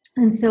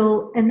 And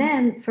so, and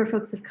then for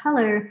folks of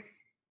color,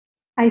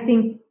 I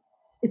think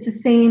it's the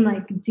same,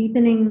 like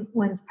deepening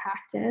one's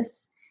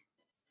practice.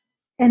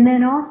 And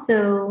then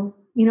also,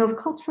 if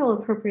cultural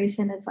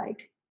appropriation is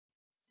like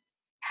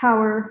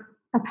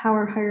a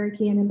power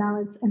hierarchy and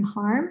imbalance and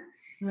harm,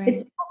 right,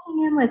 it's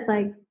checking in with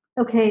like,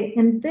 okay,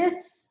 in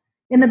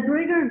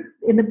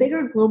the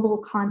bigger global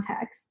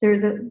context,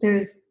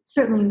 there's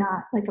certainly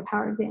not like a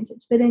power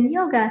advantage, but in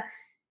yoga,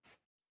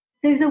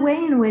 there's a way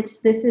in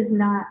which this is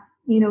not,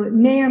 it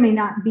may or may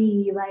not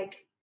be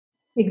like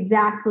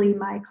exactly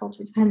my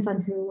culture. Depends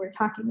on who we're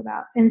talking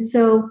about. And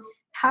so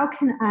how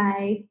can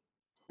I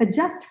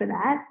adjust for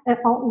that?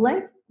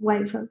 Like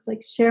white folks,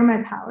 like share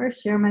my power,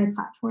 share my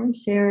platform,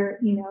 share,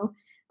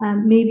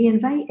 maybe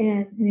invite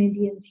in an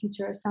Indian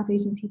teacher, a South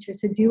Asian teacher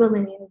to do a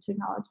lineage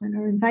acknowledgement,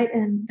 or invite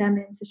them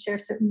in to share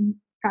certain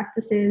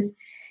practices.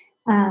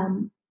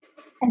 And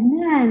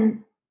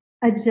then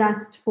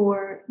adjust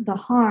for the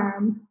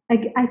harm.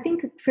 I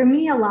think for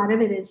me, a lot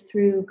of it is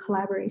through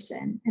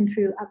collaboration and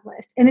through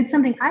uplift. And it's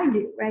something I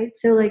do, right?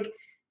 So like,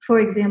 for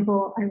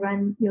example, I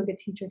run yoga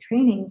teacher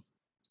trainings.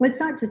 Well, it's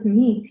not just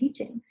me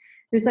teaching.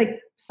 There's like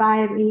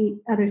 5, 8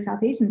 other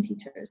South Asian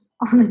teachers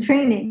on the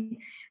training,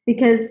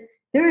 because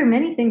there are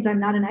many things I'm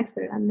not an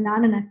expert in. I'm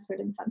not an expert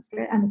in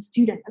Sanskrit. I'm a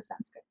student of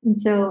Sanskrit. And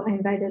so I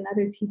invited in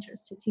other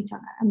teachers to teach on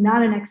that. I'm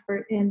not an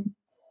expert in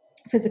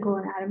physical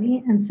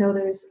anatomy, and so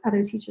there's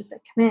other teachers that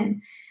come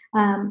in.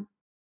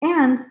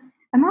 And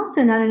I'm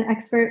also not an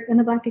expert in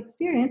the Black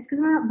experience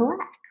because I'm not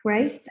Black,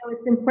 right? So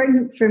it's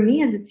important for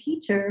me as a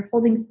teacher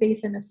holding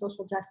space in a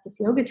social justice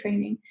yoga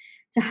training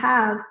to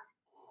have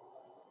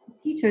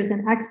teachers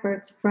and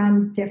experts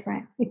from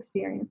different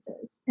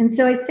experiences. And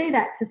so I say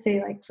that to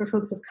say, like, for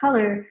folks of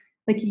color,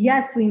 like,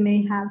 yes, we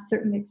may have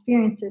certain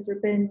experiences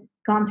or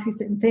gone through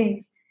certain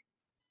things,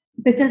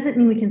 but doesn't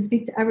mean we can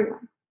speak to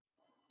everyone.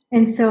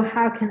 And so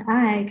how can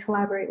I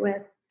collaborate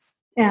with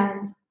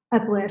and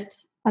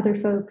uplift other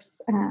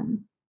folks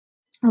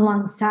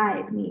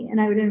alongside me?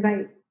 And I would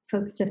invite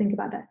folks to think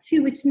about that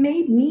too, which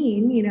may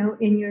mean,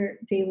 in your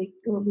daily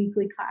or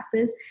weekly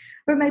classes,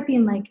 or it might be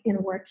in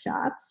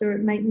workshops, or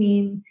it might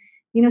mean,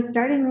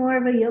 starting more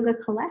of a yoga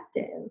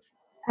collective.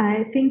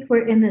 I think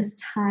we're in this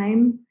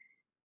time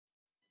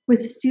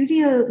with the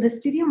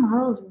studio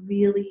model is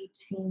really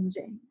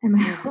changing. And my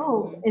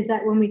hope is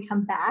that when we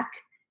come back,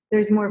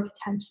 there's more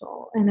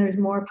potential and there's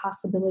more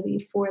possibility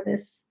for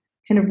this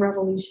kind of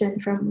revolution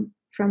from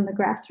the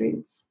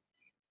grassroots.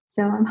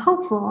 So I'm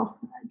hopeful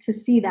to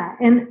see that.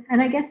 And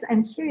I guess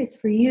I'm curious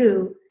for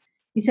you,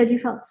 you said you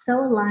felt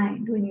so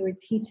aligned when you were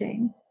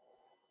teaching.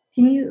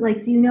 Can you,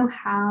 do you know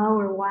how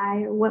or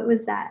why, or what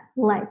was that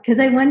like? Because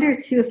I wonder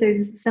too if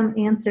there's some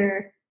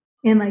answer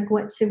in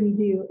what should we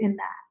do in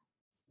that?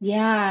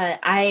 Yeah,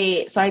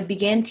 I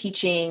began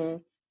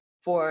teaching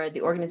for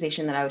the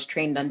organization that I was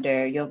trained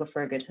under, Yoga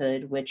for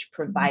Goodhood, which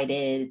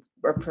provides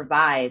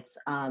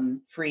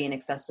free and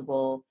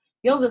accessible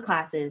yoga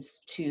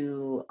classes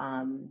to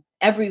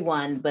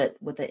everyone, but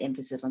with an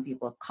emphasis on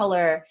people of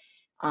color,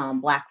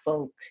 Black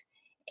folk.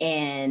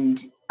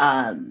 And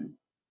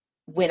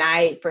when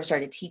I first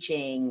started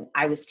teaching,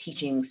 I was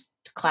teaching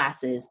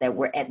classes that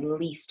were at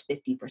least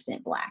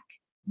 50% Black.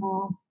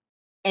 Wow.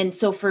 And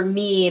so for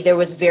me, there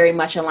was very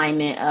much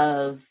alignment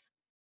of,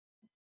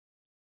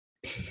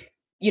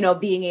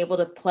 being able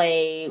to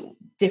play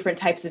different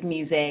types of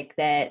music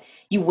that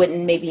you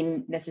wouldn't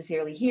maybe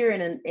necessarily hear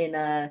in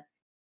a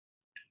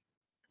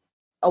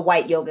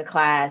white yoga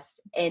class,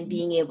 and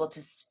being able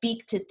to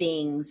speak to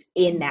things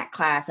in that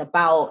class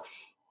about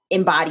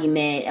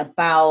embodiment,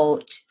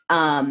 about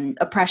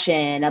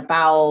oppression,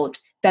 about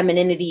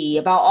femininity,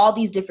 about all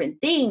these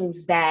different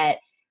things that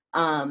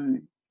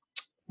none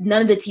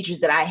of the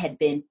teachers that I had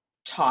been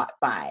taught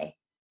by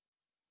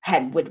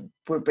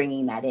were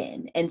bringing that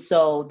in. And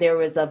so there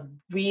was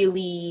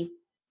it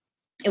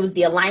was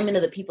the alignment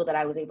of the people that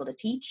I was able to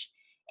teach.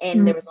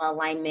 And there was an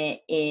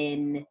alignment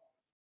in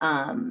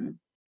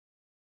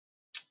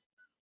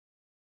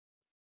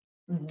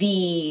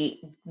the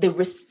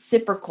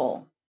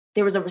reciprocal.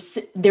 There was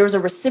a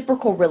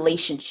reciprocal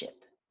relationship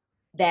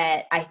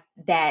that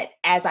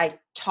as I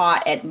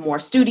taught at more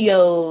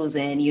studios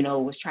and,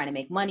 was trying to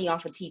make money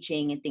off of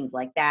teaching and things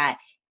like that,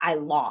 I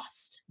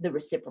lost the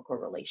reciprocal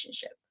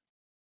relationship.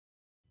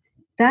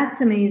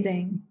 That's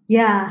amazing.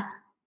 Yeah.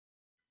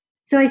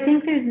 So I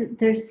think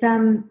there's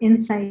some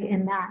insight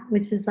in that,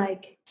 which is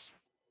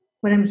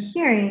what I'm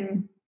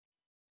hearing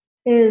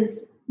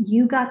is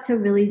you got to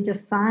really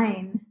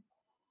define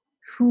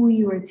who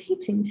you were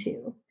teaching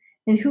to,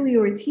 and who you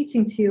were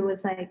teaching to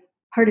was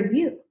part of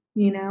you,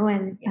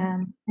 and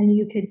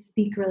you could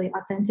speak really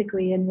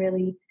authentically and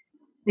really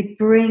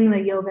bring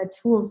the yoga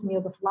tools and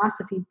yoga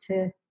philosophy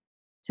to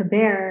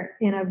bear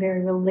in a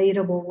very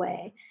relatable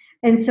way.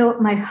 And so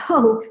my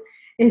hope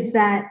is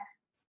that,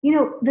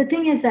 the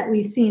thing is that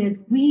we've seen is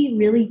we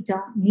really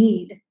don't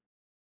need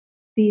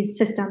these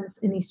systems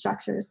and these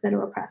structures that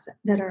are oppressive.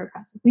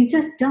 We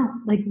just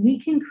don't. We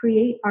can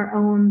create our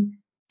own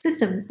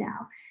systems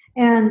now.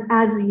 And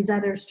as these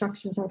other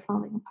structures are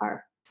falling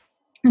apart.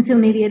 And so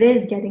maybe it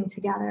is getting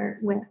together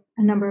with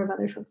a number of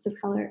other folks of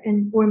color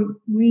or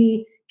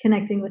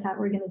reconnecting with that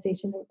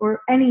organization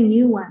or any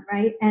new one,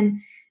 right?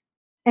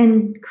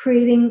 And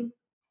creating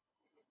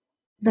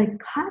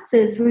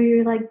classes where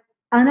you're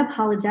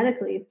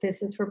unapologetically,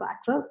 this is for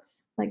Black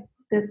folks.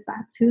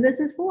 That's who this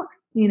is for,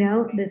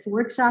 this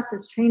workshop,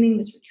 this training,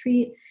 this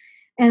retreat.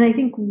 And I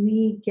think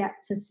we get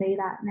to say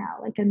that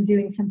now, I'm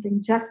doing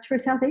something just for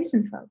South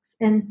Asian folks.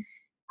 And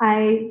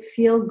I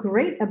feel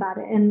great about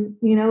it. And,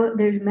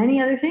 there's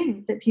many other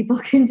things that people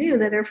can do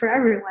that are for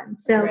everyone.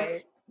 So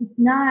right. it's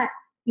not,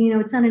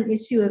 it's not an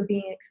issue of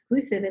being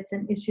exclusive. It's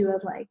an issue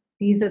of like,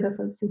 these are the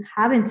folks who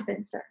haven't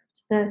been served.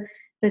 The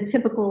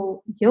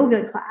typical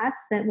yoga class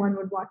that one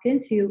would walk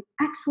into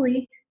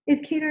actually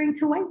is catering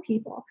to white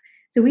people.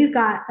 So we've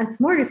got a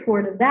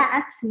smorgasbord of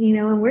that,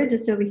 and we're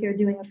just over here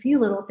doing a few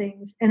little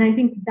things. And I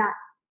think that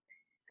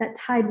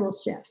tide will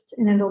shift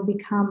and it'll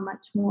become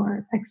much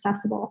more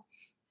accessible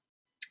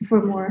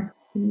for more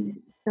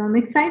communities. So I'm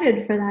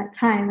excited for that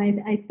time.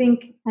 I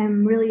think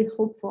I'm really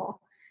hopeful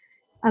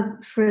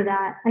for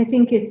that. I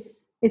think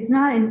it's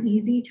not an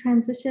easy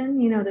transition.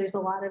 There's a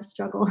lot of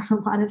struggle, a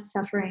lot of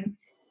suffering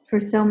for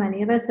so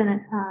many of us,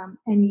 and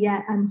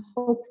yet I'm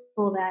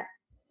hopeful that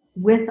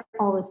with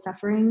all the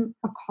suffering,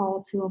 a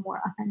call to a more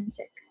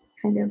authentic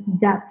kind of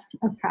depth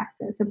of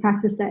practice, a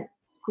practice that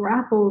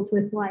grapples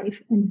with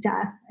life and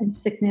death and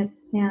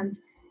sickness and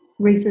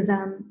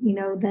racism,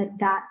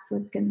 that's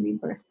what's going to be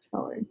birthed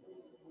forward.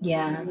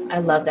 Yeah, I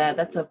love that.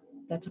 That's a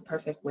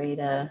perfect way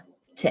to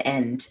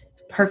end.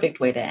 Perfect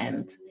way to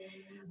end.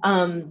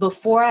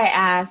 Before I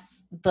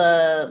ask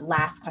the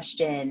last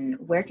question,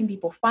 where can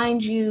people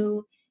find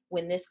you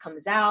when this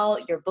comes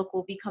out? Your book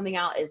will be coming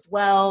out as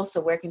well.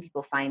 So where can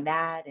people find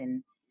that?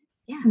 And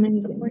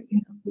support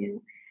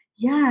you.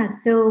 Yeah,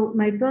 so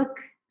my book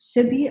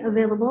should be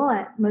available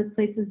at most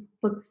places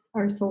books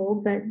are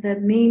sold, but the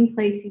main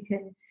place you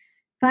can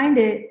find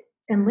it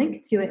and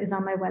link to it is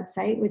on my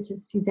website, which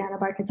is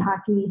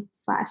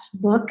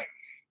SusannaBarkataki.com/book.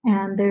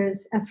 And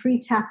there's a free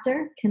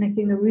chapter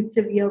connecting the roots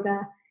of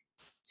yoga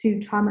to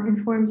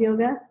trauma-informed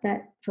yoga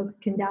that folks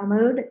can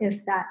download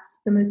if that's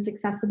the most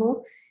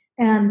accessible.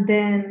 And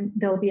then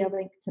there'll be a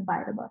link to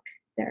buy the book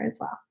there as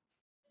well.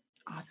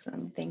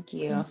 Awesome. Thank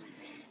you.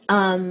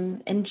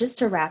 And just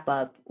to wrap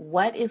up,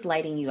 what is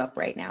lighting you up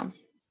right now?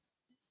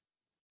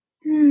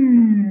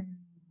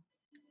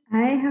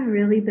 I have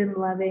really been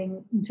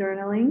loving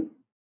journaling.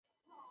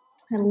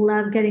 I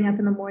love getting up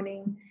in the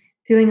morning,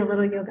 doing a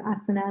little yoga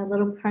asana, a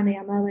little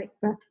pranayama, like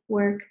breath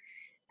work,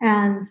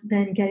 and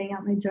then getting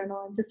out my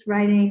journal and just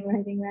writing,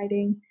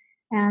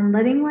 and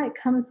letting what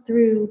comes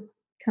through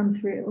come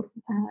through.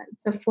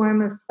 It's a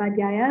form of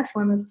svadhyaya, a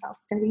form of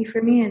self-study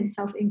for me and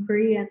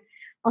self-inquiry, and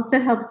also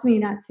helps me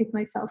not take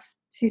myself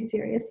too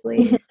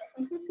seriously.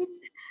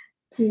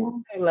 Yeah.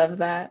 I love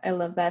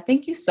that.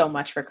 Thank you so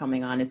much for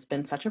coming on. It's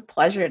been such a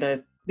pleasure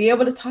to be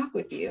able to talk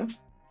with you.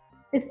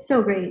 It's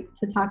so great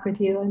to talk with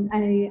you, and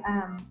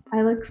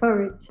I look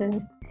forward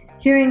to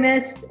hearing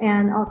this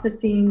and also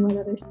seeing what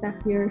other stuff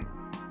you're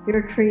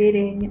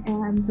creating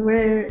and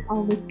where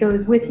all this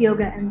goes with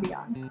yoga and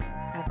beyond.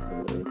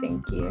 Absolutely.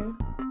 Thank you.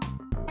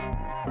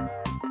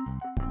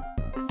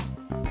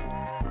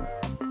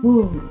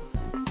 Ooh,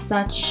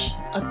 such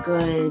a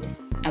good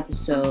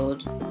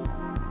episode.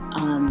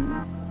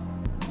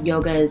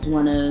 Yoga is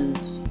one of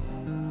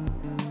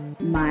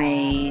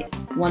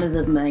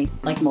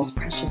the most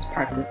precious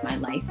parts of my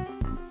life.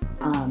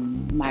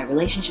 My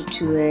relationship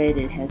to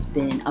it has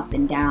been up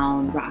and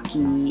down,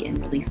 rocky and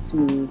really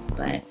smooth,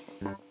 but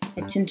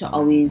I tend to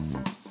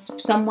always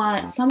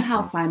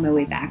somehow find my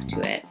way back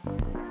to it.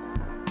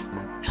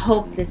 I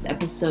hope this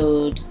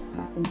episode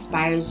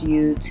inspires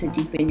you to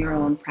deepen your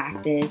own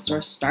practice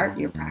or start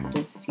your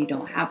practice if you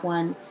don't have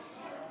one.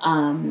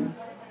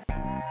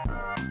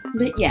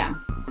 But yeah,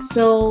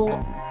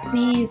 so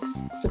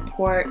please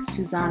support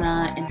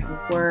Susanna and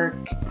her work,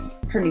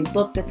 her new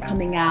book that's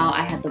coming out.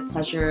 I had the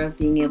pleasure of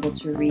being able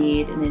to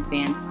read an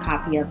advanced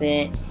copy of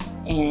it,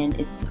 and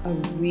it's a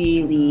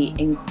really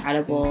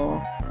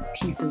incredible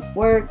piece of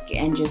work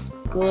and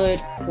just good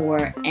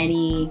for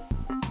any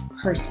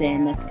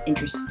person that's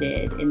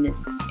interested in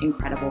this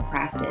incredible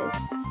practice.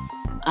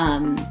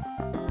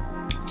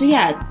 So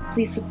yeah,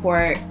 please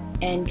support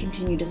and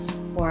continue to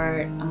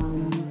support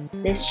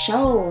this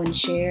show and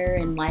share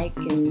and like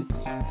and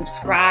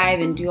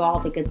subscribe and do all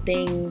the good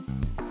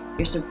things.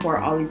 Your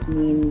support always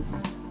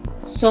means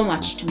so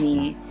much to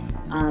me.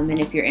 And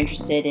if you're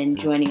interested in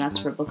joining us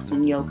for Books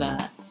and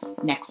Yoga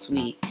next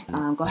week,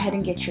 go ahead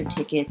and get your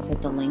tickets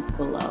at the link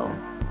below.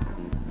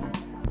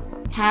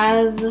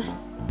 Have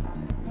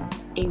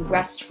a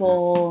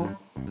restful,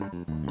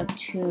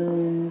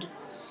 attuned,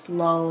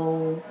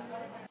 slow,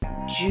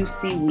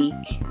 juicy week.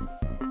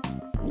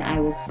 And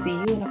I will see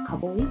you in a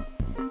couple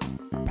weeks.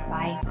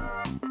 Bye.